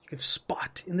 you can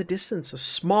spot in the distance a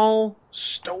small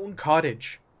stone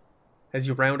cottage as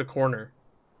you round a corner.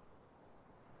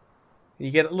 And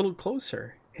you get a little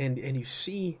closer, and you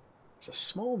see a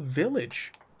small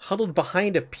village huddled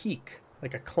behind a peak,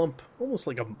 like a clump, almost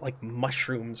like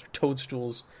mushrooms or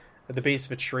toadstools at the base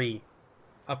of a tree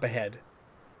up ahead.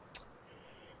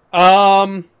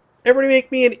 Everybody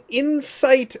make me an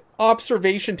insight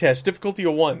observation test, difficulty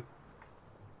of 1.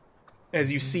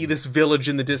 As you see this village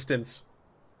in the distance.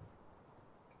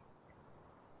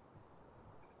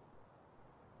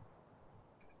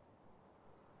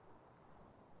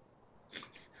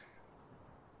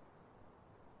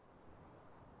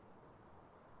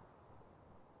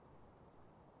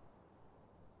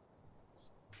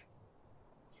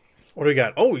 What do we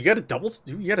got? Oh, you got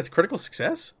a critical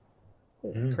success?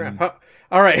 Holy Mhm. crap.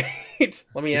 All right.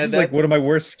 Let me This add is that. like one of my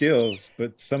worst skills,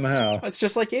 but somehow. It's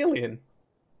just like Alien.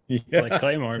 Yeah. Like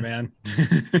Claymore, man.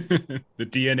 The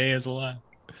DNA is alive.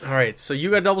 All right, so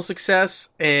you got a double success,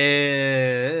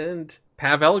 and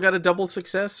Pavel got a double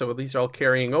success, so these are all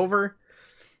carrying over.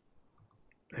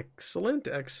 Excellent,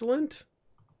 excellent.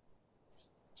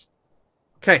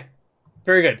 Okay,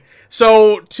 very good.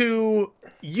 So to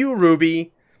you,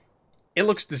 Ruby, it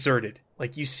looks deserted.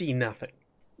 Like you see nothing.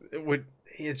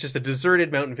 It's just a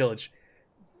deserted mountain village.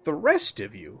 The rest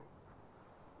of you,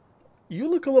 you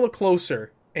look a little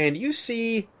closer, and you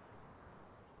see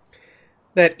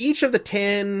that each of the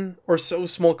 10 or so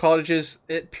small cottages,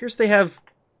 it appears they have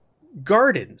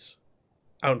gardens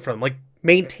out in front, like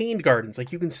maintained gardens.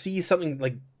 Like you can see something,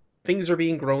 like things are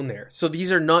being grown there. So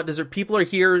these are not desert. People are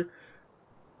here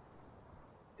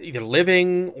either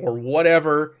living or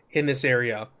whatever in this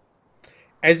area.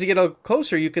 As you get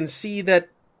closer, you can see that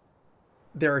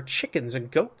there are chickens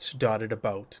and goats dotted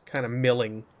about, kind of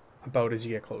milling about as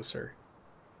you get closer.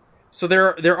 So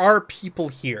there are people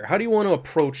here. How do you want to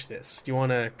approach this? Do you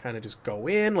want to kind of just go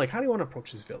in? Like, how do you want to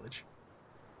approach this village?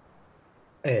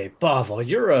 Hey, Pavel,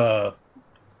 you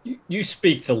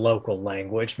speak the local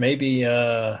language. Maybe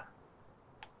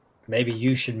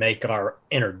you should make our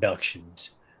introductions.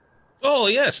 Oh,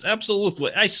 yes,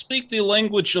 absolutely. I speak the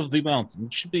language of the mountain.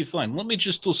 It should be fine. Let me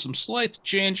just do some slight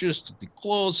changes to the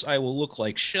clothes. I will look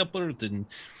like shepherd, and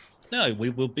no, we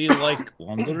will be like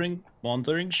wandering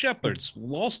shepherds.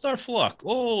 Lost our flock.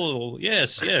 Oh,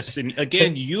 yes, yes. And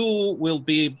again, you will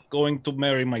be going to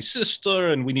marry my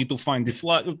sister, and we need to find the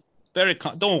flock.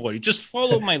 Don't worry. Just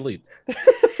follow my lead.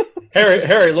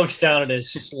 Harry looks down at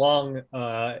his slung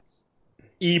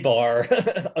E-bar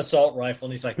assault rifle,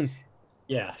 and he's like,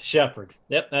 "Yeah, shepherd.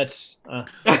 Yep, that's."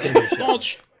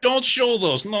 Don't show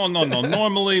those. No.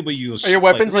 Normally we use Are your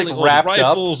weapons like old wrapped up?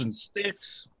 rifles and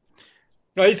sticks.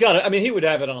 No, he's got it. I mean, he would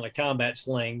have it on a combat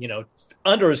sling,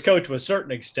 under his coat to a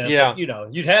certain extent. Yeah.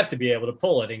 But, you'd have to be able to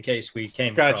pull it in case we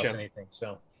came across Gotcha. anything.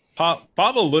 So,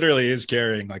 Pablo literally is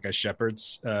carrying like a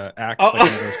shepherd's axe. Oh, like one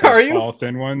of those kind are of you? tall,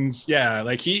 thin ones. Yeah,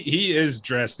 like he is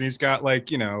dressed. And he's got like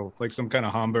like some kind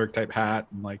of Homburg type hat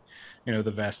and like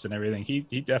the vest and everything. He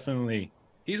definitely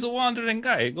he's a wandering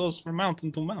guy. He goes from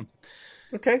mountain to mountain.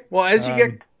 Okay. Well, as you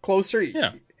get closer,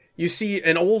 yeah. you see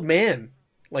an old man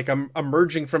like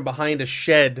emerging from behind a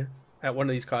shed at one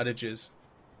of these cottages,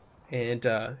 and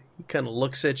he kind of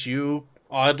looks at you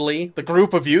oddly. The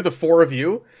group of you, the four of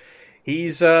you. He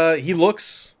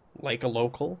looks like a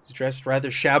local. He's dressed rather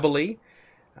shabbily.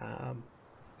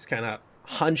 He's kind of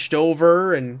hunched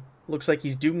over and looks like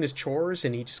he's doing his chores,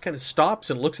 and he just kind of stops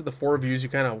and looks at the four of you as you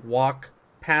kind of walk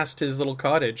past his little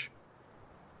cottage.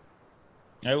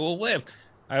 I will wave.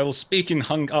 I will speak in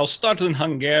I'll start in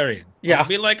Hungarian. Yeah. I'll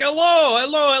be like,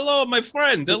 hello, my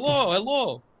friend.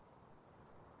 Hello.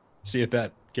 See if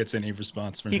that gets any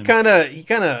response from He him.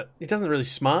 he doesn't really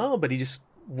smile, but he just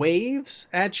waves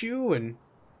at you and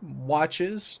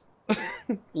watches,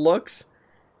 looks,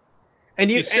 and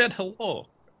He said hello.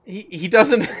 he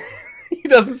doesn't he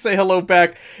doesn't say hello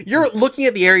back. You're looking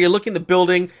at the area, looking at the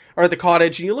building or the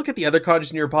cottage, and you look at the other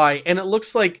cottages nearby, and it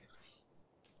looks like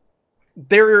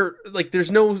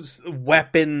there's no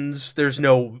weapons, there's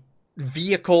no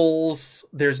vehicles,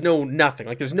 there's no nothing.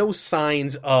 Like there's no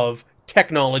signs of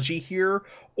technology here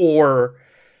or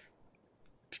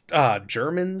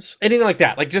Germans, anything like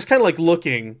that. Like just kind of like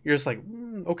looking, you're just like,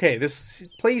 okay, this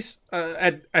place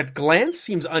at glance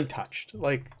seems untouched.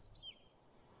 Like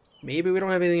maybe we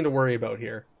don't have anything to worry about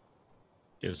here.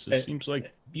 Yes, it seems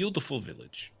like beautiful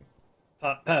village.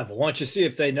 Pavel, why don't you see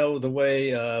if they know the way,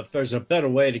 if there's a better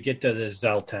way to get to the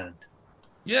Zoltan?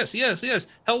 Yes.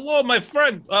 Hello, my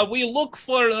friend. We look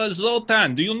for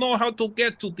Zoltan. Do you know how to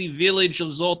get to the village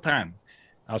of Zoltan?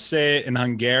 I'll say it in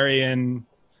Hungarian.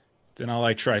 Then I'll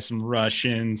like try some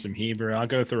Russian, some Hebrew. I'll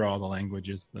go through all the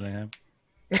languages that I have.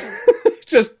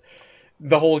 Just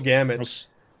the whole gamut.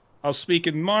 I'll speak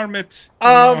in Marmot.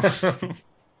 He'll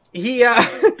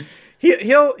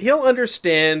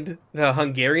understand the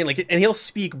Hungarian, like, and he'll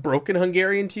speak broken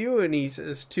Hungarian to you. And he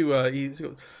says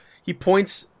he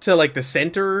points to like the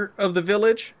center of the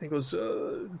village. He goes,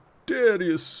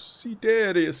 Darius,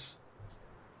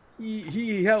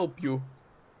 he help you.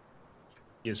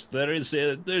 Yes,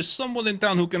 there's someone in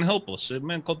town who can help us. A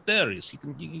man called Darius. He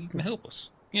can help us.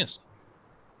 Yes.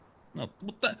 No,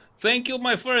 thank you,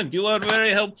 my friend. You are very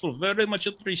helpful. Very much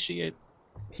appreciate.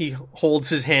 He holds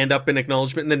his hand up in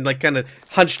acknowledgement, and then like kind of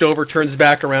hunched over, turns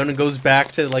back around, and goes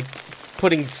back to like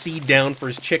putting seed down for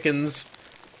his chickens.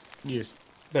 Yes.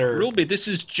 They're Ruby, this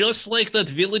is just like that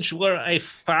village where I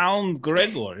found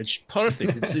Gregor. It's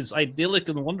perfect. It's idyllic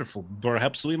and wonderful.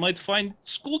 Perhaps we might find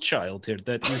school child here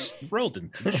that is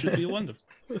rodent. This should be wonderful.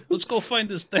 Let's go find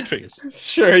this Darius.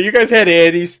 Sure, you guys head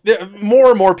in. More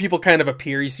and more people kind of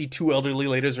appear. You see two elderly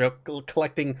ladies are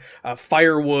collecting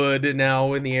firewood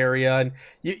now in the area, and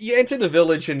you enter the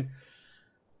village, and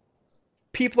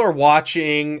people are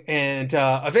watching, and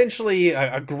eventually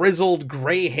a grizzled,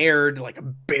 gray-haired, like a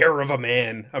bear of a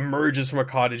man emerges from a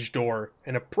cottage door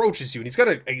and approaches you, and he's got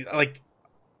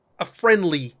a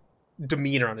friendly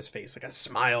demeanor on his face, like a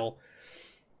smile,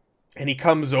 and he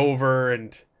comes over,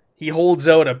 and he holds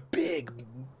out a big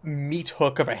meat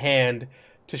hook of a hand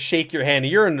to shake your hand.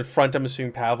 You're in the front, I'm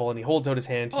assuming, Pavel, and he holds out his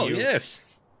hand to you. Oh, yes.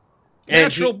 And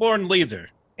Natural-born leader.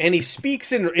 And he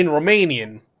speaks in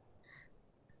Romanian.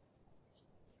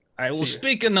 I will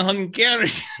speak in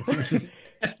Hungarian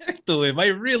to him. I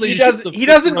really He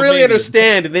doesn't really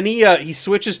understand, and then he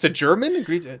switches to German and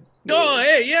greets. Oh,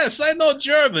 hey, yes, I know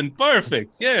German.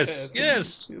 Perfect.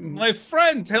 Yes. My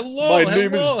friend, My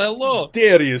name is hello.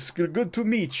 Darius, good to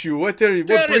meet you. What brings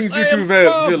Darius, you I to am the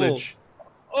Pavel. village?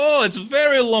 Oh, it's a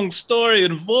very long story.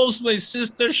 It involves my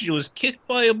sister. She was kicked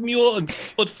by a mule,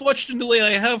 but fortunately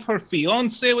I have her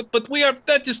fiance. But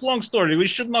that is long story. We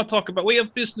should not talk about. We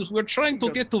have business. We're trying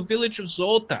to get to village of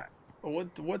Zoltan.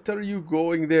 What are you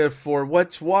going there for?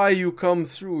 Why you come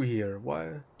through here?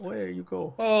 Where you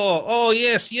go? Oh,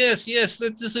 yes.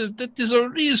 That is a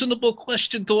reasonable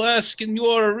question to ask, and you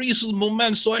are a reasonable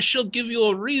man, so I shall give you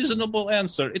a reasonable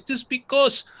answer. It is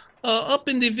because up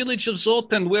in the village of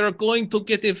Zoltan, we are going to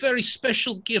get a very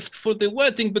special gift for the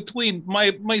wedding between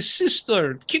my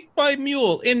sister, kicked by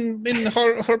mule, in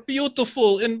her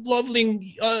beautiful and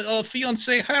lovely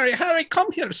fiance, Harry. Harry,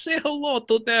 come here. Say hello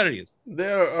to Darius.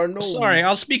 There are no. Sorry,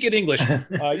 I'll speak in English.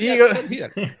 Yes, come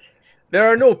here. There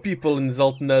are no people in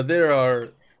Zaltna. There are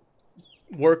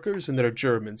workers and there are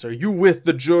Germans. Are you with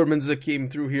the Germans that came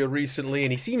through here recently?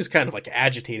 And he seems kind of like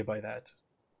agitated by that.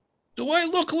 Do I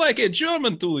look like a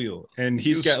German to you? And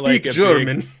he's You got speak like a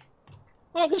German. Big...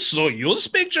 Oh, so you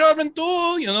speak German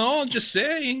too? Just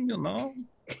saying.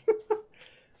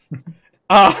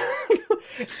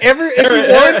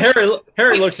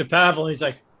 Harry looks at Pavel and he's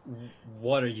like,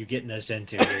 "What are you getting us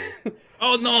into?"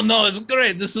 Oh no, it's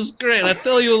great. This is great. I'll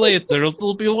tell you later.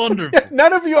 It'll be wonderful.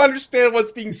 None of you understand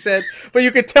what's being said, but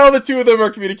you can tell the two of them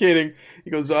are communicating. He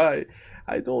goes, I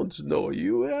don't know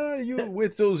you. You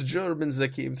with those Germans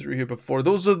that came through here before.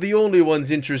 Those are the only ones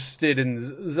interested in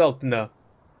Zaltna.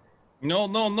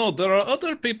 No. There are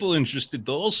other people interested.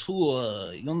 Those who,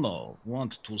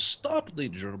 want to stop the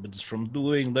Germans from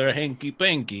doing their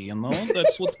hanky-panky.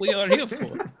 That's what we are here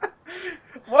for.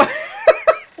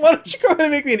 Why don't you go ahead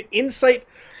and make me an insight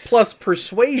plus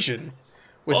persuasion?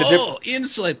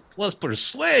 Insight plus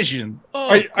persuasion.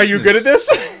 Are you good at this?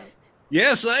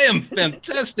 Yes, I am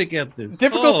fantastic at this.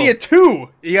 Difficulty at 2.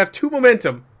 You have 2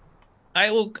 momentum. I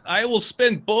will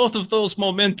spend both of those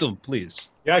momentum,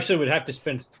 please. You actually would have to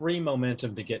spend 3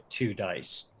 momentum to get 2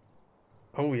 dice.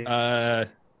 Oh yeah.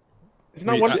 Isn't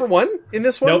that 1 I- for 1 in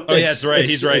this one? Nope. Oh, yeah, that's right.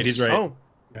 He's right. Oh,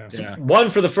 Yeah. 1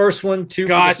 for the first one, 2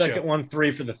 Gotcha. for the second one,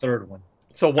 3 for the third one.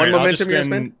 so 1 All right, I'll momentum just you're gonna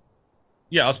spend?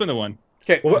 Yeah, I'll spend the 1.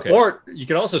 Okay. Or you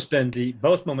could also spend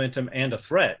both momentum and a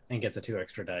threat and get the 2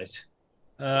 extra dice.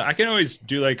 I can always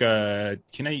do like a.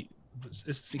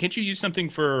 Can't you use something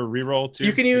for a reroll too?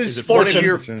 You can Is use it one of fortune?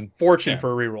 your fortune Yeah.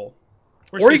 for a reroll.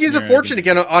 Worst Or you case can use a scenario, fortune to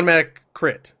get an automatic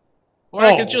crit. Or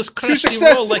I Oh, could just 2 crash the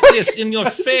success. roll like this in your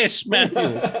face, Matthew.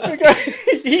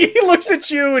 He looks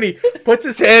at you and he puts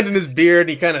his hand in his beard and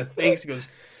he kind of thinks. He goes,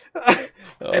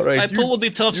 All right, I you, pull the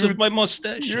tufts you- of my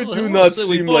mustache. you Oh, do not so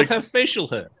we seem both like- have facial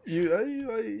hair.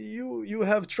 you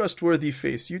have trustworthy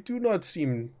face. You do not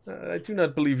seem. I do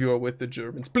not believe you are with the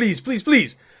Germans. Please.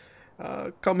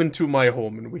 Come into my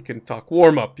home and we can talk.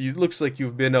 Warm up. It looks like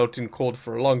you've been out in cold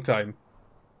for a long time.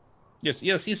 Yes.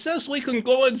 He says we can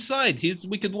go inside.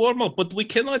 We can warm up, but we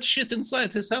cannot shit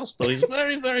inside his house. Though he's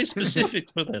very, very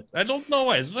specific for that. I don't know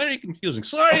why. It's very confusing.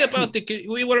 Sorry about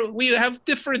we have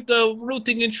different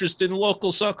rooting interest in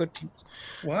local soccer teams.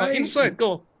 Why? Inside,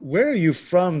 go. Where are you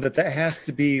from that has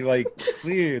to be like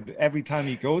cleared every time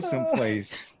you go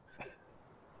someplace?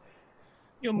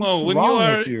 You know, What's when wrong you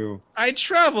are, with you? I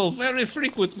travel very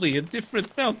frequently in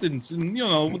different mountains, and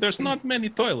there's not many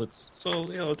toilets, so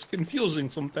it's confusing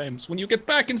sometimes. When you get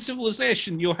back in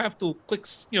civilization, you have to click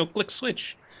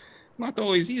switch. Not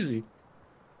always easy.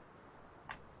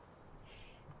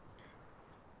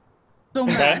 So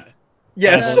Matt,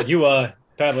 yes.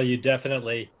 Pavel, you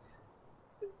definitely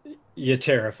you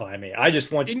terrify me. I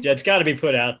just want it's got to be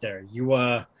put out there. You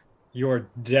are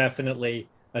definitely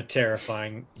a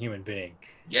terrifying human being.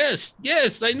 Yes,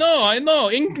 I know.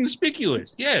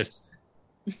 Inconspicuous. Yes.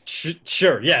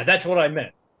 Sure, yeah, that's what I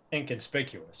meant.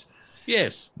 Inconspicuous.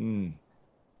 Yes.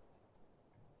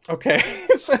 Okay,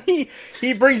 so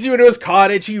he brings you into his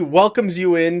cottage. He welcomes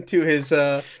you into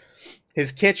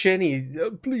his kitchen. He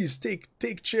please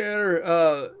take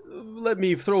chair. Let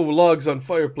me throw logs on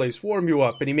fireplace, warm you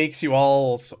up, and he makes you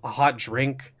all a hot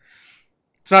drink.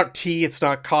 It's not tea, it's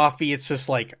not coffee. It's just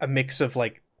like a mix of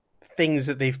like things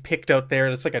that they've picked out there.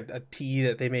 It's like a tea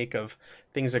that they make of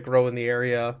things that grow in the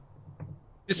area.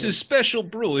 This is special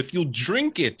brew. If you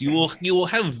drink it, you will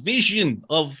have vision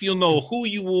of who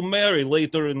you will marry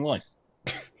later in life.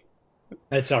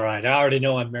 That's all right. I already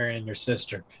know I'm marrying your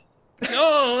sister.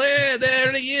 Oh, yeah,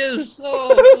 there he is.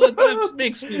 Oh, that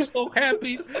makes me so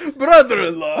happy.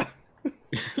 Brother-in-law.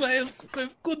 My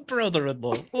good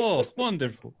brother-in-law. Oh,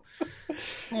 wonderful.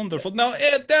 It's wonderful. Now,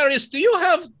 Darius, do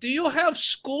you have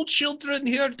school children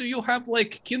here? Do you have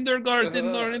like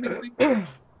kindergarten or anything?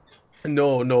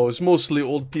 No, it's mostly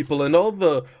old people, and all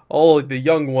the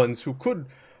young ones who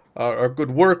are good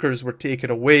workers were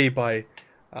taken away by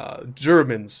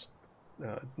Germans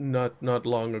not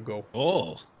long ago.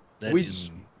 Oh, that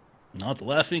is not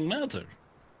laughing matter.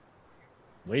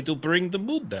 Way to bring the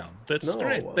mood down. That's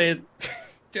great.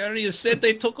 Darius said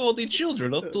they took all the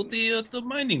children up to the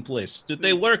mining place. Did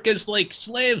they work as like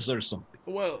slaves or something?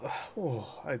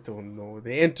 Well, I don't know.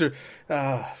 They enter.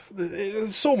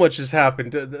 So much has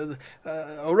happened.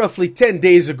 Roughly 10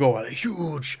 days ago, a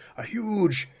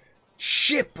huge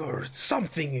ship or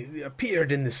something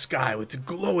appeared in the sky with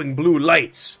glowing blue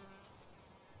lights,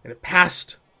 and it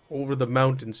passed over the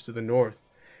mountains to the north.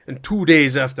 And 2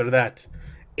 days after that,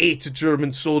 8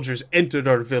 German soldiers entered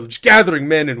our village, gathering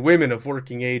men and women of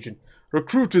working age, and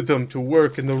recruited them to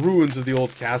work in the ruins of the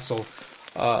old castle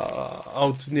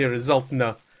out near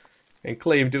Zeltna, and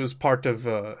claimed it was part of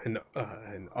an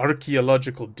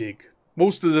archaeological dig.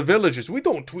 Most of the villagers, we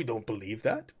don't believe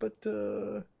that, but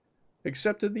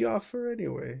accepted the offer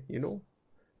anyway.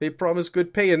 They promised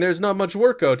good pay, and there's not much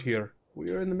work out here.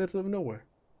 We are in the middle of nowhere.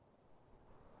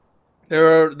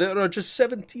 There are just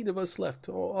 17 of us left,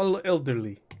 all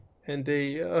elderly, and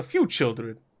a few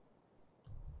children.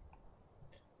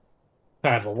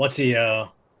 Pavel, what's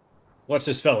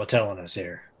this fella telling us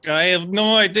here? I have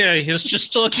no idea. He's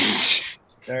just talking.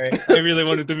 Sorry, I really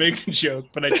wanted to make a joke,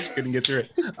 but I just couldn't get through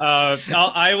it.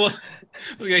 I will.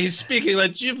 He's speaking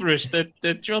like gibberish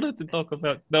that Jonathan talked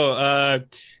about. No,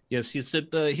 yes, he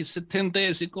said 10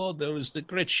 days ago there was the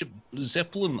great ship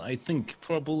Zeppelin, I think,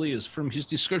 probably is from his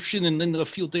description, and then a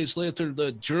few days later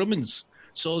the Germans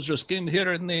soldiers came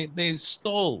here and they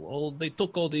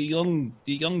took all the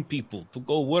young people to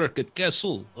go work at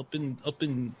castle up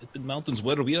in mountains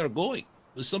where we are going.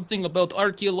 It was something about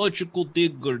archaeological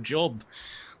dig or job,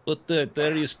 but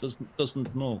Darius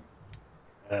doesn't know.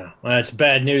 Well, that's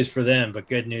bad news for them, but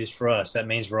good news for us. That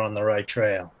means we're on the right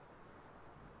trail.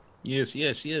 Yes.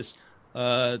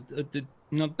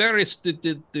 Now, Darius,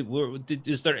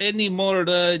 is there any more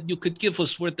you could give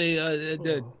us? Were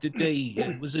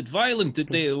was it violent?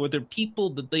 Were there people?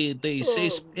 Did they say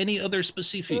any other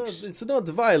specifics? It's not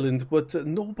violent, but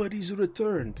nobody's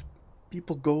returned.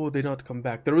 People go, they not come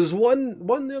back. There was one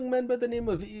young man by the name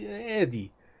of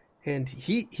Eddie, and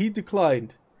he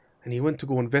declined, and he went to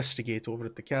go investigate over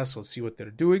at the castle, see what they're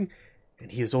doing,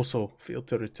 and he has also failed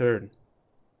to return.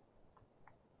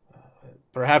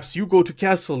 Perhaps you go to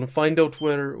castle and find out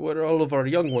where all of our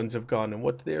young ones have gone and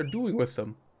what they are doing with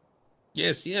them.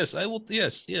 Yes, I will.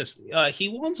 Yes. He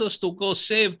wants us to go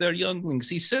save their younglings.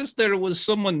 He says there was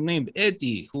someone named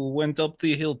Eddie who went up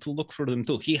the hill to look for them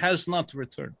too. He has not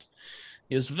returned.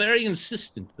 He is very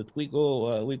insistent that we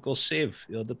go save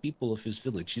the people of his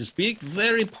village. He's being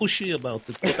very pushy about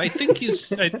it, but I think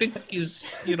he's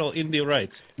in the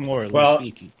right, more or less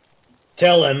speaking.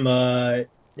 Tell him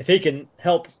if he can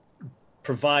help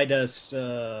provide us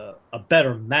a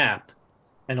better map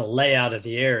and a layout of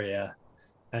the area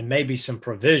and maybe some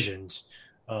provisions,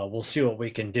 we'll see what we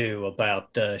can do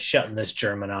about shutting this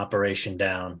German operation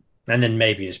down, and then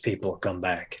maybe his people will come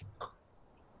back.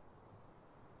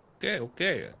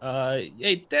 Okay.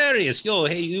 Hey, Darius,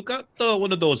 you got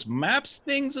one of those maps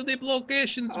things of the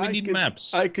locations? We need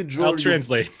maps. I could draw. I'll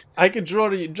translate. I could draw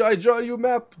you a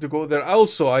map to go there.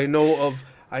 Also, I know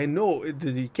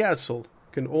the castle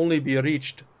can only be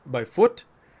reached by foot,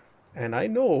 and I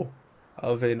know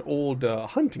of an old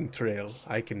hunting trail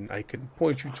I can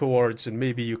point you towards, and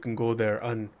maybe you can go there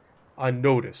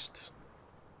unnoticed.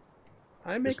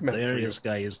 I make maps. Darius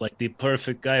guy is like the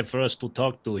perfect guy for us to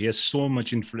talk to. He has so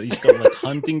much information. He's got like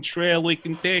hunting trail we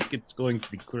can take. It's going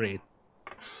to be great.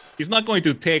 He's not going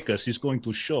to take us. He's going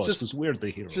to show us Just- because we're the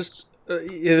heroes. Just,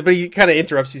 yeah, but he kind of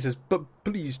interrupts. He says, "But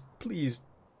please,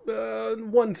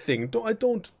 one thing.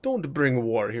 Don't bring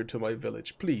war here to my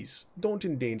village. Please, don't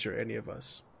endanger any of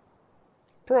us.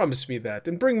 Promise me that,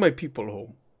 and bring my people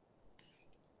home."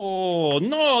 Oh,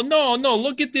 no.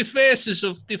 Look at the faces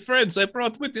of the friends I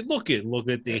brought with it. Look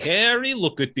at the Harry,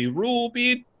 look at the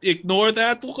Ruby. Ignore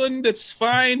that one. That's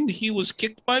fine. He was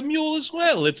kicked by mule as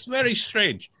well. It's very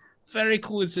strange. Very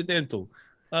coincidental.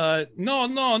 No.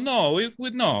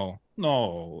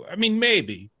 No. I mean,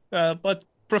 maybe, but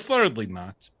preferably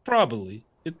not. Probably.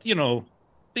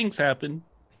 Things happen.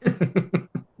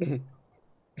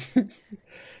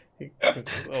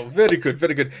 Oh, very good,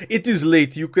 very good. It is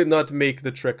late. You cannot make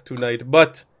the trek tonight,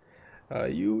 but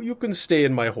you can stay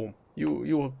in my home.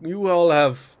 You all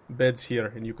have beds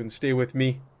here, and you can stay with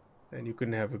me, and you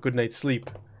can have a good night's sleep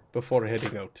before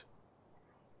heading out.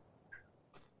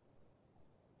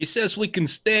 He says we can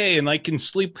stay and I can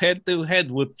sleep head to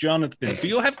head with Jonathan. Do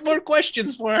you have more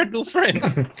questions for our new friend?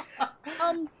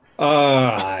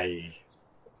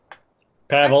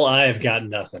 Pavel, I have got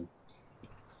nothing.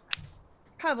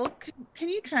 Pavel, can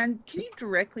you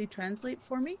directly translate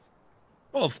for me?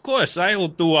 Oh, of course. I will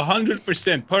do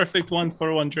 100% perfect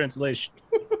one-for-one translation.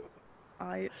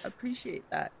 I appreciate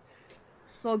that.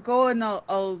 So I'll go and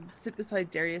I'll sit beside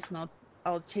Darius and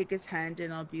I'll take his hand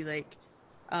and I'll be like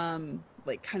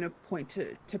kind of point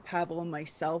to Pavel and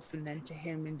myself and then to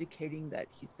him, indicating that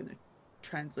he's gonna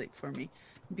translate for me.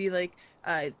 Be like,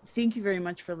 thank you very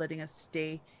much for letting us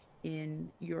stay in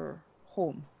your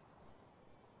home.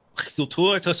 It's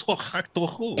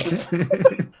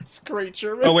great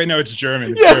German. Oh wait, no, it's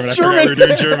German. Yeah, it's I German. forgot we were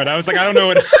doing German. I was like, I don't know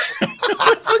what.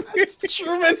 It's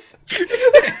German.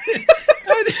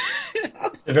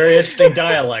 A very interesting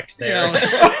dialect there.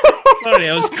 Sorry,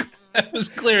 I was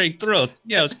clearing throat.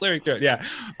 Yeah, I was clearing throat. Yeah,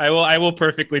 I will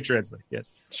perfectly translate.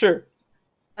 Yes. Sure.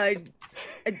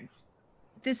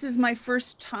 This is my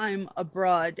first time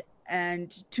abroad,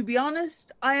 and to be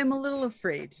honest, I am a little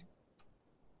afraid.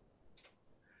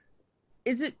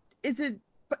 Is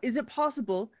it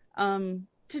possible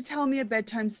to tell me a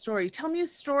bedtime story? Tell me a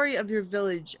story of your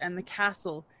village and the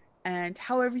castle and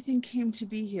how everything came to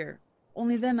be here.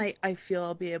 Only then I feel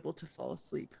I'll be able to fall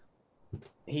asleep.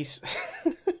 He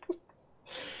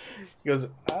goes,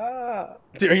 are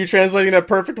you translating that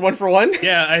perfect one for one?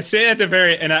 Yeah, I say at the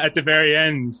very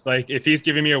end, like if he's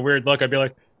giving me a weird look, I'd be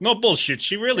like, no bullshit.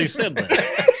 She really said that.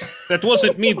 That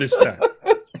wasn't me this time.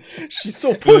 She's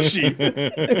so pushy.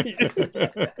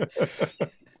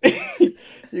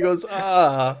 He goes,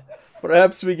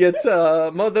 perhaps we get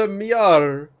Mother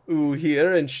Miar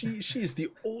here, and she's the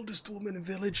oldest woman in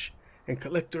the village and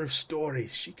collector of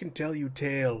stories. She can tell you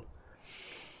tale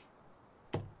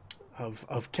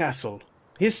of Castle.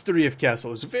 History of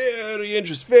Castle is very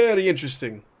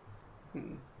interesting.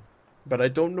 But I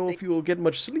don't know if you will get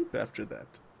much sleep after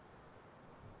that.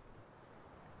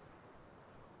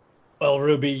 Well,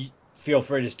 Ruby, feel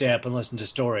free to stay up and listen to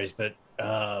stories, but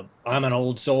I'm an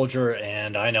old soldier,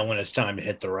 and I know when it's time to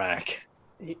hit the rack.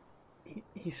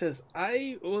 He says,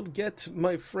 I will get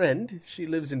my friend. She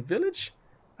lives in village,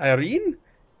 Irene,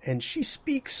 and she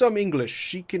speaks some English.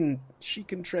 She can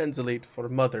translate for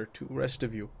Mother to rest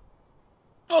of you.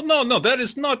 Oh no, that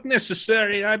is not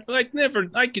necessary. I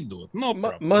can do it. No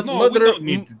problem. Mother, we don't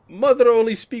need to. Mother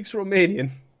only speaks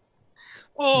Romanian.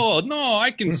 Oh no,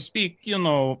 I can speak.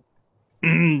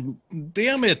 Damn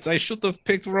it! I should have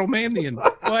picked Romanian.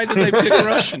 Why did I pick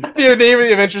Russian? The name of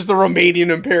the adventure is the Romanian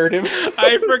imperative.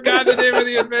 I forgot the name of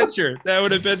the adventure. That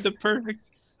would have been the perfect.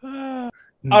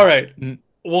 All right.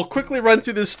 We'll quickly run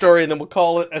through this story and then we'll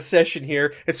call it a session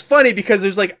here. It's funny because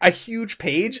there's like a huge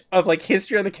page of like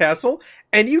history on the castle,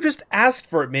 and you just asked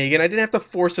for it, Megan. I didn't have to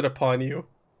force it upon you.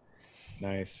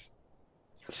 Nice.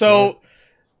 So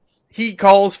he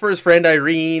calls for his friend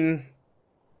Irina,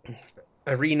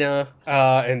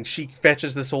 and she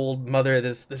fetches this old mother,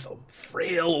 this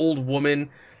frail old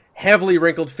woman, heavily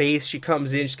wrinkled face. She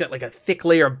comes in, she's got like a thick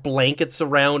layer of blankets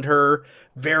around her,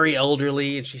 very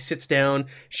elderly, and she sits down.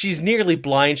 She's nearly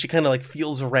blind. She kind of like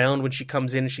feels around when she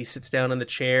comes in, and she sits down on the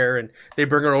chair, and they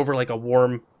bring her over like a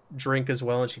warm drink as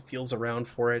well, and she feels around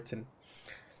for it, and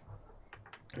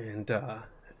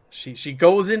she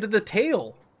goes into the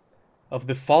tale of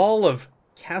the fall of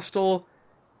Castle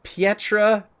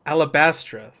Pietra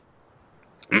Alabastra.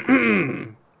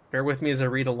 Bear with me as I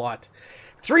read a lot.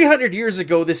 300 years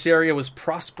ago, this area was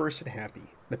prosperous and happy.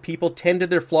 The people tended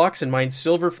their flocks and mined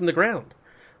silver from the ground.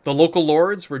 The local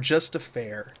lords were just and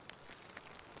fair.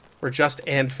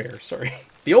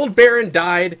 The old baron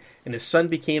died, and his son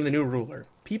became the new ruler.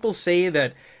 People say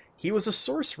that he was a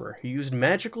sorcerer who used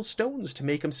magical stones to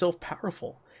make himself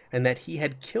powerful, and that he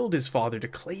had killed his father to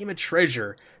claim a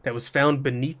treasure that was found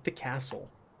beneath the castle.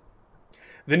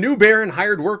 The new Baron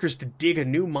hired workers to dig a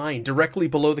new mine directly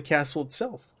below the castle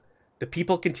itself. The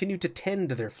people continued to tend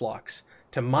to their flocks,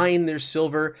 to mine their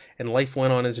silver, and life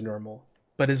went on as normal.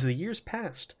 But as the years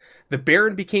passed, the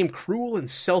Baron became cruel and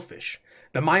selfish.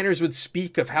 The miners would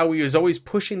speak of how he was always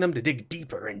pushing them to dig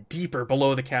deeper and deeper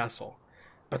below the castle.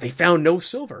 But they found no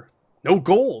silver, no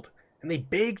gold, and they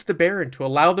begged the Baron to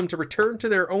allow them to return to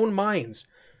their own mines,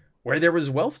 where there was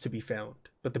wealth to be found,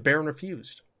 but the Baron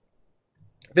refused.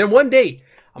 Then one day,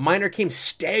 a miner came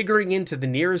staggering into the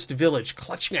nearest village,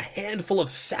 clutching a handful of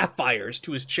sapphires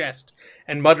to his chest,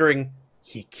 and muttering,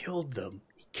 "He killed them.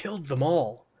 He killed them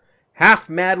all." Half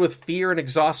mad with fear and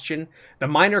exhaustion, the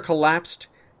miner collapsed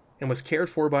and was cared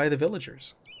for by the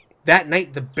villagers. That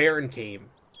night the Baron came.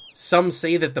 Some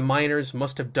say that the miners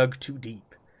must have dug too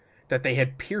deep, that they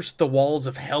had pierced the walls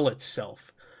of hell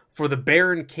itself, for the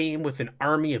Baron came with an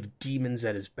army of demons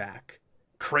at his back.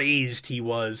 Crazed he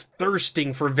was,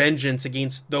 thirsting for vengeance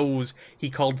against those he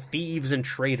called thieves and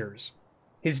traitors.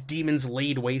 His demons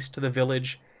laid waste to the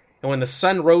village, and when the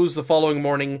sun rose the following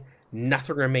morning,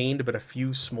 nothing remained but a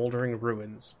few smoldering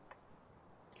ruins.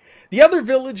 The other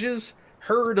villages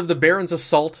heard of the Baron's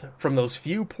assault from those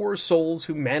few poor souls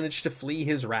who managed to flee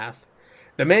his wrath.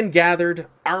 The men gathered,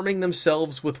 arming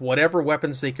themselves with whatever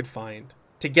weapons they could find.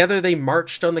 Together they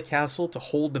marched on the castle to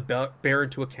hold the Baron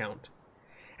to account.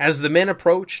 As the men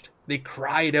approached, they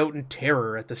cried out in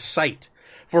terror at the sight,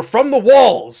 for from the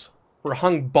walls were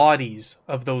hung bodies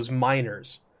of those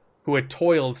miners who had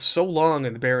toiled so long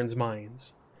in the Baron's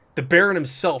mines. The Baron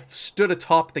himself stood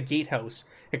atop the gatehouse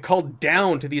and called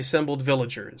down to the assembled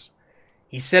villagers.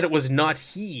 He said it was not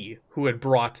he who had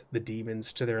brought the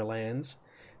demons to their lands,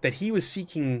 that he was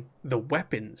seeking the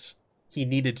weapons he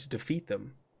needed to defeat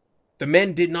them. The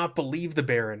men did not believe the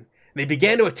Baron. They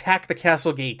began to attack the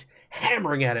castle gate,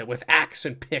 hammering at it with axe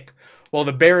and pick, while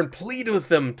the Baron pleaded with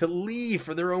them to leave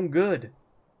for their own good.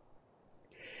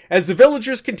 As the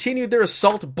villagers continued their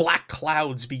assault, black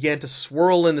clouds began to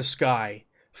swirl in the sky,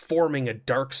 forming a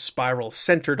dark spiral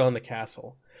centered on the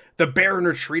castle. The Baron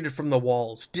retreated from the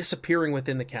walls, disappearing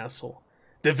within the castle.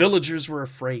 The villagers were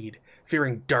afraid,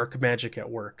 fearing dark magic at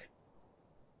work.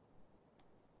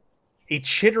 A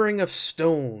chittering of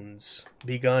stones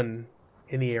begun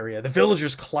in the area. The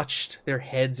villagers clutched their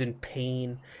heads in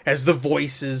pain as the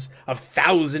voices of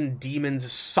 1,000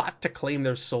 demons sought to claim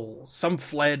their souls. Some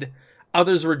fled,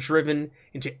 others were driven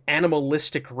into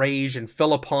animalistic rage and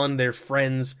fell upon their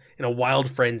friends in a wild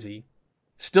frenzy.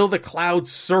 Still the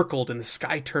clouds circled and the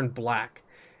sky turned black.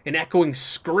 An echoing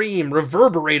scream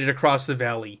reverberated across the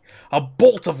valley. A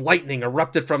bolt of lightning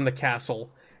erupted from the castle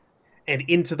and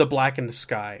into the blackened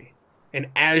sky.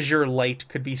 An azure light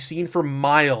could be seen for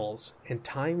miles, and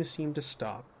time seemed to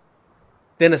stop.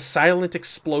 Then a silent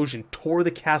explosion tore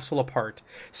the castle apart,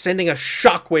 sending a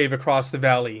shockwave across the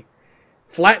valley,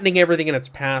 flattening everything in its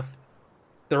path.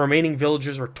 The remaining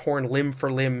villagers were torn limb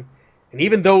for limb, and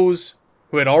even those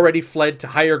who had already fled to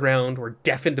higher ground were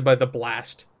deafened by the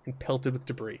blast and pelted with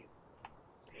debris.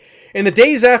 In the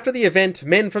days after the event,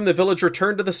 men from the village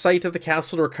returned to the site of the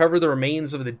castle to recover the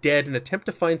remains of the dead and attempt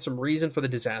to find some reason for the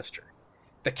disaster.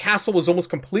 The castle was almost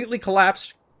completely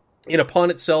collapsed in upon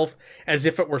itself, as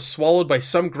if it were swallowed by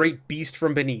some great beast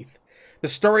from beneath. The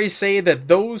stories say that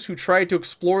those who tried to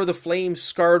explore the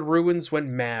flame-scarred ruins went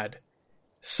mad.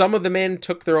 Some of the men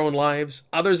took their own lives,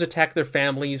 others attacked their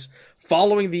families,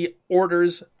 following the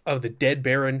orders of the dead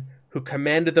Baron, who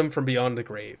commanded them from beyond the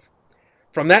grave.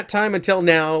 From that time until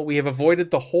now, we have avoided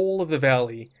the whole of the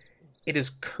valley. It is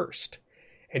cursed,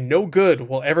 and no good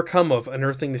will ever come of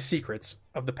unearthing the secrets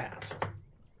of the past.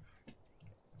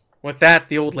 With that,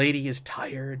 the old lady is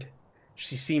tired.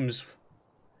 She seems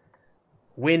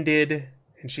winded,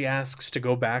 and she asks to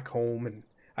go back home, and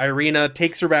Irina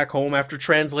takes her back home after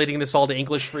translating this all to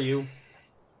English for you.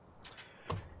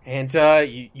 And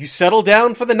you settle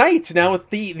down for the night now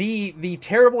with the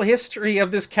terrible history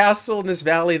of this castle and this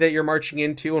valley that you're marching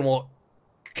into, and we'll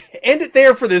end it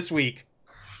there for this week.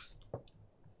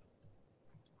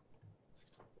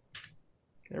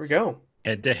 There we go.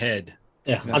 Head to head.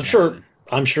 Yeah, That's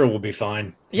I'm sure we'll be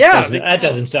fine. Yeah, That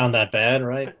doesn't sound that bad,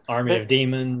 right? Army of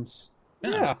demons.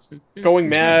 Yeah. it's Going fine.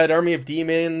 mad, army of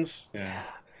demons. Yeah.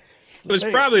 It was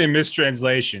probably a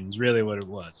mistranslation, is really what it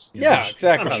was. You know, Yeah,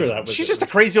 exactly. I'm sure that was She's just a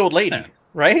crazy old lady, Yeah.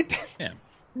 right?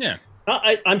 Yeah.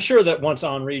 I'm sure that once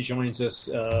Henri joins us,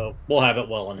 we'll have it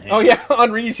well in hand. Oh yeah,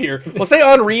 Henri's here. We'll say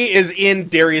Henri is in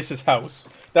Darius's house.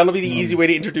 That'll be the easy way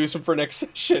to introduce him for next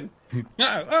session. Hey.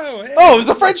 Oh, there's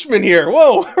a Frenchman here.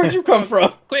 Whoa, where'd you come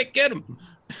from? Quick, get him.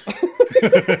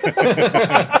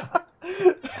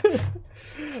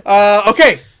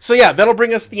 Okay, so yeah, that'll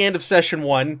bring us to the end of session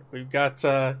 1. We've got,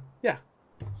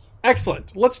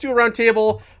 excellent. Let's do a round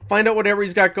table, find out whatever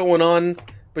he's got going on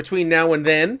between now and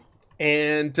then,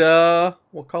 and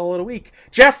we'll call it a week.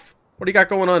 Jeff, what do you got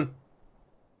going on?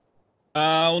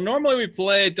 Well, normally we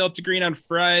play Delta Green on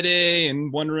Friday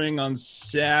and One Ring on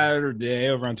Saturday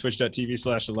over on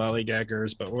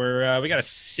twitch.tv/thelollygaggers, but we got a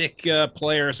sick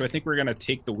player, so I think we're going to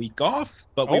take the week off,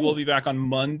 but we will be back on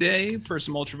Monday for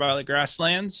some Ultraviolet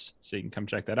Grasslands, so you can come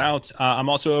check that out. I'm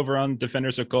also over on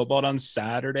Defenders of Cobalt on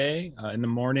Saturday in the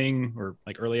morning or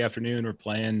like early afternoon. We're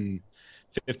playing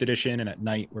 5th edition, and at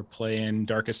night we're playing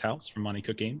Darkest House from Monty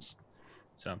Cook Games,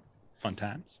 so fun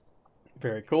times.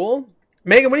 Very cool.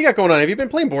 Megan, what do you got going on? Have you been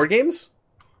playing board games?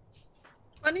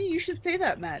 Funny you should say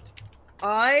that, Matt.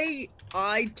 I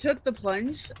took the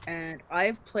plunge and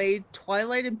I've played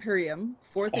Twilight Imperium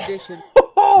 4th edition.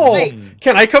 Oh, Wait.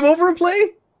 Can I come over and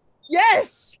play?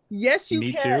 Yes, you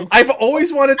Me can. too. I've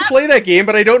always wanted to play that game,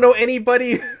 but I don't know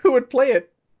anybody who would play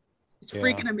it. It's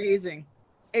freaking amazing.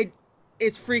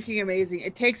 It's freaking amazing.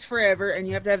 It takes forever, and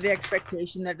you have to have the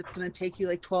expectation that it's going to take you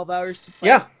like 12 hours to play.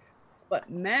 Yeah. But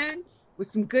man, with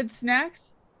some good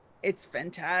snacks, it's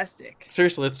fantastic.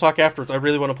 Seriously, let's talk afterwards. I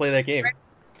really want to play that game.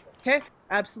 Okay,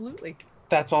 absolutely.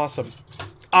 That's awesome.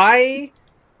 I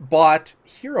bought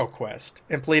Hero Quest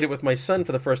and played it with my son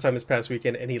for the first time this past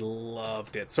weekend, and he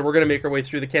loved it. So we're going to make our way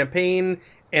through the campaign,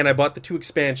 and I bought the 2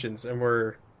 expansions, and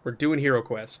we're doing Hero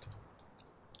Quest.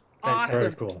 Awesome.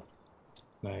 Very cool.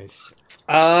 Nice.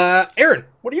 Aaron,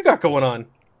 what do you got going on?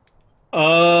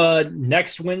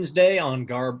 Next Wednesday on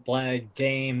Garblag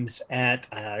Games at,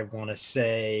 I want to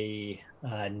say,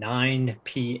 9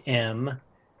 p.m.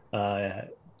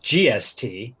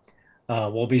 GST,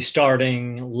 we'll be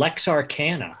starting Lex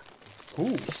Arcana.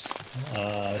 Ooh.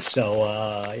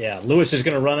 Lewis is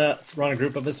going to run a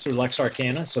group of us through Lex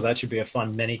Arcana, so that should be a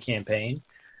fun mini campaign.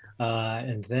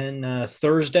 And then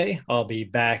Thursday, I'll be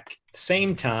back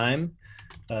same time,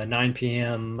 9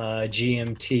 p.m.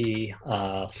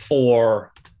 GMT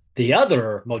for the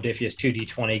other Modiphius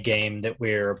 2D20 game that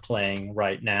we're playing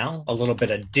right now, a little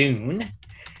bit of Dune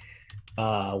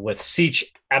with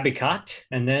Siege Abikat.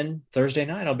 And then Thursday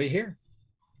night, I'll be here.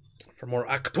 For more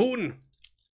Actun.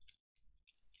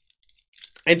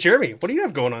 And Jeremy, what do you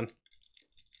have going on?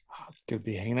 Could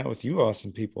be hanging out with you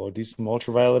awesome people. I'll do some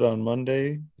Ultraviolet on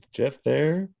Monday with Jeff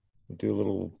there. We'll do a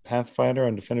little Pathfinder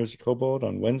on Defenders of Cobalt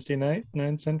on Wednesday night,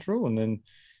 9 Central, and then,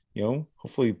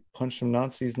 hopefully punch some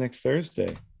Nazis next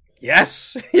Thursday.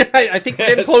 Yes. Yeah, I think we're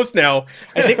getting close now.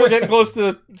 I think we're getting close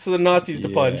to the Nazis to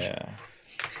punch. Yeah.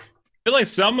 I feel like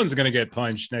someone's going to get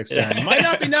punched next time. It might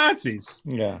not be Nazis.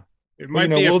 Yeah. It might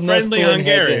be a friendly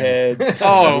Hungarian.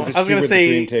 Oh, I was going to say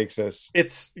the dream takes us.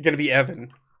 It's going to be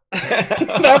Evan.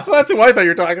 That's who I thought you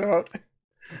were talking about.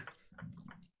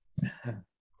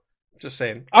 Just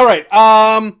saying. All right.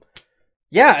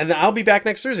 Yeah, and I'll be back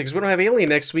next Thursday because we don't have Alien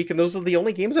next week, and those are the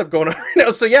only games I've going on right now.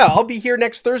 So yeah, I'll be here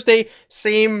next Thursday,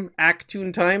 same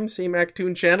Actun time, same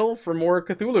Actun channel for more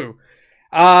Cthulhu.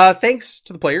 Thanks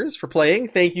to the players for playing.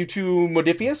 Thank you to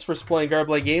Modiphius for supplying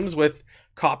Garblag Games with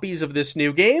copies of this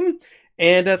new game,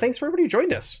 and thanks for everybody who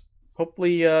joined us.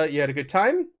 Hopefully you had a good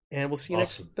time, and we'll see you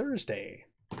next Thursday.